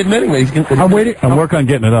finally admitting that he's going to... I'm waiting. I'm working on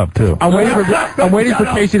getting it up, too. I'm waiting for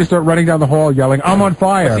Casey to start running down the hall yelling, "I'm on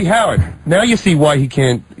fire!" See, Howard, now you see why he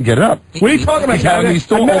can't get it up. What are you talking about? He's having these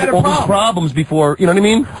all these problems before, you know what I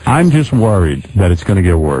mean? I'm just worried that it's going to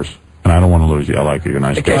get worse. And I don't want to lose you. I like you. You're a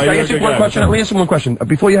nice Okay, guy. can I ask you one question? Let me ask you one question.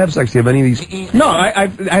 Before you have sex, do you have any of these... No, I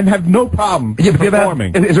have no problem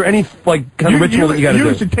performing. Is there any, like, kind of ritual that you got to do?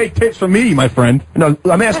 You should take tips from me, my friend. No,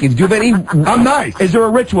 I'm asking, do you have any... I'm nice. Is there a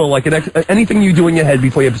ritual, like anything you do in your head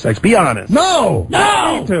before you have sex? Be honest. No!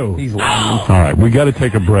 No! Me too. He's lying. All right. We got to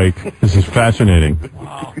take a break. This is fascinating.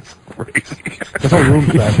 It's crazy. This whole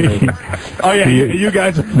room's fascinating. Oh, yeah, you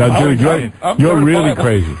guys... No, dude, you're really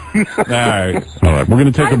crazy. All right. All right. We're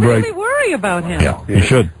going to take a break. I really worry about him. Yeah, you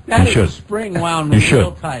should. That You should. spring wound me You should.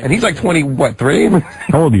 real tight. And he's like 3?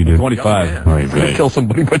 How old are you, dude? 25. All right, He's gonna great. kill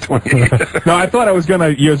somebody by 28. No, I thought I was going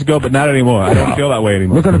to years ago, but not anymore. I don't feel that way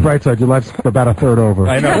anymore. Look on the bright side. Your life's about a third over.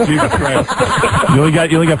 I know. Jesus Christ. You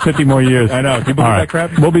only got 50 more years. I know. Do you believe All right. that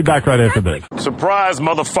crap? We'll be back right after this. Surprise,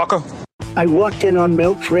 motherfucker. I walked in on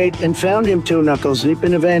Milk Crate and found him two knuckles deep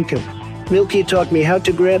in a van coop. Milky taught me how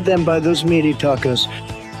to grab them by those meaty tacos.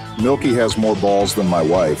 Milky has more balls than my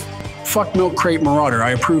wife. Fuck Milk Crate Marauder.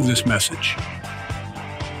 I approve this message.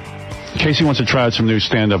 Casey wants to try out some new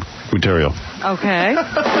stand-up material. Okay.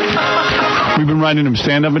 We've been writing him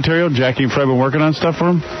stand-up material. Jackie and Fred been working on stuff for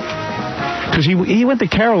him. Because he went to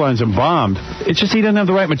Caroline's and bombed. It's just he doesn't have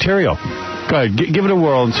the right material. Go ahead, give it a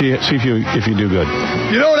whirl and see if you do good.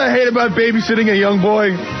 You know what I hate about babysitting a young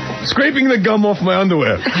boy? Scraping the gum off my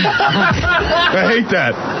underwear. I hate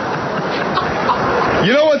that.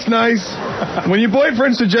 You know what's nice? When your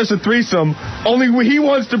boyfriend suggests a threesome, only he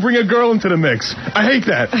wants to bring a girl into the mix. I hate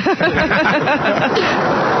that.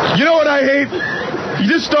 You know what I hate? You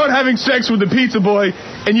just start having sex with the pizza boy,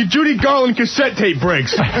 and your Judy Garland cassette tape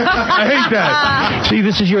breaks. I hate that. See,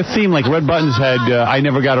 this is your theme. Like Red Buttons had I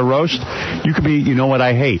Never Got a Roast. You could be You Know What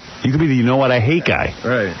I Hate. You could be the You Know What I Hate guy.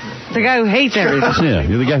 Right. The guy who hates everything. Yeah,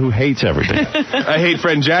 you're the guy who hates everything. I hate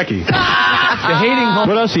Fred and Jackie. You're hating home.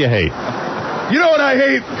 What else do you hate? You know what I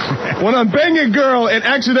hate? When I'm banging a girl and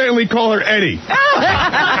accidentally call her Eddie.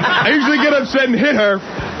 I usually get upset and hit her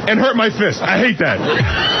and hurt my fist. I hate that.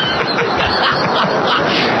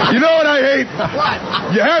 You know what I hate?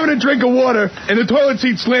 What? You're having a drink of water and the toilet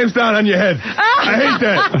seat slams down on your head. I hate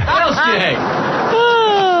that. What else do you hate?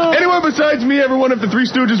 Anyone besides me ever wonder if the Three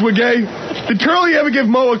Stooges were gay? Did Curly ever give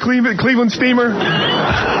Mo a Cleveland steamer?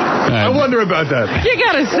 I wonder about that. You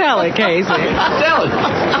gotta sell it, Casey. Sell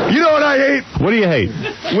it. You know what I hate? What do you hate?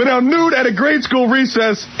 When I'm nude at a grade school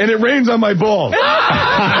recess and it rains on my balls.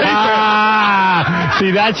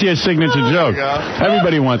 See, that's your signature joke.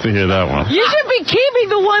 Everybody wants to hear that one. You should be keeping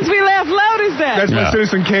the ones we laugh loudest at. That's my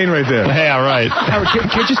Citizen Kane right there. Yeah, right. Howard,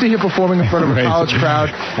 can't you see him performing in front of a college crowd?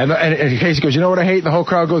 And Casey goes, "You know what I hate?" And the whole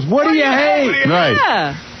crowd goes, "What do you hate?" Right.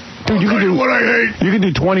 Yeah. Dude, you can do what I hate. You can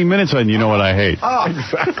do 20 minutes on You Know What I Hate. Oh,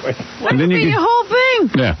 exactly. That would be your whole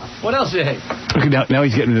thing. Yeah. What else do you hate? Look, now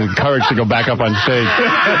he's getting the courage to go back up on stage.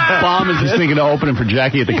 Bomb is just thinking of opening for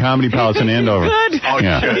Jackie at the Comedy Palace in Andover. Good. Oh,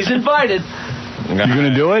 Yeah. He's invited. You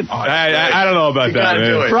gonna do it? I don't know about that,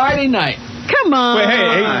 man. Friday night. Come on. Wait,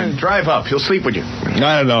 hey, drive up. He'll sleep with you.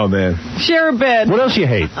 I don't know, man. Share a bed. What else you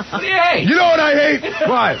hate? What do you hate? You know what I hate?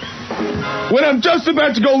 What? When I'm just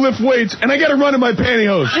about to go lift weights and I got to run in my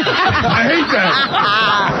pantyhose. I hate that.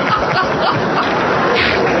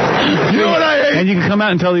 You know what I hate? And you can come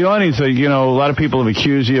out and tell the audience that, you know, a lot of people have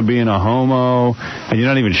accused you of being a homo, and you're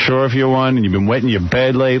not even sure if you're one, and you've been wetting your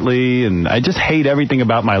bed lately, and I just hate everything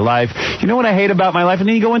about my life. You know what I hate about my life? And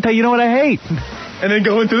then you go into, you know what I hate? And then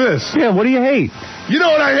go into this. Yeah, what do you hate? You know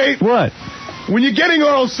what I hate? What? When you're getting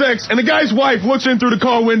oral sex and the guy's wife looks in through the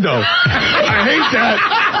car window. I hate that.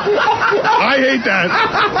 I hate that.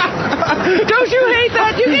 Don't you hate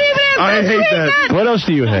that? You hate that? I hate that. What else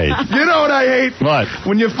do you hate? You know what I hate? What?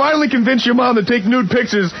 When you finally convince your mom to take nude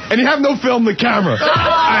pictures and you have no film the camera.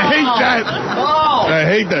 I hate that. I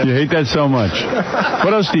hate that. You hate that so much.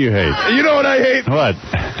 What else do you hate? You know what I hate? What?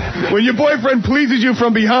 When your boyfriend pleases you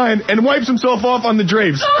from behind and wipes himself off on the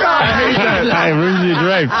drapes. I hate that. I ruined your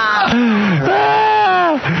drapes.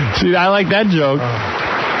 See, I like that joke.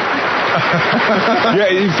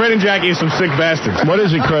 Yeah, Fred and Jackie are some sick bastards. What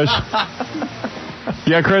is it, Chris?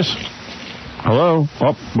 Yeah, Chris? Hello?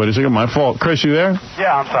 Oh, wait a second, my fault. Chris, you there?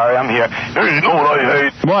 Yeah, I'm sorry, I'm here. You know what I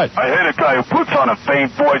hate? What? I hate a guy who puts on a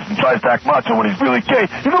feigned voice and tries to act macho when he's really gay.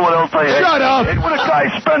 You know what else I hate? Shut up! I hate when a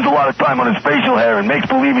guy spends a lot of time on his facial hair and makes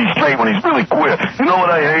believe he's straight when he's really queer. You know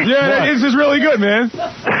what I hate? Yeah, this is really good, man.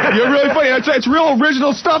 You're really funny. It's real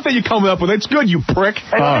original stuff that you're coming up with. It's good, you prick.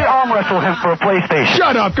 Hey, let me arm wrestle him for a PlayStation.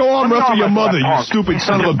 Shut up! Go arm wrestle your mother, you stupid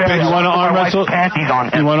son of a bitch. You want to arm wrestle?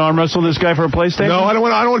 You want to arm wrestle this guy for a PlayStation? No, I don't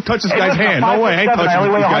want to touch this guy's hand. No way, I ain't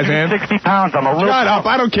touching this guy's hand. 60 pounds. I'm a little. Shut up!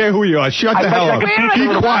 I don't care who you are. Shut the hell up.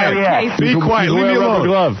 Be quiet. Be quiet. Leave me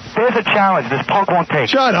alone. There's a challenge. This punk won't take.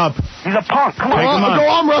 Shut up. He's a punk. Come on. Go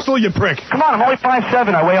arm wrestle, you prick. Come on. I'm only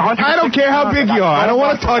 5'7". I weigh 100. I don't care how big you are. I don't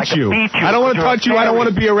want to touch you. I don't want to touch you. I don't want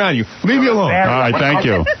to be around you. Leave me alone. All right, thank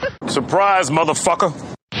you. Surprise, motherfucker.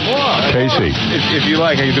 Casey. If you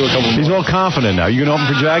like, I can do a couple more. He's all confident now. You gonna open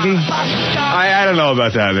for Jackie? I don't know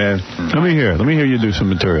about that, man. Let me hear you do some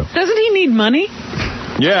material. Doesn't he need money?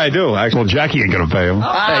 Yeah, I do. Well, Jackie ain't gonna pay him.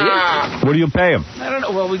 What do you pay him? I don't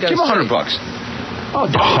know. Well, we got Give him $100. Oh,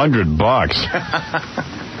 $100.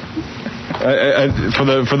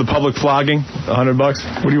 For the public flogging, $100.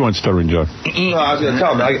 What do you want, Stuttering Joe? No, I was gonna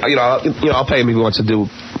tell him. I'll pay him if he wants to do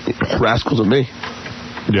rascals with me.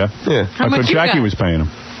 Yeah. Yeah. I thought Jackie was paying him.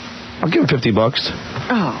 I'll give him $50.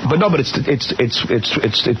 Oh. But no, but it's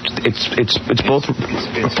both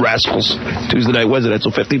rascals. Tuesday night, Wednesday night, so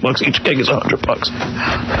 $50 each gig is $100.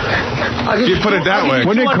 You put it that way.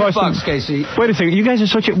 Wouldn't it cost him, Casey? Wait a second, you guys are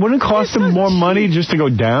such a. Wouldn't it cost him more money just to go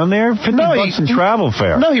down there? $50 in travel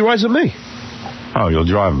fare. No, he rides with me. Oh, you'll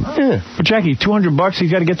drive him. Yeah. But Jackie, $200, he's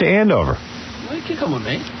got to get to Andover. Well, you can come with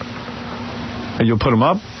me. And you'll put him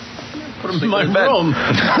up? Put him in my room.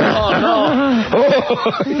 Oh,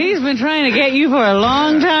 no. He's been trying to get you for a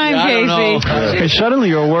long time, Casey. Hey, suddenly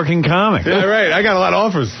you're a working comic. Yeah, right. I got a lot of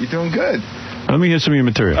offers. You're doing good. Let me hear some of your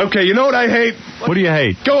material. Okay, you know what I hate? What do you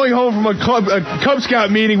hate? Going home from a Cub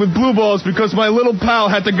Scout meeting with blue balls because my little pal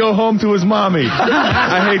had to go home to his mommy.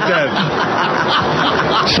 I hate that.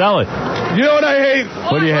 Sell it. You know what I hate?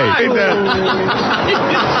 What do you hate? I hate that.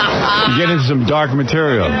 You get into some dark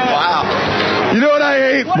material. Wow. You know what I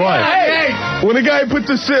hate? What? When a guy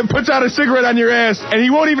puts out a cigarette on your ass and he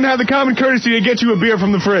won't even have the common courtesy to get you a beer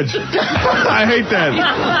from the fridge. I hate that.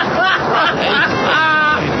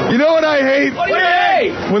 You know what I hate? What do you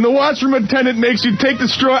hate? When the washroom attendant makes you take the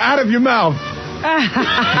straw out of your mouth.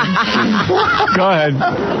 Go ahead.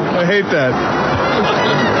 I hate that.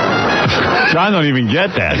 John don't even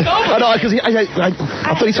get that. Oh, no, because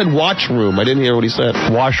I thought he said watch room. I didn't hear what he said.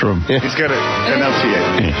 Washroom. Yeah. He's got to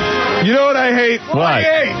enunciate. You know what I hate? What? I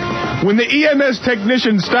hate when the EMS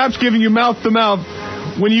technician stops giving you mouth-to-mouth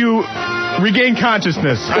when you regain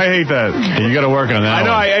consciousness. I hate that. Yeah, you got to work on that. I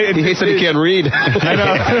know. He hates that he can't read. I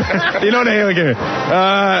know. You know what I hate? You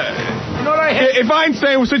know what I hate? If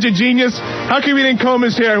Einstein was such a genius, how come he didn't comb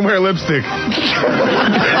his hair and wear lipstick?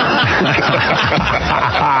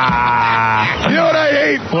 You know what I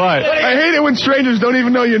hate? What? I hate it when strangers don't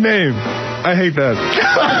even know your name. I hate that.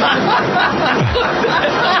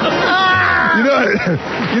 You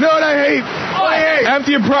know what I hate?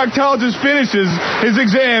 After your proctologist finishes his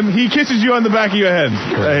exam, he kisses you on the back of your head.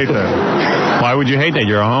 I hate that. Why would you hate that?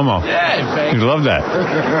 You're a homo. Yeah, you love that.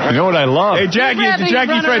 You know what I love? Hey, Jackie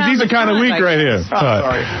friends, these are kind of weak right here.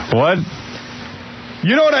 What?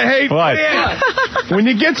 You know what I hate? What? When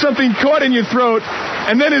you get something caught in your throat,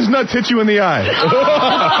 and then his nuts hit you in the eye.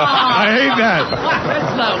 I hate that.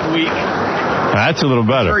 That's not weak. That's a little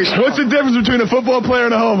better. What's the difference between a football player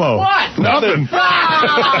and a homo? What? Nothing.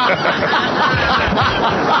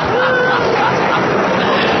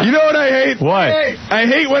 You know what I hate? What? I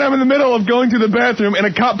hate when I'm in the middle of going to the bathroom and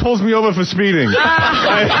a cop pulls me over for speeding.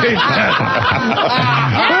 I hate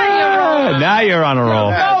that. Now you're on a roll.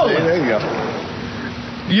 There you go.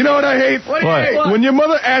 You know what I hate? What? When your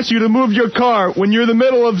mother asks you to move your car when you're in the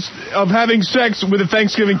middle of having sex with a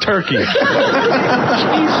Thanksgiving turkey.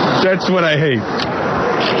 That's what I hate.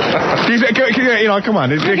 You know, come on.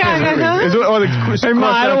 Hey, Ma,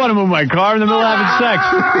 I don't want to move my car in the middle of having sex.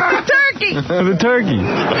 Turkey. The turkey.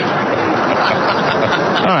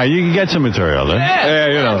 All right, you can get some material then. Yeah,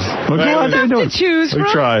 you know. Well, go out there and do it. Choose We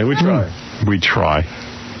try. We try.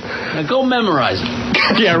 Now go memorize it.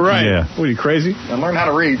 Yeah, right. Yeah. What, are you crazy? And learn how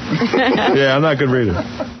to read. Yeah, I'm not a good reader.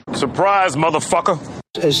 Surprise, motherfucker.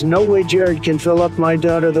 There's no way Jared can fill up my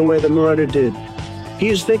daughter the way the Marauder did. He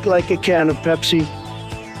is thick like a can of Pepsi.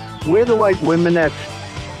 Where the white women at?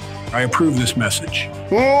 I approve this message.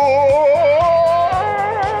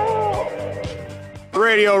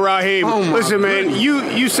 Radio, Raheem. Listen, man,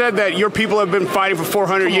 you said that your people have been fighting for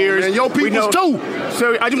 400 years. Man, your people's too.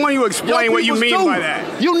 So I just want you to explain what you mean by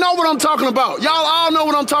that. You know what I'm talking about. Y'all all know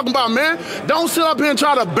what I'm talking about, man. Don't sit up here and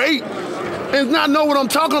try to bait and not know what I'm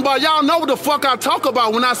talking about. Y'all know what the fuck I talk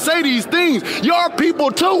about when I say these things. Your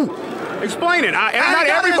people too. Explain it. Not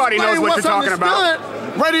everybody knows what you're talking about.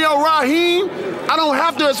 Radio Raheem, I don't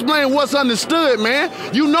have to explain what's understood, man.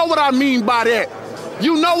 You know what I mean by that.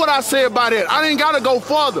 You know what I say about that. I ain't got to go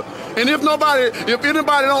further. And if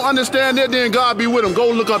anybody don't understand that, then God be with them. Go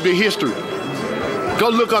look up the history. Go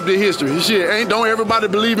look up the history. Shit, don't everybody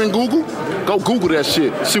believe in Google? Go Google that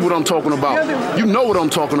shit. See what I'm talking about. You know what I'm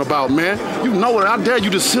talking about, man. You know what. I dare you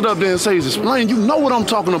to sit up there and say, explain. You know what I'm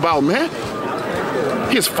talking about, man.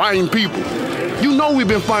 It's fighting people. You know we've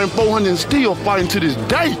been fighting 400 and still fighting to this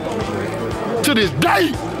day. To this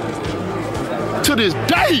day. To this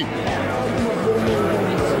day.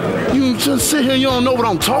 You just sit here and you don't know what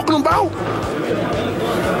I'm talking about?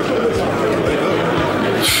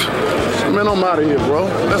 Man, I'm out of here, bro.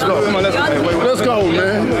 Let's go. Come on, let's go,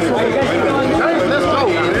 man. Let's go,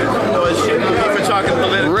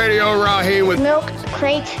 man. Radio Raheem with Milk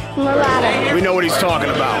Crate Marauder. We know what he's talking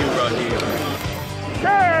about.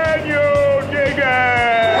 Can you dig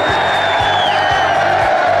it?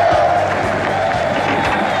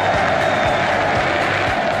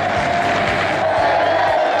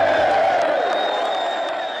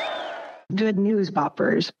 Good news,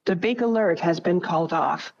 boppers. The big alert has been called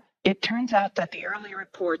off. It turns out that the early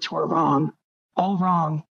reports were wrong. All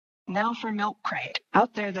wrong. Now for Milk Crate,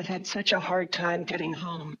 out there that had such a hard time getting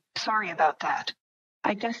home. Sorry about that.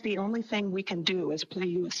 I guess the only thing we can do is play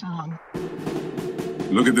you a song.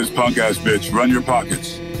 Look at this punk-ass bitch. Run your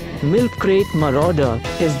pockets. Milk Crate Marauder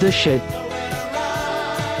is the shit.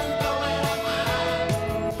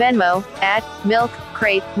 Venmo at Milk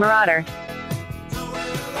Crate Marauder.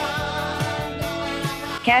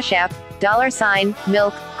 Cash.App $,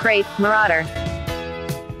 Milk Crate Marauder.